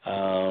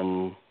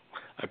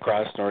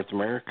across North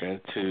America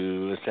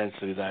to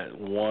essentially that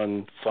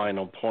one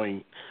final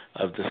point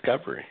of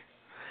discovery.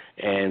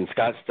 And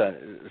Scott's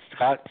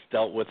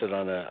dealt with it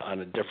on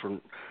a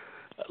different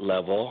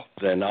level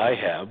than I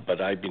have,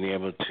 but I've been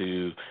able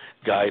to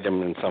guide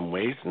him in some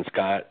ways. And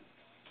Scott,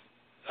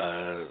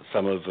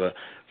 some of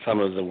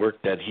the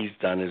work that he's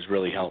done has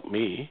really helped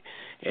me.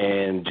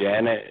 And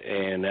Janet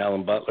and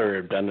Alan Butler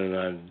have done it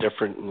on a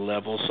different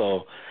level.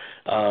 So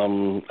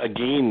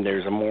again,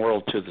 there's a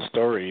moral to the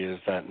story: is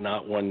that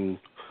not one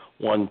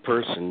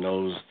person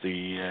knows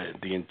the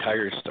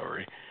entire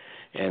story,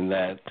 and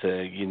that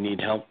you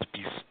need help to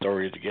piece the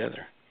story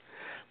together.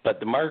 But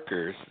the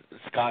markers,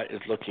 Scott is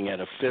looking at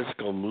a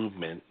physical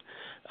movement.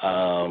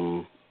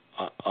 On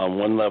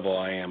one level,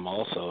 I am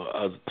also,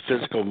 of the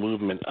physical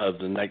movement of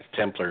the Knights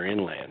Templar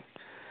inland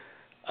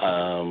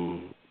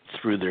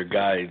through their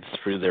guides,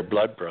 through their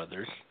blood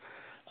brothers,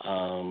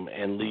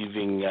 and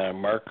leaving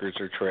markers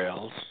or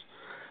trails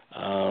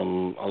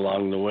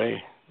along the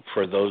way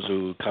for those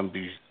who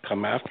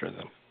come after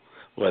them,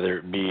 whether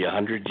it be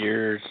 100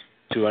 years,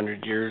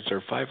 200 years,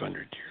 or 500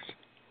 years.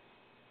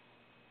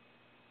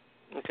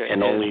 Okay.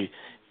 And only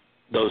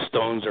those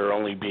stones are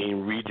only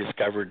being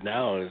rediscovered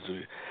now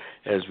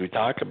as we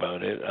talk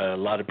about it. A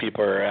lot of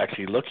people are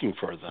actually looking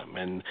for them,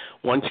 and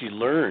once you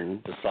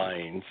learn the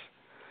signs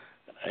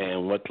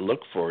and what to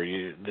look for,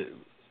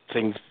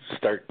 things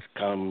start to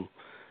come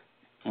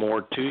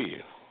more to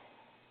you,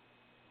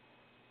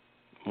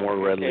 more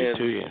readily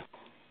to you.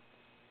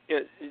 Yeah.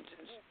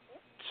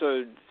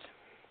 So,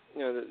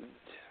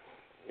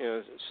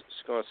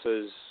 Scott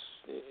says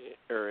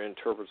or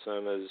interprets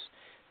them as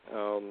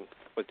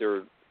what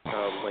their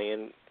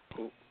land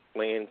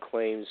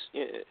claims,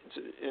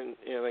 and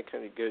that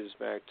kind of goes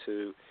back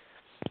to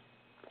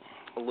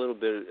a little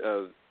bit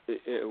of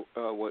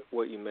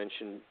what you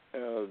mentioned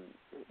a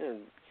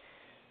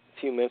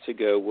few minutes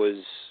ago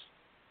was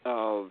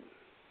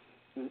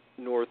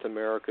North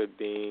America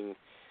being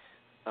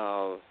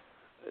the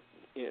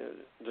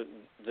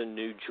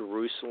New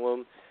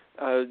Jerusalem.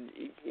 Do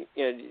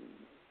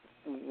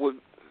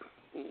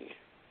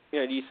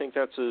you think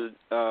that's a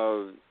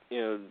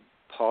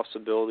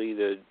possibility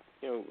that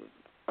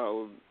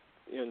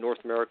North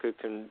America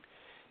can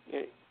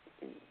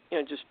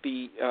just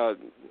be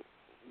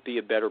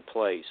a better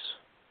place?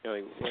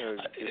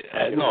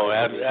 No,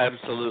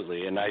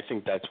 absolutely, and I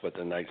think that's what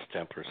the Knights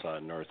Templar saw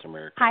in North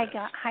America.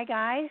 Hi,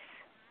 guys.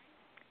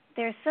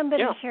 There's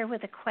somebody here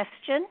with a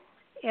question.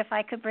 If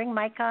I could bring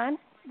Mike on,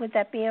 would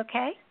that be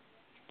okay?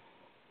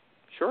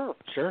 Sure.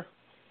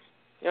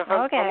 Yeah.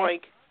 Okay. Hi,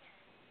 Mike.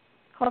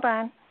 Hold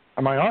on.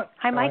 Am I on?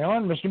 Hi, Mike. Am I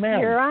on, Mr. Mann?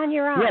 You're on.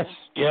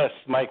 Yes,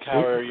 Mike. How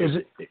are you? Is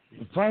it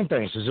fine?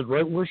 Thanks. Is it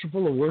right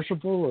worshipful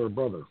or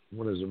brother?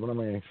 What is it? What am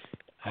I?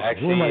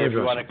 Actually, if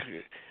you want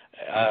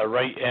to,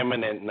 right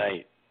eminent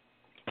knight.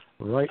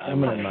 Right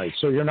eminent knight.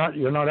 So you're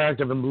not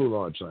active in Blue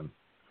Lodge then.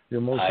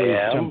 You're mostly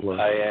Templar.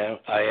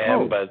 I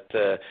am. But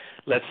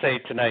let's say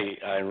tonight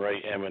I'm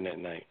right eminent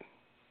knight.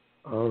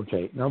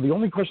 Okay. Now the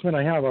only question that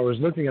I have, I was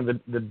looking at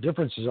the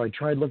differences. I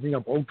tried looking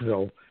up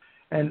Oakville,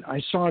 and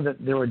I saw that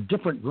there are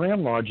different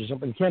Grand Lodges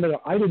up in Canada.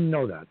 I didn't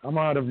know that. I'm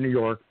out of New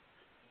York.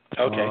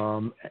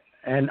 Okay.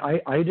 And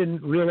I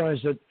didn't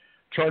realize that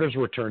charters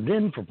were turned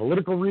in for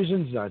political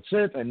reasons. That's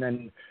it. And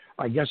then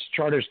I guess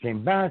charters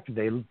came back.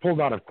 They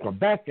pulled out of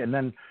Quebec, and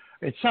then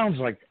it sounds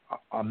like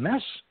a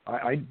mess.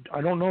 I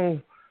don't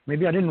know.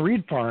 Maybe I didn't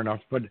read far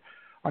enough, but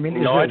I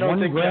mean, I don't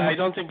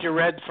think you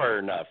read far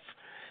enough.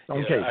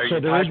 Okay, so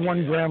there is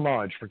one Grand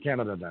Lodge for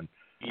Canada then.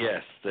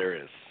 Yes, there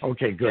is.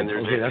 Okay, good.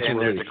 There's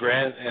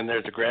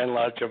a Grand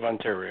Lodge of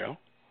Ontario.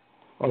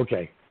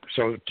 Okay,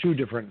 so two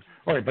different.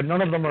 All right, but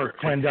none of them are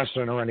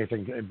clandestine or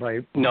anything.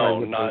 Not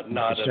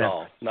at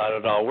all. Not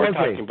at all. We're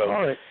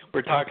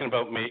talking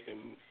about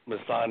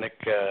Masonic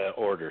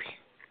orders.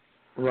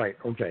 Right.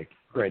 Okay.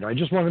 Great. I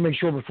just wanted to make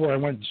sure before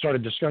I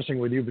started discussing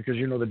with you because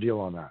you know the deal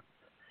on that.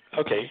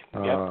 Okay.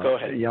 Go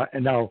ahead. Yeah.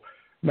 And now,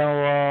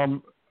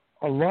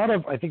 a lot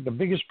of, I think the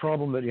biggest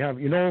problem that you have,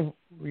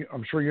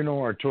 I'm sure you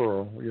know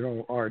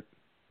Arturo, Art.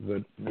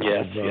 Yes.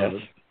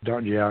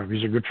 Yeah,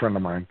 he's a good friend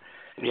of mine.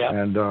 Yeah.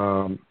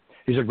 And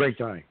he's a great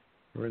guy.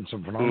 Written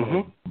some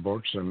phenomenal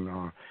books,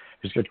 and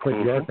he's got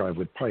quite the archive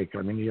with Pike.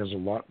 I mean, he has a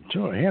lot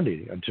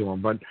handy to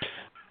him. But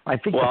I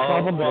think the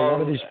problem with a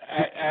lot of these...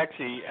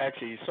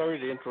 Actually, sorry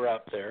to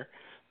interrupt there.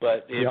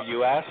 But if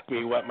you ask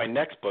me what my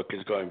next book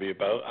is going to be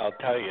about, I'll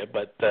tell you.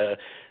 But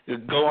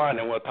go on,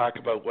 and we'll talk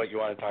about what you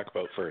want to talk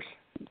about first.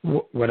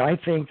 What I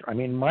think,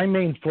 my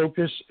main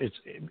focus,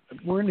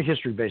 we're into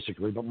history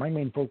basically, but my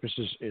main focus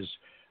is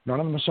not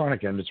on the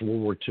Masonic end, it's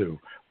World War II.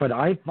 But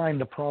I find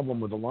the problem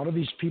with a lot of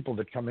these people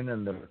that come in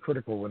and that are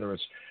critical, whether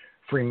it's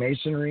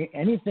Freemasonry,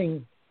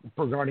 anything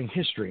regarding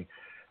history,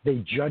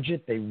 they judge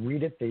it, they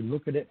read it, they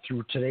look at it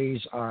through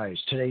today's eyes,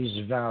 today's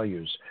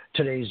values,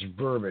 today's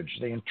verbiage.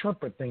 They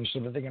interpret things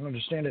so that they can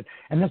understand it,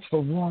 and that's the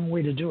wrong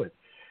way to do it.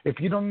 If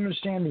you don't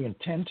understand the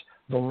intent,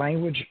 the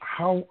language,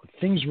 how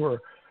things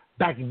were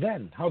back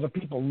then, how the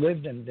people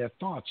lived and their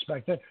thoughts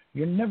back then,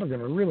 you're never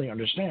going to really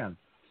understand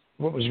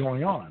what was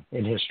going on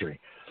in history.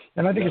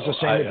 And I think it's the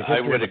same with the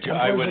history of the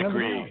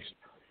Templars.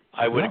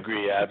 I would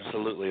agree,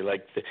 absolutely.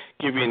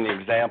 Give you an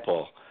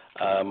example.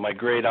 My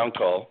great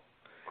uncle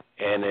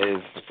and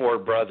his four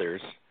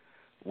brothers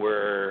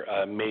were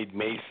made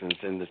masons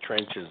in the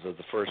trenches of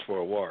the First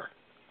World War.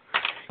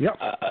 Yep.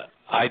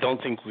 I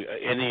don't think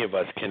any of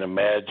us can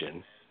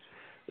imagine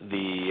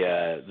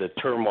the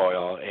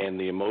turmoil and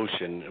the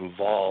emotion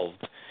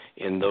involved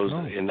in those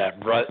in that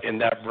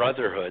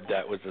brotherhood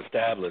that was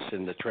established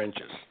in the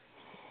trenches.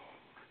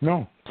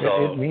 No,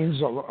 it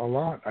means a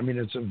lot.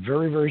 It's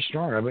very, very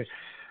strong.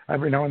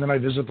 Every now and then I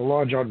visit the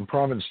lodge out in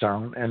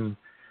Provincetown, and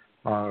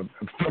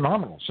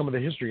phenomenal, some of the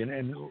history.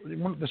 And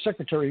the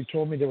secretary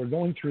told me they were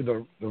going through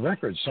the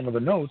records, some of the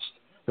notes,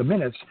 the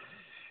minutes,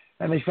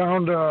 and they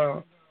found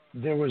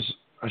there was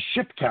a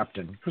ship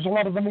captain, because a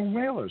lot of them were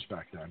whalers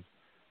back then.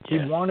 He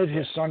wanted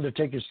his son to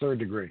take his third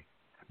degree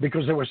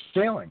because they were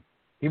sailing.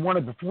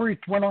 Before he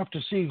went off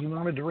to sea, he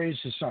wanted to raise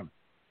his son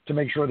to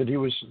make sure that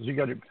he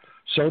got it.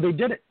 So they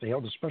did it. They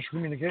held a special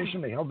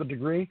communication. They held the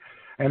degree.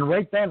 And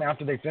right then,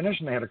 after they finished,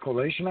 and they had a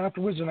collation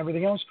afterwards and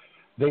everything else,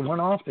 they went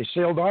off, they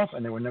sailed off,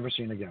 and they were never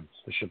seen again.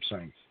 The ship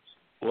sank.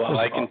 Well,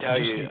 I can tell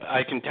you,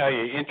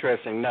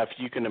 interesting enough,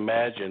 you can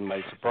imagine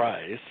my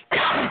surprise.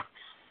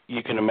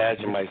 You can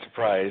imagine my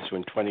surprise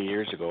when 20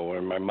 years ago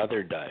when my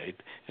mother died,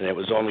 and it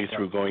was only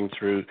through going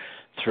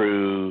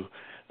through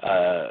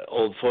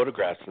old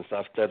photographs and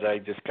stuff that I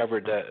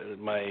discovered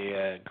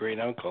my great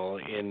uncle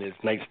in his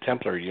Knights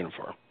Templar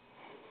uniform.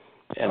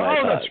 And I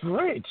thought, that's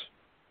great.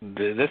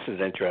 This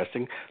is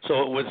interesting.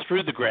 So it was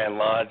through the Grand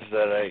Lodge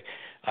that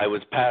I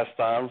was passed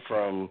on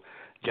from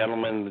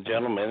gentleman to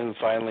gentleman, and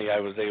finally I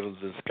was able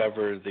to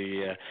discover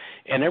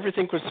and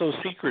everything was so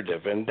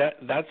secretive, and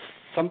that's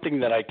something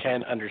that I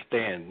can't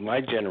understand.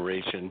 My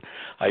generation,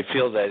 I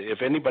feel that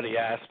if anybody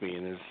asks me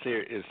and is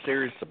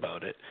serious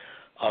about it,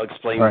 I'll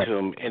explain to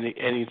them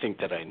anything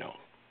that I know.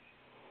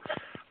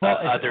 Well,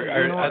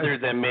 other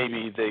than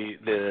maybe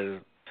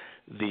the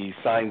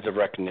signs of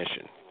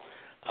recognition.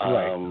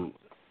 Right.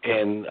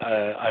 And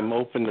I'm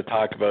open to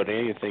talk about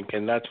anything,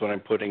 and that's what I'm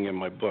putting in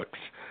my books.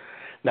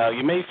 Now,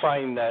 you may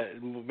find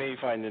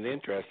it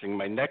interesting.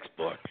 My next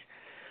book,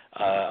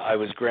 I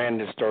was Grand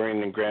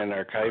Historian and Grand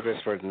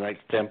Archivist for the Knights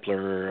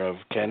Templar of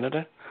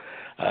Canada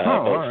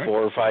about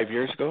 4 or 5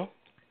 years ago,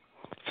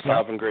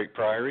 Sovereign Great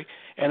Priory.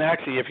 And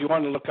actually, if you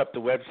want to look up the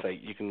website,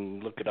 you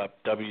can look it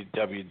up,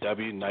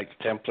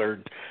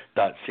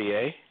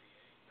 www.knightstemplar.ca.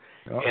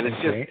 And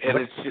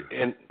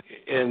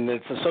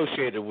it's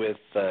associated with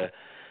the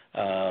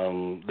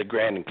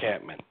Grand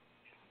Encampment.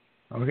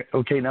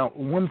 Okay. Now,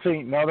 one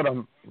thing. Now that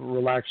I'm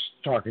relaxed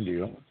talking to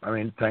you, I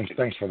mean,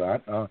 thanks for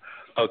that.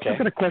 Okay. I've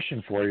got a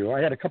question for you. I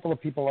had a couple of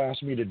people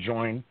ask me to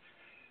join.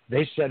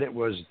 They said it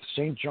was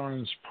St.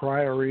 John's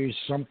Priory,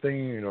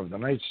 something, the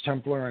Knights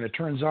Templar, and it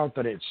turns out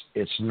that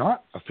it's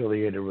not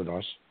affiliated with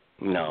us.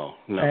 No.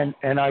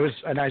 And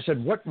I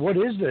said, what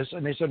is this?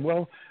 And they said,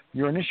 well,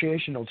 your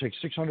initiation will take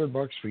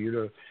 $600 for you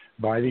to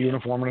buy the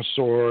uniform and a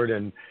sword,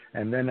 and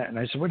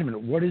I said, wait a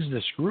minute, what is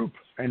this group,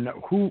 and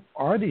who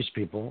are these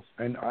people?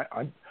 And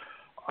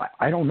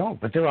I don't know,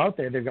 but they're out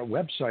there. They've got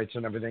websites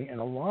and everything, and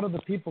a lot of the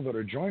people that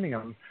are joining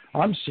them,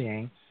 I'm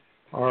seeing,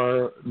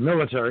 are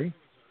military,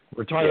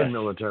 retired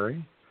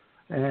military,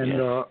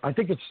 and I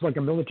think it's like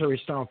a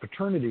military-style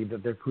fraternity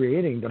that they're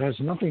creating that has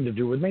nothing to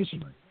do with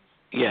Masonry.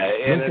 Yeah,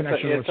 and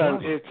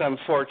it's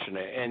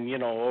unfortunate. And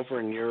over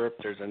in Europe,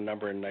 there's a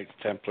number of Knights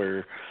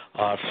Templar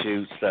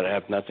offshoots that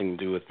have nothing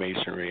to do with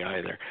Masonry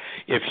either.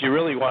 If you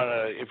really want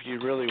to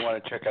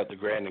check out the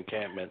Grand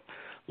Encampment,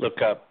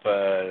 look up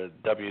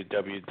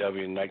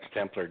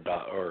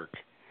www.knightstemplar.org,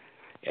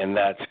 and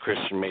that's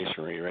Christian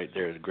Masonry right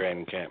there, the Grand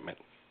Encampment.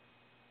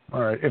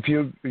 All right. If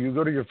you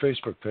go to your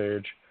Facebook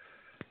page,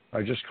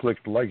 I just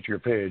clicked like your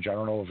page. I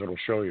don't know if it'll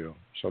show you,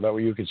 so that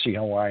way you can see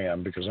how I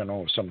am, because I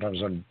know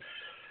sometimes on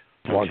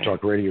Blog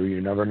Talk Radio, you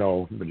never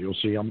know, but you'll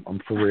see I'm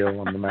for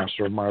real. I'm the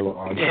master of my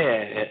lodge.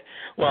 Yeah.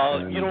 Well,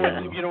 and, you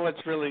know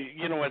what's really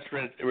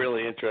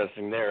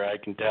interesting there. I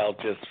can tell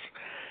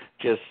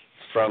just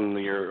from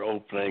your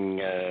opening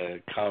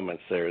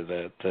comments there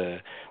that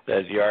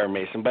you are a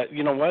Mason. But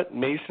you know what,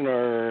 Mason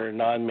or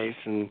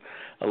non-Mason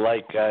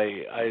alike,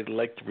 I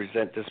like to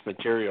present this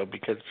material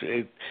because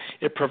it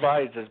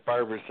provides, as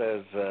Barbara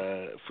says,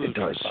 food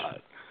for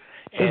thought.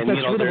 And it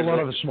gets rid of a lot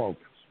of the smoke.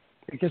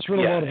 It gets rid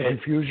of a lot of the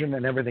confusion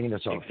and everything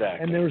that's out.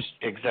 Exactly. And there's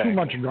too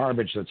much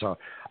garbage that's out.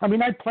 I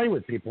mean, I play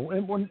with people,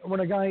 and when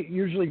a guy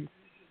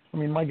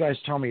my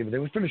guys tell me they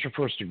would finish a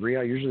first degree,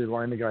 I usually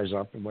line the guys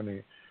up and when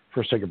they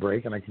first take a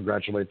break, and I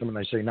congratulate them, and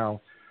I say,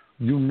 now,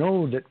 you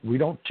know that we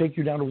don't take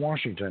you down to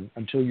Washington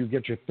until you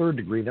get your third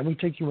degree. Then we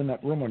take you in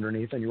that room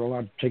underneath, and you're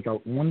allowed to take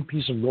out one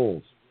piece of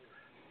gold.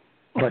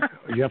 But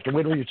you have to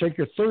wait till you take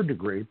your third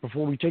degree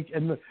before we take –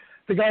 and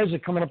the guys are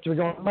coming up to me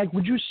going, Mike,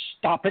 would you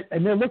stop it?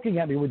 And they're looking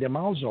at me with their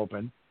mouths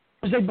open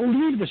because they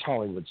believe this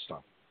Hollywood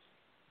stuff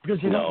because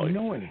they don't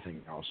know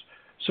anything else.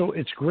 So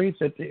it's great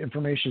that the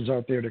information's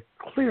out there to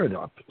clear it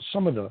up.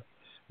 Some of the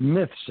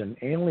myths and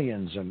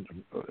aliens and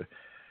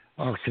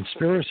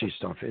conspiracy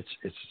stuff,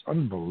 it's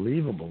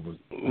unbelievable.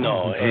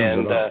 No,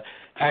 and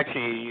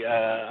actually,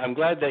 I'm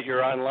glad that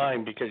you're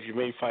online because you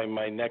may find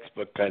my next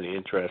book kind of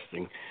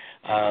interesting.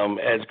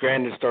 As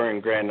Grand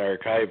Historian, Grand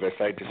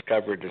Archivist, I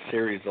discovered a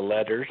series of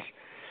letters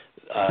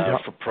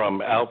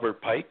from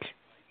Albert Pike,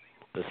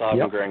 the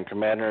Sovereign Grand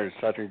Commander of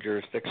Southern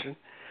Jurisdiction,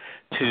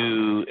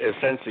 to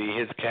essentially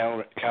his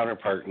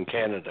counterpart in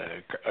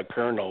Canada, a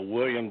Colonel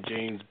William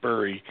James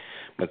Burry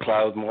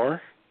MacLeod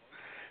Moore,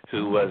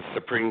 who was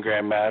Supreme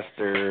Grand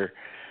Master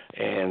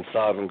and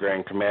Sovereign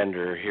Grand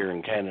Commander here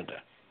in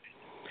Canada.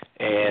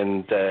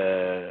 And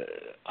the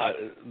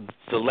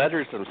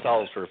letters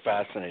themselves were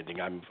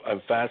fascinating. I'm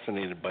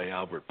fascinated by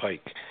Albert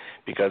Pike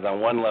because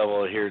on one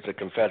level, here's a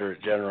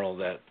Confederate general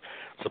that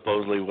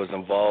supposedly was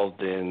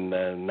involved in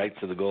Knights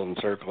of the Golden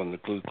Circle and the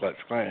Ku Klux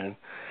Klan.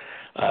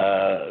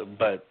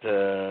 But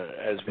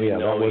as we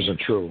know, that wasn't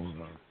true.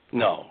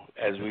 No,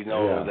 as we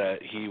know that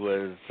he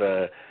was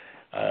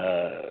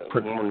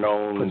more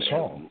known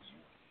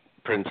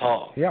Prince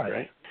Hall. Yeah.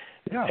 Right.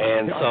 Yeah.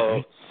 And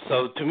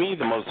so to me,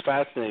 the most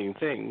fascinating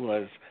thing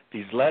was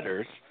these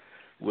letters,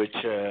 which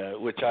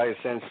I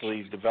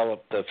essentially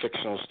developed a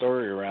fictional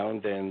story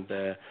around, and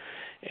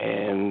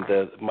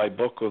my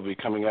book will be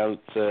coming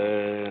out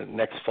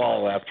next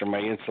fall after my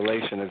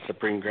installation as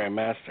Supreme Grand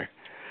Master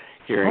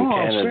here in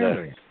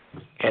Canada,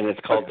 and it's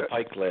called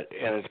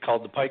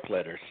the Pike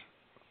Letters.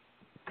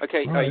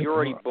 Okay, you're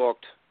already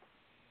booked.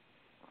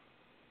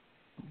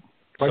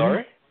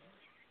 Sorry?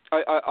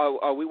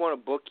 We want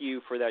to book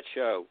you for that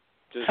show.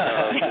 Just,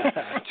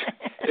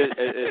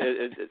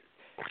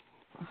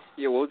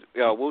 we'll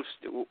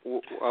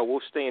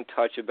stay in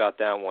touch about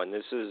that one.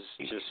 This is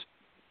just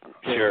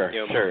sure.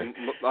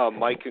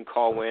 Mike can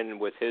call in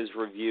with his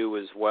review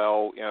as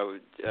well.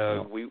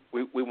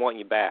 We want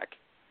you back.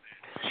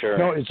 Sure.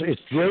 No,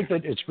 it's great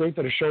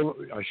that a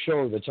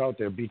show that's out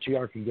there,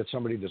 BTR, can get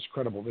somebody that's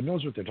credible, that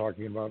knows what they're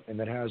talking about, and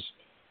that has.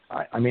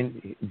 I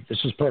mean,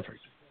 this is perfect.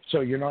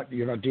 So you're not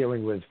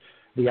dealing with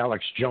the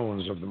Alex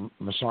Jones of the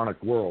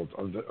Masonic world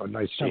of the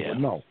Knights Templar. Yeah.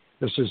 No,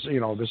 this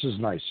is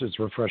nice. It's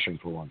refreshing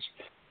for once.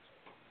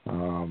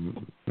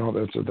 No,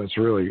 that's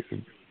really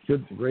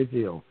good, great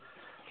deal.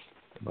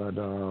 But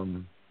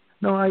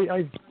no,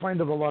 I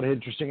find it a lot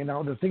interesting. And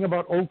now the thing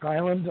about Oak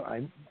Island,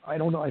 I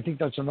don't know. I think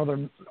that's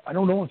another. I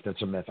don't know if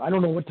that's a myth. I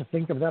don't know what to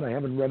think of that. I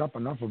haven't read up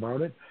enough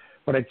about it,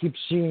 but I keep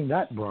seeing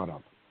that brought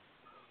up.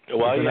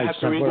 Well, you have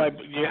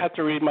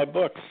to read my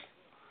books.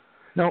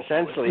 No,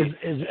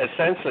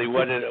 essentially,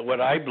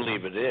 what I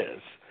believe it is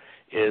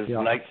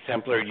Knights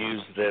Templar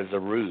used as a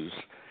ruse,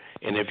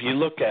 and if you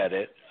look at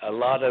it, a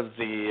lot of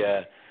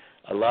the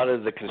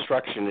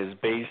construction is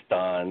based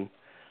on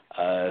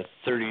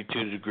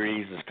 32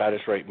 degrees of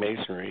Scottish Rite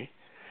Masonry,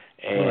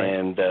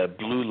 and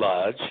Blue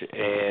Lodge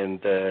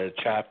and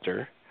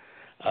chapter,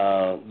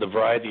 the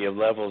variety of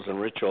levels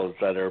and rituals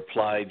that are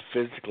applied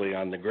physically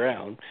on the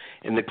ground,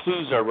 and the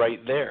clues are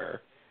right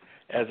there.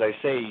 As I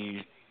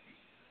say.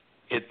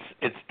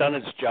 It's done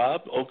its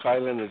job. Oak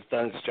Island has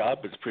done its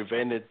job. It's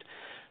prevented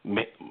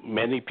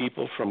many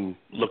people from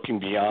looking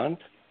beyond.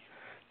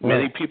 Right.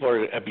 Many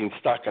people have been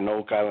stuck on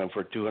Oak Island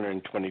for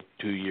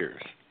 222 years,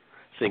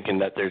 thinking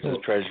that there's a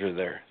treasure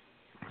there.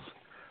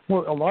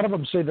 Well, a lot of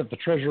them say that the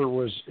treasure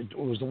was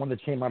the one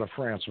that came out of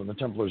France when the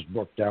Templars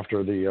booked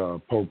after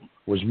the Pope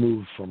was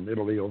moved from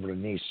Italy over to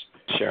Nice.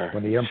 Sure.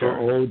 When the Emperor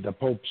owed the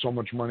Pope so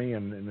much money,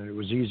 and it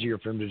was easier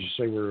for him to just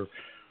say we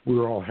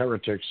were all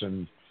heretics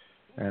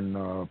and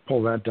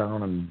pull that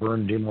down and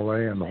burn De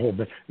Molay and the whole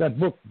bit. That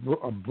book,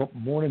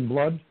 Born in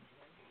Blood.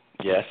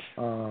 Yes.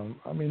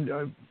 I mean,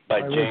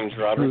 by James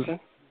Robertson.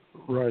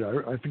 Right.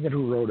 I forget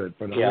who wrote it,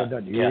 but I read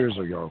that years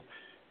ago,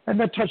 and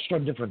that touched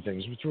on different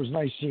things, which was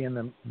nice seeing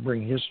them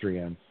bring history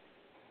in.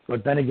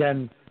 But then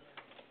again,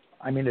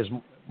 I mean, as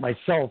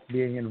myself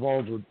being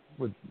involved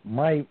with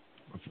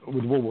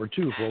World War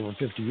II for over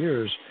 50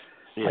 years,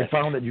 I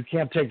found that you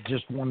can't take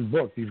just one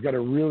book. You've got to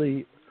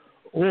really.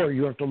 Or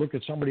you have to look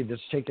at somebody that's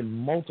taken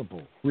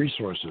multiple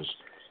resources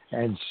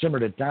and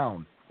simmered it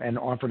down and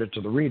offered it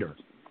to the reader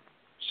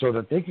so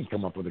that they can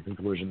come up with a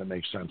conclusion that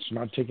makes sense,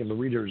 not taking the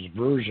reader's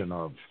version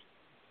of,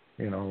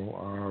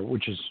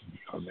 which is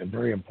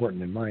very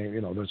important in my,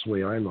 that's the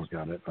way I look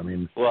at it. I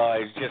mean. Well, I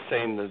was just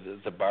saying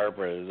to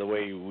Barbara, the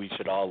way we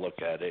should all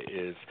look at it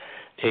is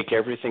take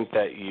everything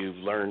that you've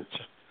learned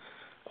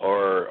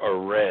or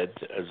read,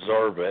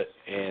 absorb it,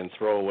 and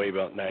throw away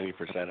about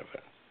 90% of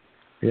it.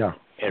 Yeah.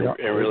 And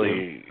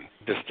really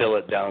distill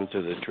it down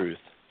to the truth.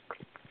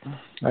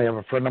 I have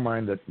a friend of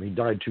mine that he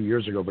died 2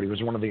 years ago, but he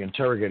was one of the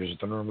interrogators at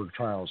the Nuremberg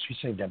trials. He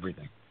saved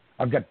everything.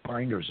 I've got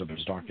binders of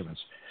his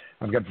documents.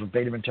 I've got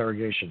verbatim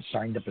interrogations,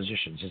 signed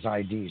depositions, his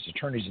IDs,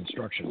 attorney's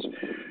instructions.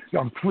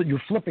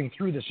 You're flipping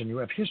through this, and you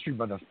have history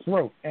by the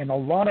throat, and a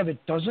lot of it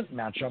doesn't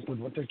match up with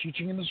what they're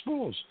teaching in the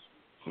schools.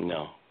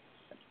 No.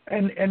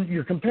 And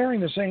you're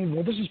comparing this, saying,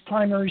 well, this is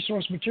primary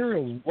source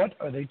material. What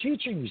are they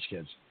teaching these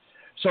kids?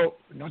 So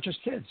not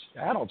just kids,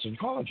 adults in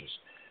colleges.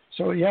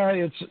 So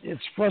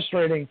it's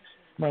frustrating.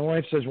 My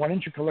wife says, "Why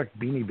don't you collect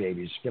Beanie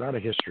Babies? Get out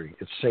of history.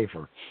 It's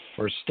safer,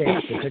 or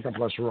stamps that take up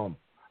less room."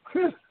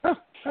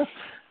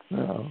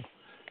 No,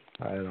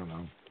 I don't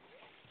know.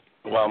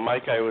 Well,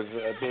 Mike, I was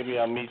maybe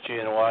I'll meet you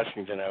in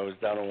Washington. I was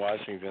down in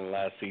Washington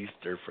last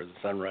Easter for the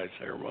sunrise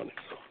ceremony.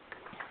 So.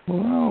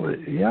 Well,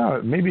 yeah,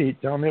 maybe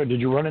down there.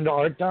 Did you run into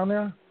Art down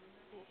there?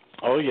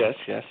 Oh yes,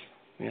 yeah.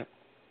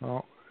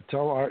 Well.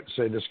 Tell Art,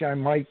 say this guy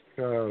Mike,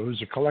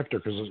 who's a collector,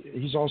 because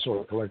he's also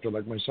a collector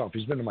like myself.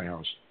 He's been to my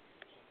house.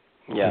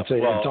 Yeah, tell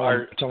him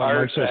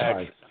Mike says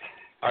hi.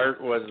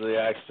 Art was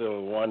the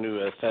actual one who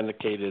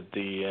authenticated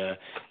the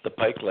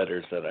Pike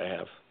letters that I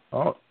have.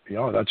 Oh,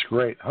 yeah, that's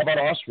great. How about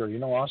Oscar? You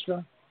know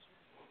Oscar?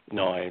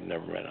 No, I've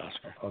never met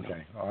Oscar.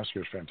 Okay,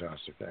 Oscar's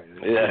fantastic.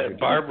 Yeah,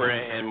 Barbara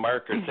and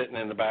Mark are sitting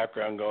in the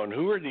background going,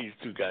 "Who are these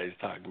two guys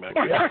talking about?"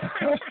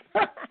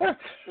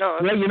 No,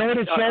 yeah, you know what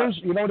it shows?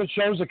 You know what it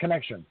shows? A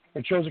connection.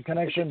 It shows a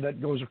connection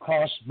that goes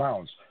across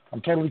bounds.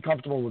 I'm totally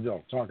comfortable with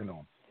Bill talking to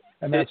him,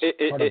 and that's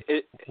part of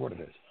what it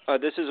is.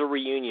 This is a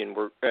reunion.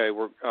 We're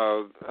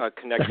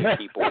connecting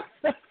people.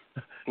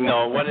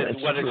 No, what it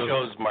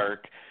shows,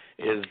 Mark,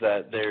 is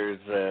that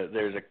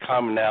there's a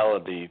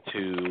commonality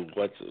to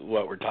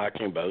what we're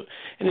talking about,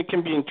 and it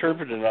can be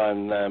interpreted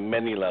on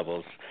many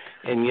levels.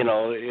 And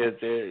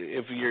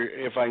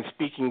if I'm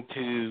speaking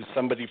to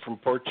somebody from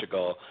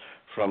Portugal,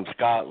 from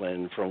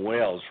Scotland, from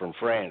Wales, from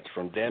France,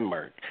 from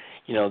Denmark,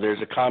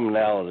 there's a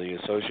commonality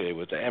associated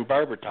with it. And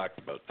Barbara talked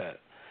about that.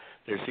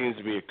 there seems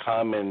to be a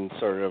common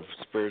sort of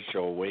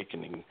spiritual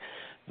awakening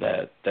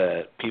that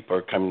people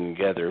are coming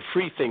together,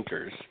 free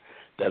thinkers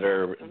that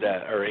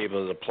are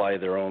able to apply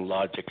their own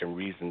logic and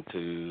reason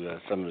to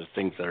some of the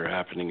things that are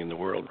happening in the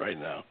world right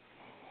now.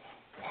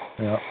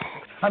 Yeah,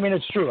 I mean,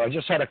 it's true. I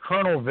just had a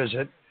colonel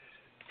visit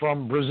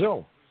from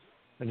Brazil,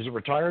 and he's a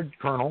retired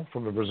colonel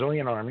from the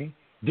Brazilian Army.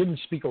 Didn't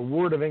speak a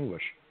word of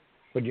English,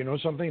 but you know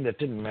something? That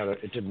didn't matter.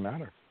 It didn't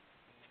matter.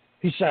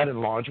 He sat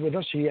in lodge with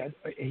us.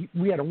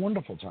 We had a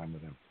wonderful time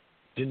with him.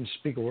 Didn't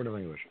speak a word of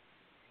English.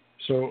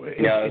 So it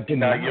didn't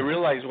matter. You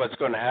realize what's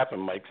going to happen,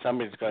 Mike.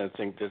 Somebody's going to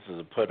think this is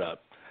a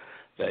put-up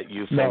that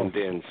you phoned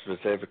in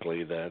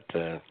specifically that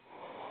to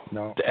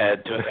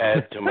add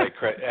to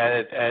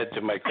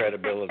my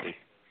credibility.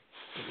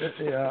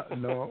 Yeah,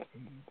 no,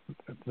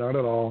 not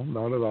at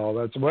all.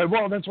 That's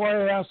why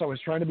I asked. I was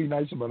trying to be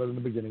nice about it in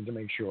the beginning to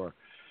make sure.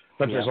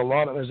 But there's a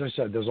lot of, as I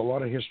said, there's a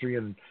lot of history,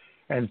 and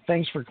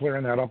thanks for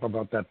clearing that up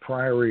about that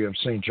Priory of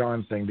St.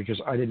 John thing,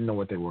 because I didn't know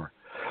what they were.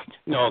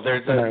 No,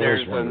 there's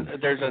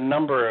a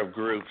number of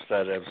groups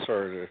that have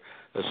sort of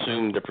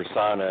assumed the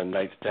persona of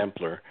Knights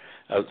Templar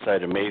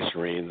outside of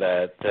Masonry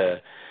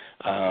that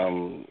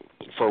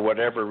for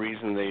whatever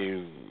reason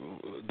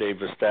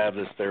they've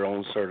established their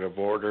own sort of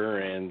order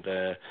and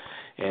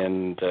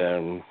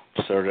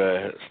sort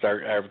of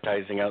start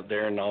advertising out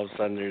there, and all of a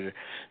sudden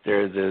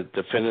they're the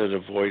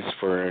definitive voice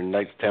for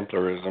Knights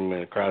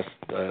Templarism across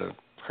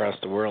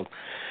the world.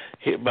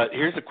 But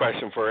here's a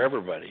question for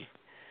everybody.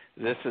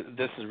 This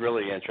is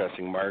really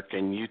interesting, Mark,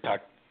 and you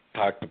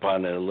talked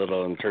upon it a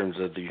little in terms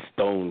of these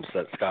stones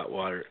that Scott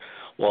Walter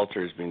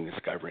has been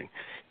discovering.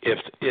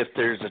 If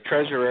there's a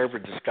treasure ever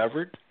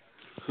discovered,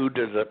 who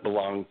does it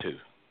belong to?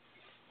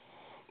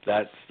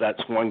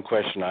 That's one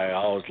question I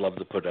always love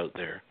to put out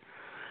there,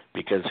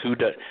 because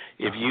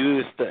if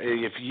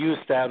you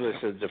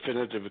establish a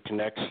definitive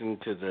connection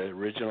to the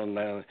original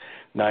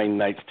nine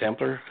Knights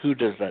Templar, who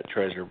does that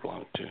treasure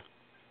belong to?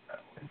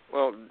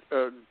 Well,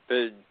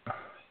 the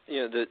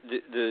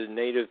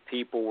native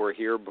people were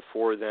here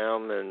before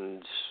them,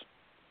 and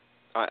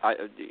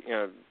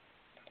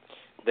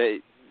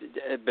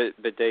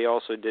but they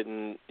also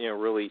didn't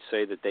really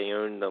say that they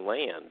owned the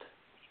land.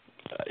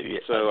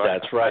 So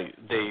that's right.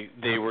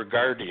 They were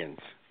guardians.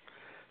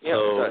 Yeah,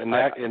 so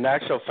in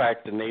actual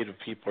fact, the native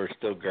people are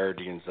still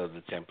guardians of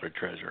the Templar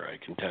treasure. I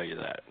can tell you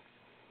that.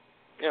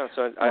 Yeah.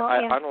 So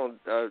I don't.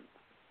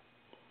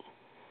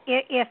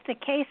 If the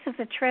case of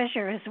the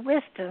treasure is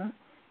wisdom,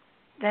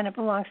 then it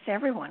belongs to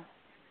everyone.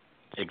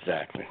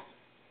 Exactly.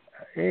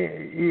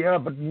 Yeah,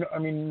 but I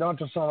mean, not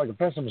to sound like a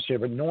pessimist here,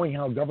 but knowing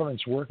how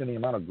governments work and the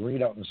amount of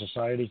greed out in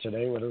society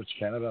today, whether it's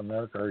Canada,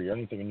 America, or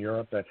anything in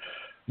Europe, that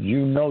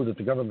you know that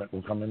the government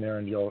will come in there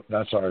and go,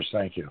 "That's ours,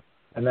 thank you."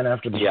 And then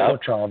after the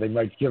court trial, they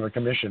might give a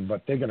commission,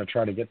 but they're going to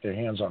try to get their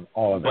hands on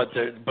all of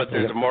it. But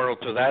there's a moral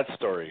to that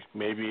story.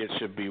 Maybe it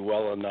should be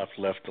well enough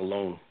left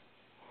alone.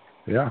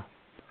 Yeah.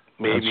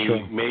 Maybe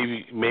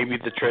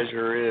the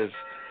treasure is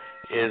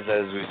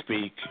as we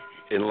speak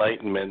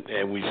enlightenment,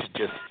 and we should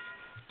just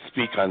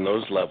speak on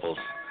those levels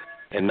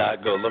and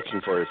not go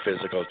looking for a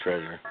physical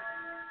treasure.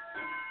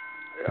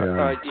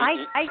 Yeah.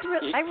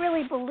 I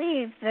really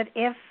believe that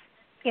if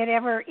it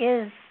ever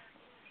is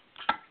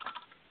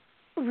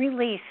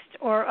released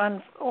or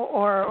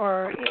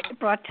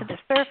brought to the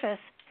surface,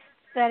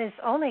 that is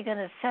only going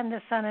to send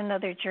us on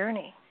another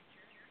journey.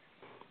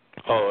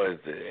 Oh,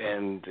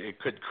 and it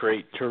could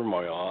create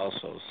turmoil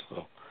also.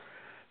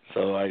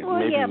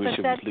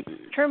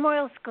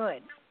 Turmoil's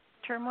good.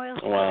 Turmoil's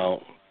good.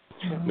 Well,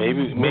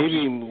 maybe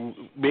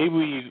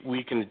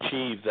we can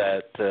achieve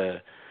that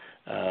the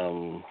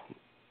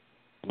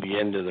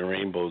end of the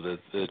rainbow,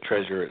 the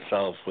treasure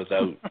itself,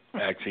 without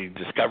actually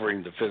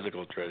discovering the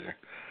physical treasure.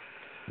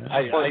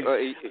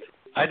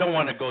 I don't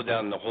want to go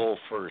down the hole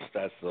first.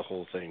 That's the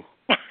whole thing.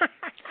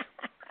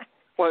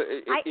 Well,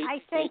 I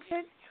think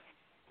that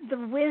the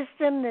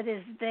wisdom that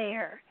is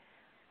there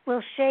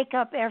will shake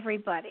up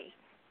everybody,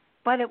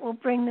 but it will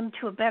bring them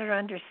to a better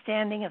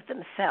understanding of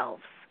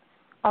themselves,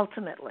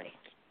 ultimately.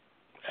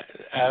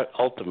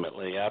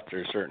 Ultimately,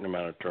 after a certain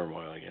amount of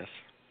turmoil, I guess.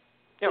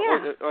 Yeah.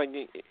 Well,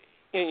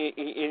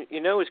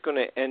 it's going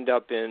to end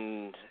up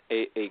in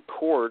a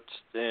court,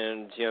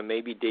 and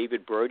maybe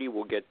David Brody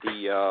will get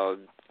the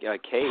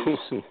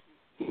case.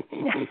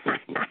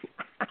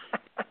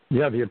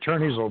 Yeah, the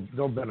attorneys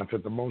they'll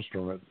benefit the most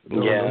from it.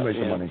 They'll make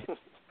the money.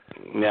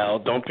 Now,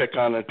 don't pick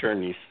on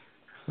attorneys.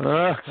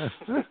 I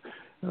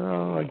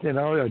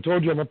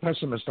told you I'm a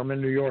pessimist. I'm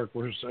in New York.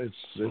 It's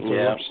a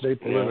rough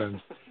state to live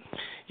in.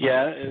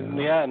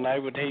 And I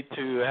would hate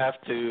to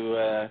have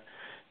to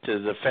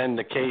defend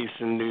the case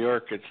in New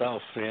York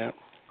itself. Yeah.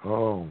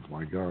 Oh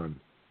my God.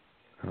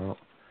 Well,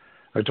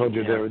 I told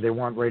you they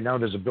want right now.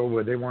 There's a bill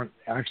where they want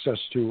access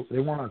to. They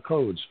want our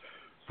codes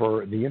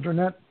for the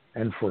internet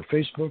and for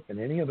Facebook and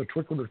any other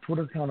Twitter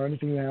account or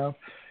anything you have,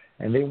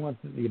 and they want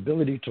the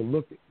ability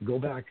to go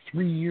back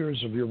 3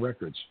 years of your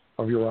records,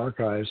 of your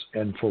archives,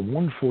 and for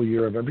 1 full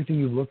year of everything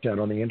you've looked at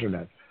on the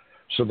internet.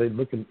 So they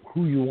look at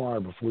who you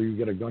are before you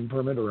get a gun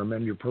permit or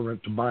amend your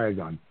permit to buy a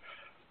gun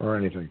or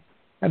anything.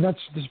 And that's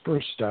the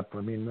first step.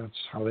 I mean, that's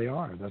how they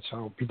are. That's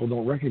how people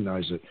don't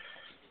recognize it.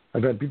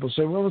 I've had people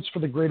say, well, it's for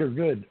the greater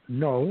good.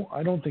 No,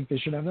 I don't think they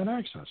should have that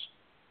access.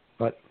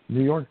 But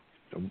New York,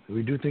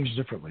 we do things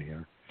differently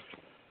here.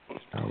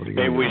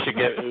 Maybe we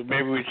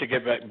should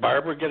get back.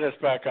 Barbara, get us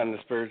back on the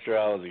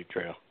spirituality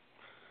trail.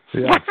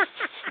 Yeah.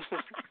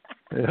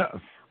 Yeah.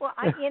 Well,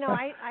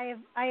 I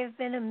have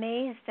been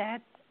amazed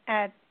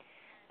at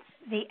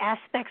the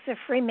aspects of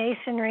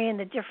Freemasonry and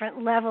the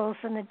different levels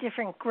and the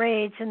different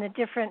grades and the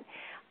different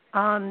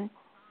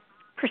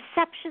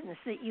perceptions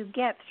that you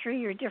get through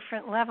your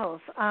different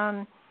levels.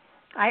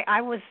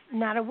 I was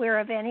not aware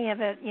of any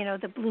of it.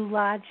 The Blue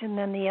Lodge and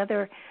then the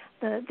other,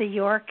 the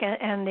York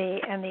and the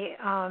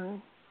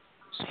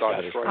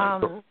Scottish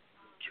Rite.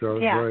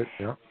 Yeah. Right.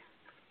 Yeah.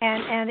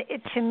 And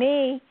to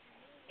me,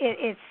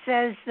 it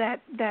says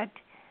that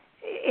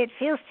it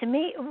feels to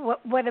me,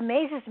 what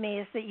amazes me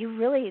is that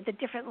the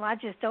different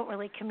lodges don't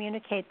really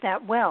communicate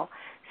that well,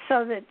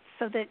 so that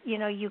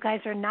you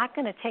guys are not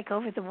going to take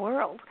over the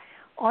world.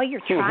 All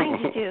you're trying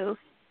to do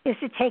is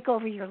to take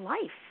over your life.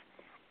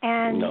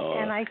 And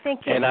I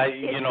think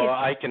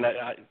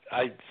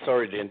I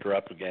sorry to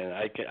interrupt again.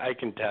 I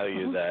can tell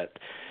you that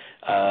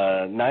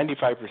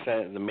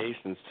 95% of the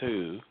Masons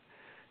too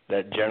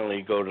that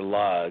generally go to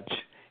lodge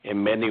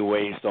in many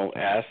ways don't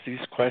ask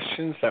these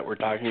questions that we're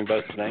talking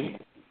about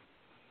tonight.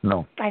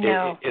 No, I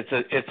know. It's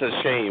a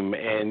shame,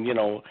 and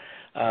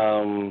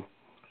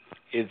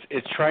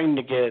it's trying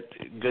to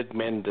get good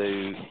men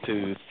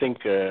to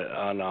think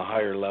on a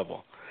higher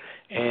level,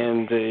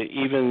 and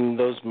even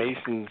those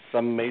Masons,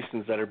 some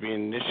Masons that are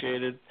being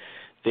initiated,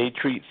 they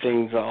treat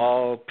things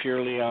all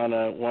purely on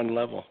one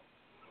level.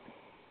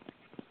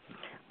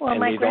 Well,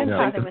 my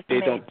grandfather was. They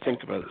don't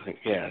think about it.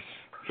 Yes.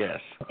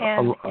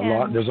 And a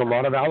lot. There's a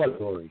lot of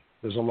allegory.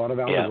 There's a lot of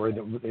allegory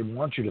that they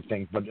want you to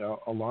think, but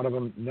a lot of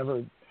them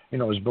never.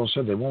 As Bill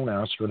said, they won't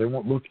ask or they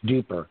won't look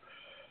deeper,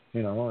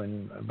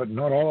 but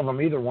not all of them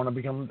either want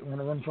to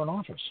run for an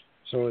office.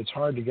 So it's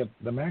hard to get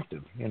them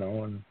active, and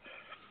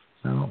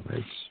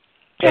it's.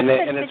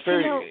 It's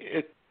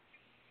very.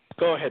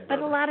 Go ahead, but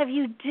brother. a lot of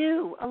you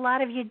do. A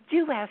lot of you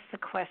do ask the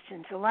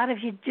questions. A lot of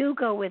you do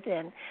go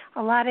within.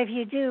 A lot of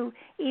you do,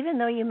 even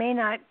though you may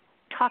not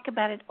talk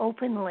about it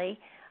openly.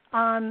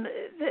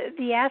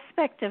 The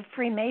aspect of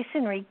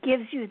Freemasonry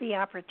gives you the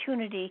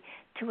opportunity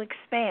to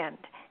expand.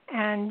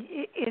 And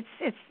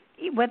it's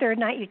whether or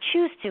not you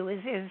choose to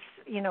is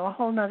a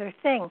whole other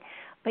thing,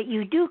 but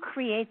you do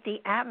create the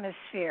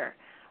atmosphere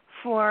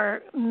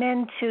for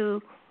men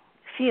to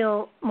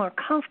feel more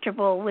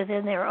comfortable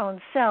within their own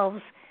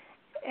selves,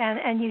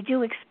 and you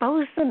do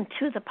expose them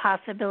to the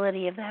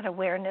possibility of that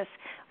awareness,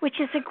 which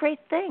is a great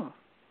thing.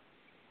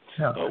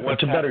 Yeah,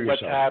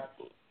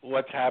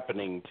 what's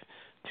happening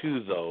too,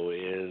 though,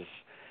 is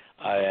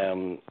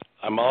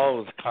I'm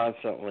always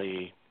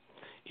constantly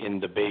in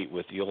debate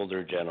with the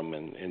older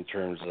gentlemen in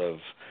terms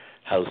of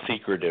how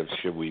secretive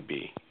should we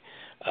be.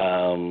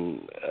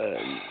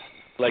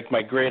 Like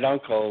my great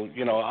uncle,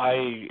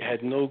 I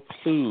had no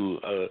clue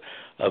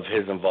of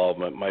his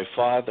involvement. My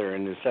father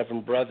and his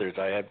 7 brothers,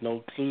 I had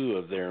no clue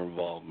of their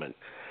involvement.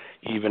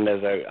 Even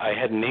as I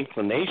had an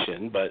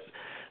inclination, but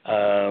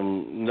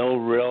no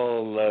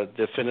real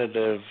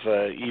definitive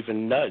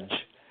even nudge.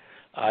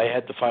 I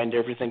had to find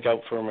everything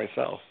out for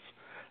myself.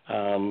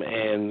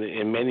 And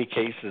in many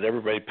cases,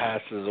 everybody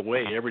passes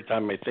away. Every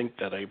time I think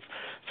that I've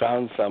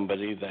found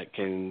somebody that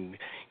can,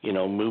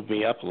 move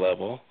me up a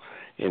level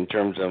in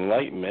terms of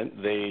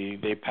enlightenment,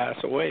 they pass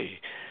away.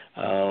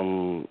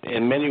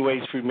 In many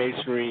ways,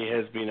 Freemasonry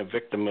has been a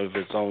victim of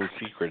its own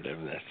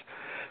secretiveness.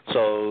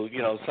 So,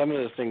 some of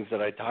the things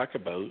that I talk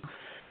about,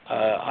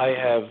 I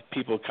have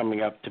people coming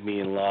up to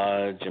me in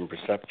lodge and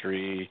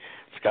preceptory,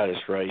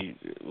 Scottish Rite,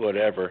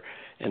 whatever,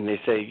 and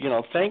they say,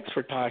 thanks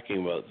for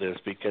talking about this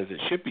because it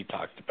should be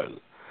talked about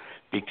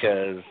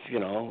because,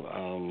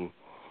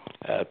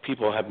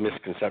 people have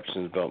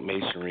misconceptions about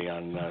Masonry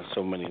on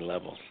so many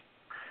levels.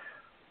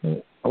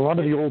 A lot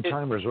of the old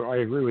timers, I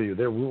agree with you,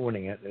 they're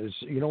ruining it.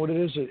 You know what it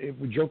is?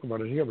 We joke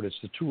about it here, but it's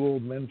the 2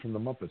 old men from the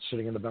Muppets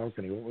sitting in the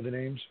balcony. What were their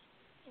names?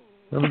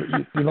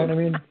 Remember, you know what I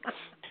mean?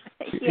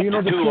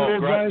 Yeah. The 2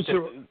 old guys.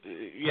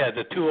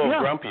 The 2 old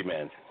grumpy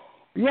men.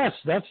 Yes,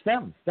 that's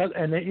them.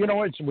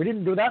 We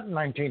didn't do that in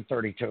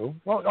 1932.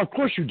 Well, of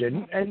course you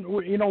didn't. And,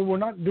 we're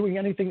not doing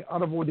anything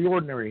out of the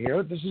ordinary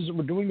here.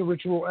 We're doing the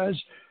ritual as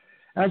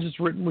it's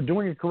written. We're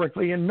doing it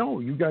correctly. And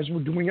no, you guys were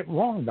doing it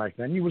wrong back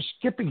then. You were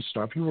skipping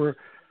stuff. You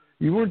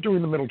weren't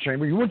doing the middle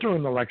chamber. You weren't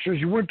doing the lectures.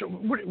 What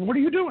are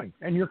you doing?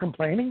 And you're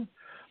complaining,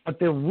 but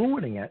they're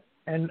ruining it.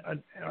 And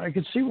I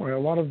can see why a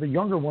lot of the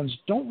younger ones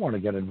don't want to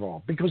get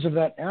involved because of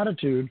that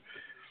attitude.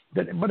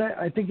 But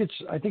I think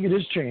it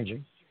is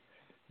changing.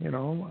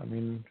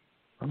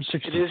 I'm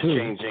 62. It is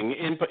changing.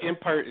 In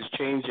part, it's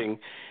changing,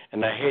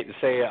 and I hate to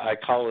say it, I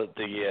call it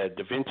the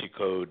Da Vinci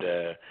Code.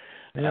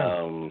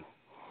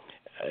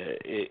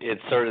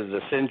 It's sort of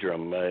the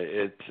syndrome.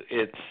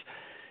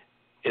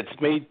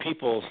 It's made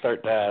people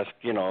start to ask,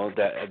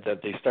 that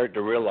they start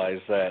to realize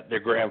that their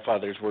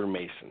grandfathers were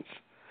Masons.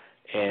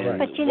 And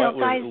but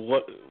guys,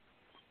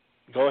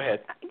 Go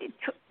ahead.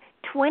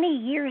 20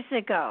 years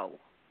ago,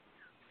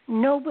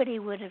 nobody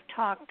would have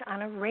talked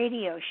on a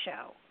radio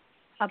show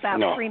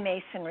about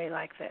Freemasonry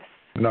like this.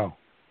 No.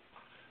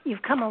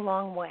 You've come a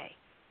long way.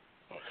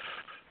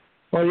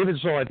 Well, even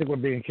so, I think we're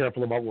being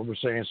careful about what we're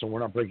saying, so we're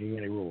not breaking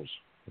any rules.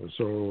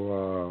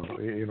 So,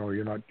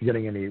 you're not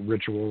getting any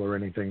ritual or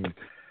anything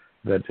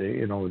that,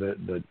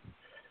 that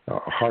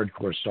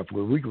hardcore stuff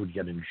where we would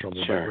get in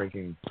trouble by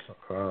breaking,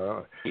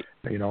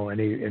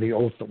 any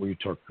oath that we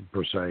took,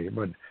 per se.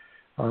 But,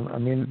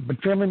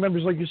 but family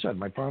members, like you said,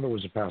 my father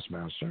was a past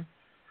master,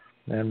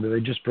 and they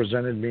just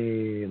presented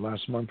me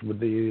last month with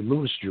the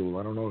Lewis Jewel.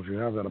 I don't know if you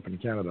have that up in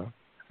Canada.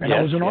 And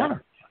that was an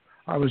honor.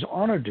 I was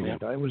honored to get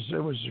that. It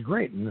was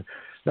great. And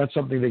that's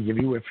something they give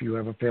you if you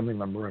have a family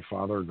member, a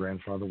father or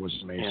grandfather was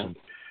a Mason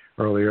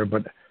earlier.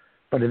 But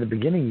in the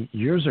beginning,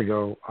 years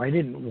ago, I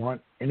didn't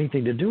want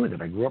anything to do with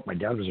it. I grew up, my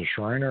dad was a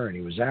Shriner, and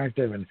he was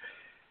active. And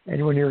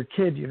when you're a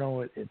kid,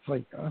 it's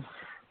like,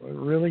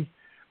 really?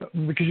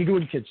 Because you're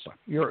doing kid stuff.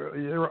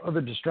 There are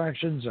other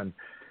distractions.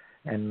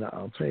 And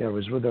I'll tell you, I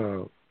was with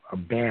a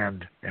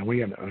band, and we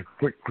had a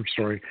quick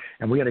story,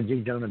 and we had a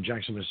gig down in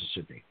Jackson,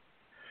 Mississippi.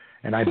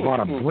 And I bought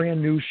a brand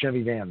new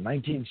Chevy van,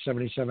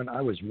 1977.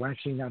 I was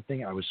waxing that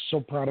thing. I was so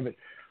proud of it.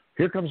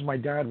 Here comes my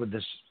dad with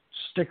this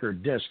sticker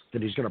disc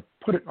that he's going to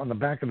put it on the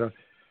back of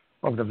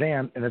the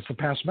van, and it's the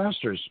past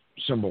masters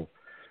symbol.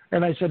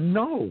 And I said,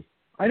 no,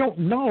 I don't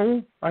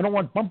know. I don't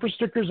want bumper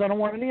stickers. I don't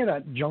want any of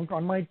that junk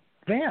on my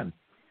van.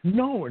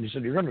 No. And he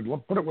said, you're going to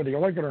put it whether you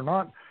like it or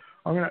not.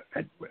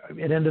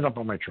 It ended up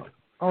on my truck.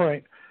 All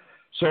right.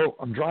 So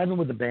I'm driving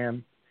with the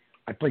band.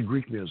 I play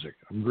Greek music.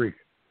 I'm Greek.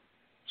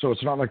 So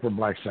it's not like we're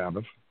Black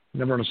Sabbath.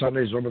 Never on a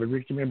Sunday is over the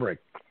Greek. Give me a break.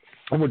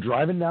 And we're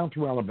driving down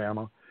through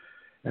Alabama,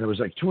 and it was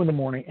like 2 a.m.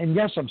 And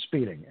yes, I'm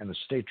speeding, and the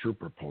state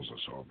trooper pulls us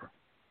over.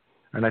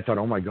 And I thought,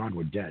 oh my God,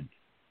 we're dead.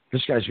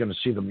 This guy's going to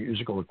see the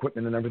musical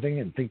equipment and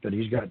everything and think that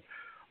he's got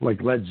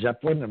like Led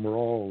Zeppelin and we're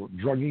all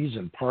druggies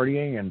and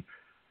partying, and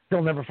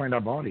he'll never find our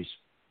bodies.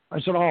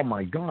 I said, oh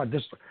my God,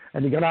 this.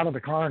 And he got out of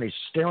the car and he's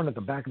staring at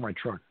the back of my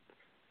truck.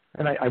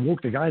 And I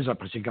woke the guys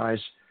up. I said, guys,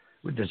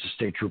 there's a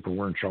state trooper.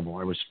 We're in trouble.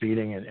 I was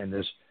speeding, and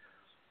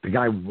the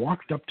guy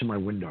walked up to my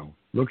window,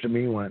 looked at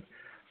me, and went,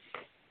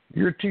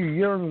 you're too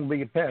young to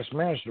be a past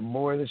master,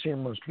 boy. This here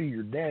must be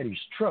your daddy's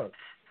truck.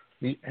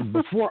 And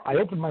before I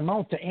opened my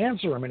mouth to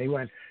answer him, and he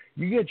went,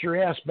 you get your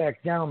ass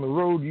back down the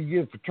road. You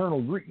give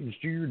fraternal greetings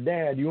to your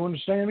dad. You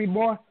understand me,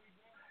 boy? I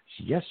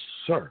said, yes,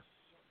 sir.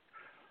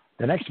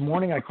 The next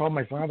morning, I called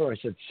my father. I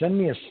said, send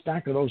me a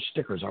stack of those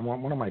stickers. I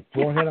want one on my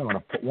forehead. I'm going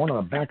to put one on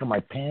the back of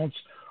my pants.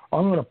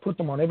 I'm going to put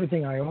them on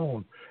everything I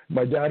own.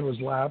 My dad was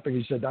laughing.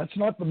 He said, that's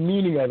not the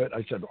meaning of it.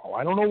 I said, oh,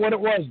 I don't know what it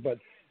was, but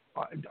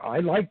I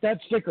like that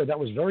sticker. That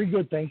was very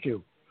good. Thank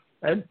you.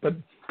 But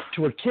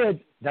to a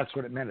kid, that's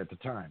what it meant at the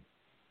time.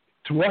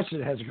 To us,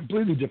 it has a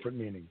completely different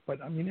meaning. But,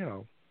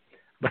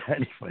 but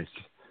anyways.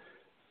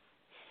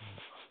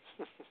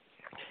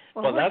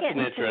 Well, that's an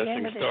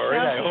interesting story.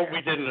 I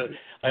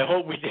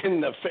hope we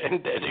didn't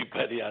offend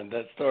anybody on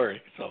that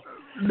story. So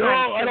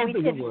no, I don't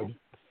think it would.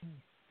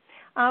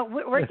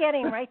 We're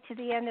getting right to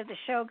the end of the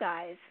show,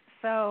 guys.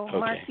 So, okay.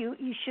 Mark,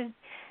 you should.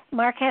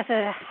 Mark has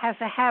a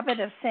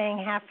habit of saying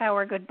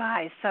half-hour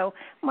goodbyes. So,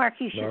 Mark,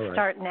 you should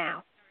start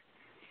now.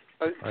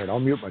 All right, I'll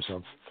mute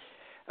myself.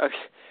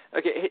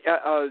 Okay.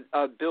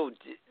 Bill,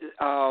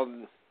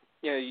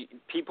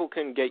 people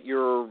can get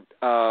your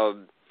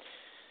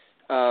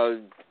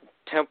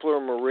Templar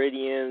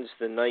Meridians,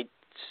 the Knights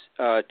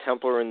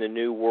Templar in the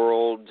New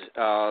World.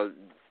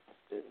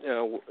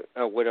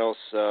 What else?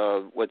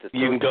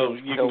 You can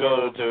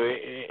go to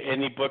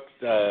any book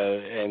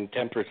and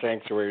Templar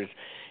Sanctuaries,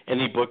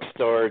 any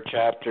bookstore,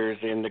 Chapters,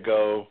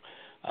 Indigo.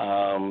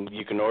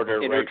 You can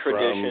order it right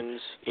from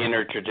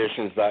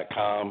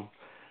InnerTraditions.com.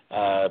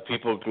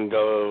 People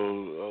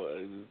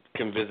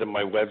can visit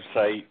my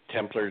website,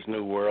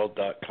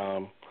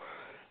 TemplarsNewWorld.com.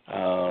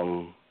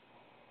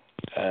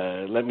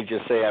 Let me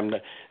just say,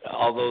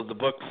 although the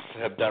books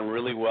have done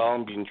really well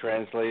and been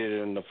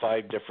translated into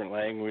 5 different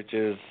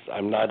languages,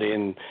 I'm not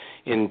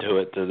into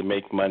it to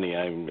make money.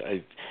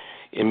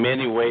 In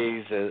many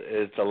ways,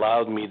 it's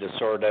allowed me to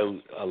sort out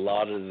a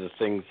lot of the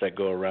things that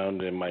go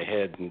around in my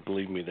head, and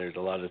believe me, there's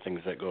a lot of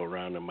things that go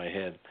around in my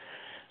head.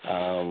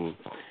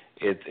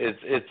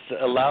 It's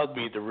allowed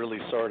me to really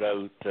sort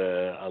out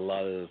a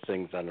lot of the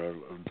things on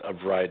a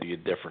variety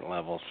of different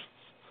levels.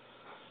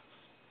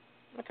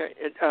 Okay.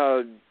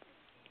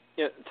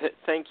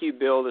 Thank you,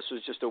 Bill. This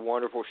was just a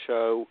wonderful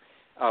show.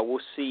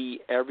 We'll see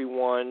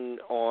everyone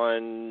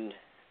on.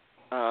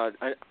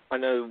 I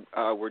know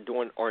we're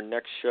doing our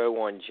next show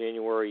on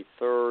January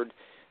 3rd.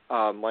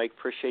 Mike,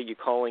 appreciate you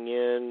calling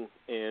in,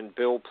 and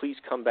Bill, please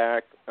come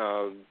back.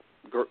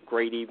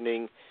 Great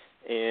evening,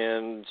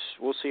 and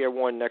we'll see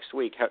everyone next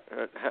week.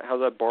 How's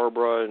that,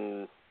 Barbara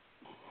and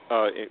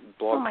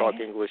Blog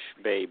Talk English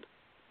Babe?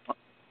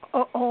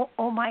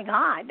 Oh my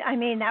God! I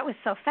mean, that was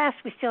so fast.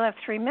 We still have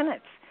 3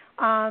 minutes.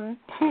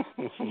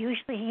 He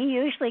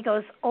usually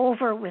goes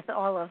over with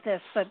all of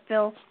this, but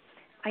Bill,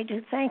 I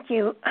do. Thank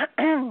you.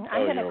 I'm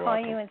going to call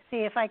you and see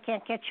if I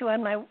can't get you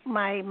on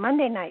my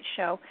Monday night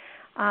show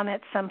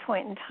at some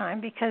point in time,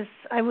 because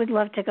I would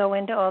love to go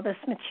into all this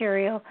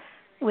material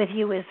with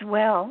you as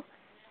well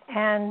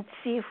and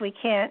see if we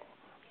can't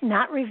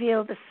not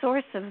reveal the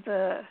source of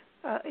the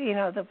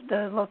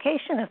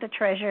location of the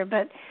treasure,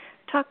 but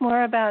talk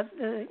more about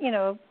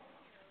the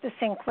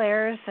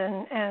Sinclairs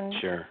and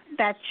sure.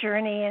 that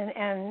journey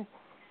and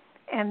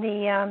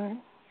the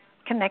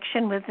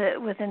connection with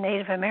the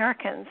Native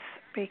Americans,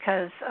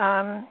 because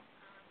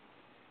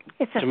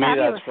it's a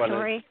fabulous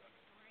story.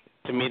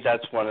 To me,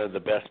 that's one of the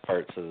best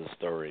parts of the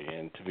story,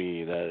 and to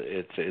me, that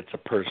it's a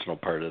personal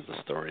part of the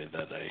story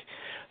that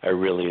I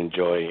really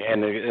enjoy,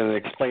 and it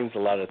explains a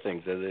lot of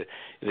things. It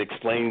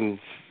explains,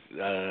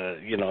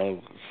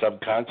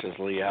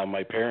 subconsciously how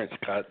my parents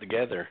got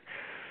together,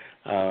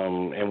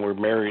 and were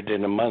married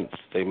in a month.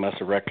 They must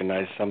have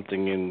recognized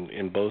something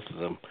in both of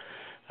them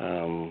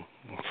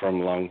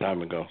from a long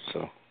time ago.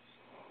 So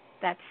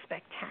that's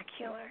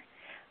spectacular.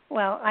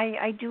 Well,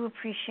 I do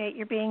appreciate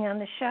your being on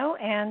the show,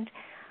 and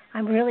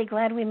I'm really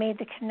glad we made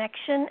the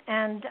connection,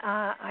 and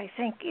I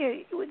think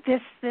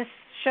this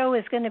show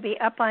is going to be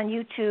up on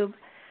YouTube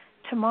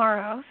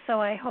tomorrow, so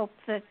I hope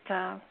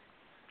that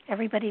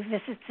everybody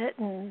visits it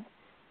and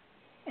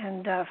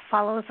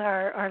follows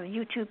our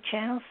YouTube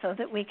channel so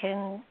that we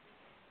can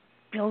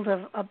build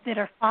a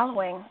bigger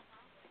following.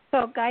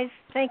 So, guys,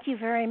 thank you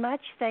very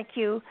much. Thank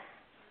you,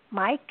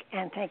 Mike,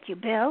 and thank you,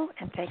 Bill,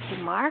 and thank you,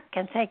 Mark,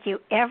 and thank you,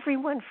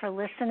 everyone, for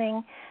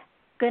listening.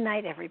 Good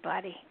night,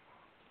 everybody.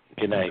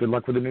 Good night. Good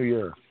luck with the new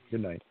year.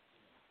 Good night.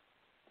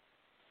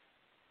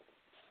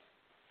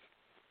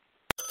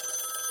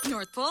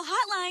 North Pole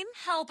Hotline.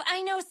 Help,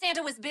 I know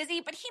Santa was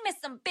busy, but he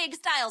missed some big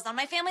styles on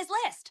my family's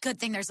list. Good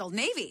thing there's Old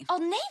Navy.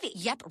 Old Navy?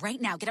 Yep,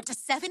 right now, get up to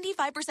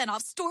 75%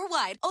 off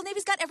store-wide. Old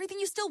Navy's got everything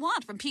you still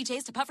want, from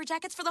PJs to puffer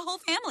jackets for the whole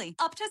family.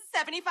 Up to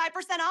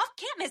 75% off?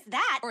 Can't miss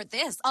that. Or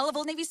this, all of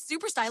Old Navy's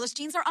super stylish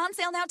jeans are on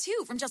sale now,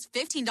 too, from just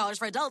 $15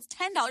 for adults,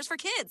 $10 for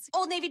kids.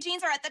 Old Navy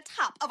jeans are at the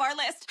top of our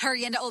list.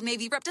 Hurry into Old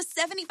Navy for up to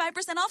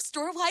 75% off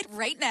store-wide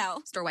right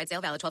now. Store-wide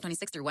sale valid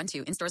 12/26 through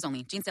 1/2. In stores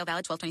only. Jean sale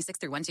valid 12/26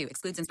 through 1/2.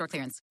 Excludes in-store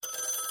clearance.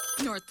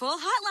 North Pole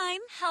Hotline.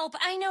 Help,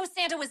 I know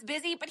Santa was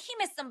busy, but he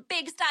missed some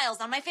big styles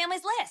on my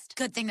family's list.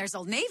 Good thing there's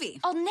Old Navy.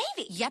 Old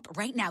Navy? Yep,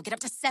 right now, get up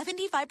to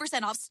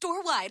 75% off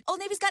store-wide. Old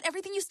Navy's got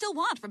everything you still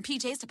want, from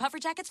PJs to puffer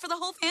jackets for the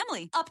whole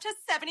family. Up to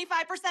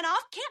 75%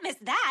 off? Can't miss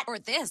that. Or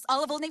this,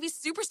 all of Old Navy's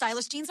super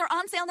stylish jeans are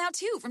on sale now,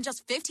 too, from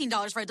just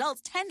 $15 for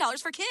adults,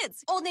 $10 for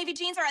kids. Old Navy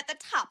jeans are at the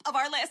top of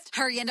our list.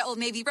 Hurry into Old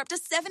Navy for up to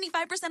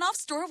 75% off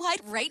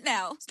store-wide right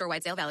now.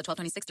 Store-wide sale valid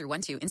 12/26 through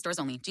 1/2. In stores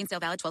only. Jean sale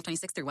valid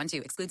 12/26 through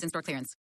 1/2. Excludes in-store clearance.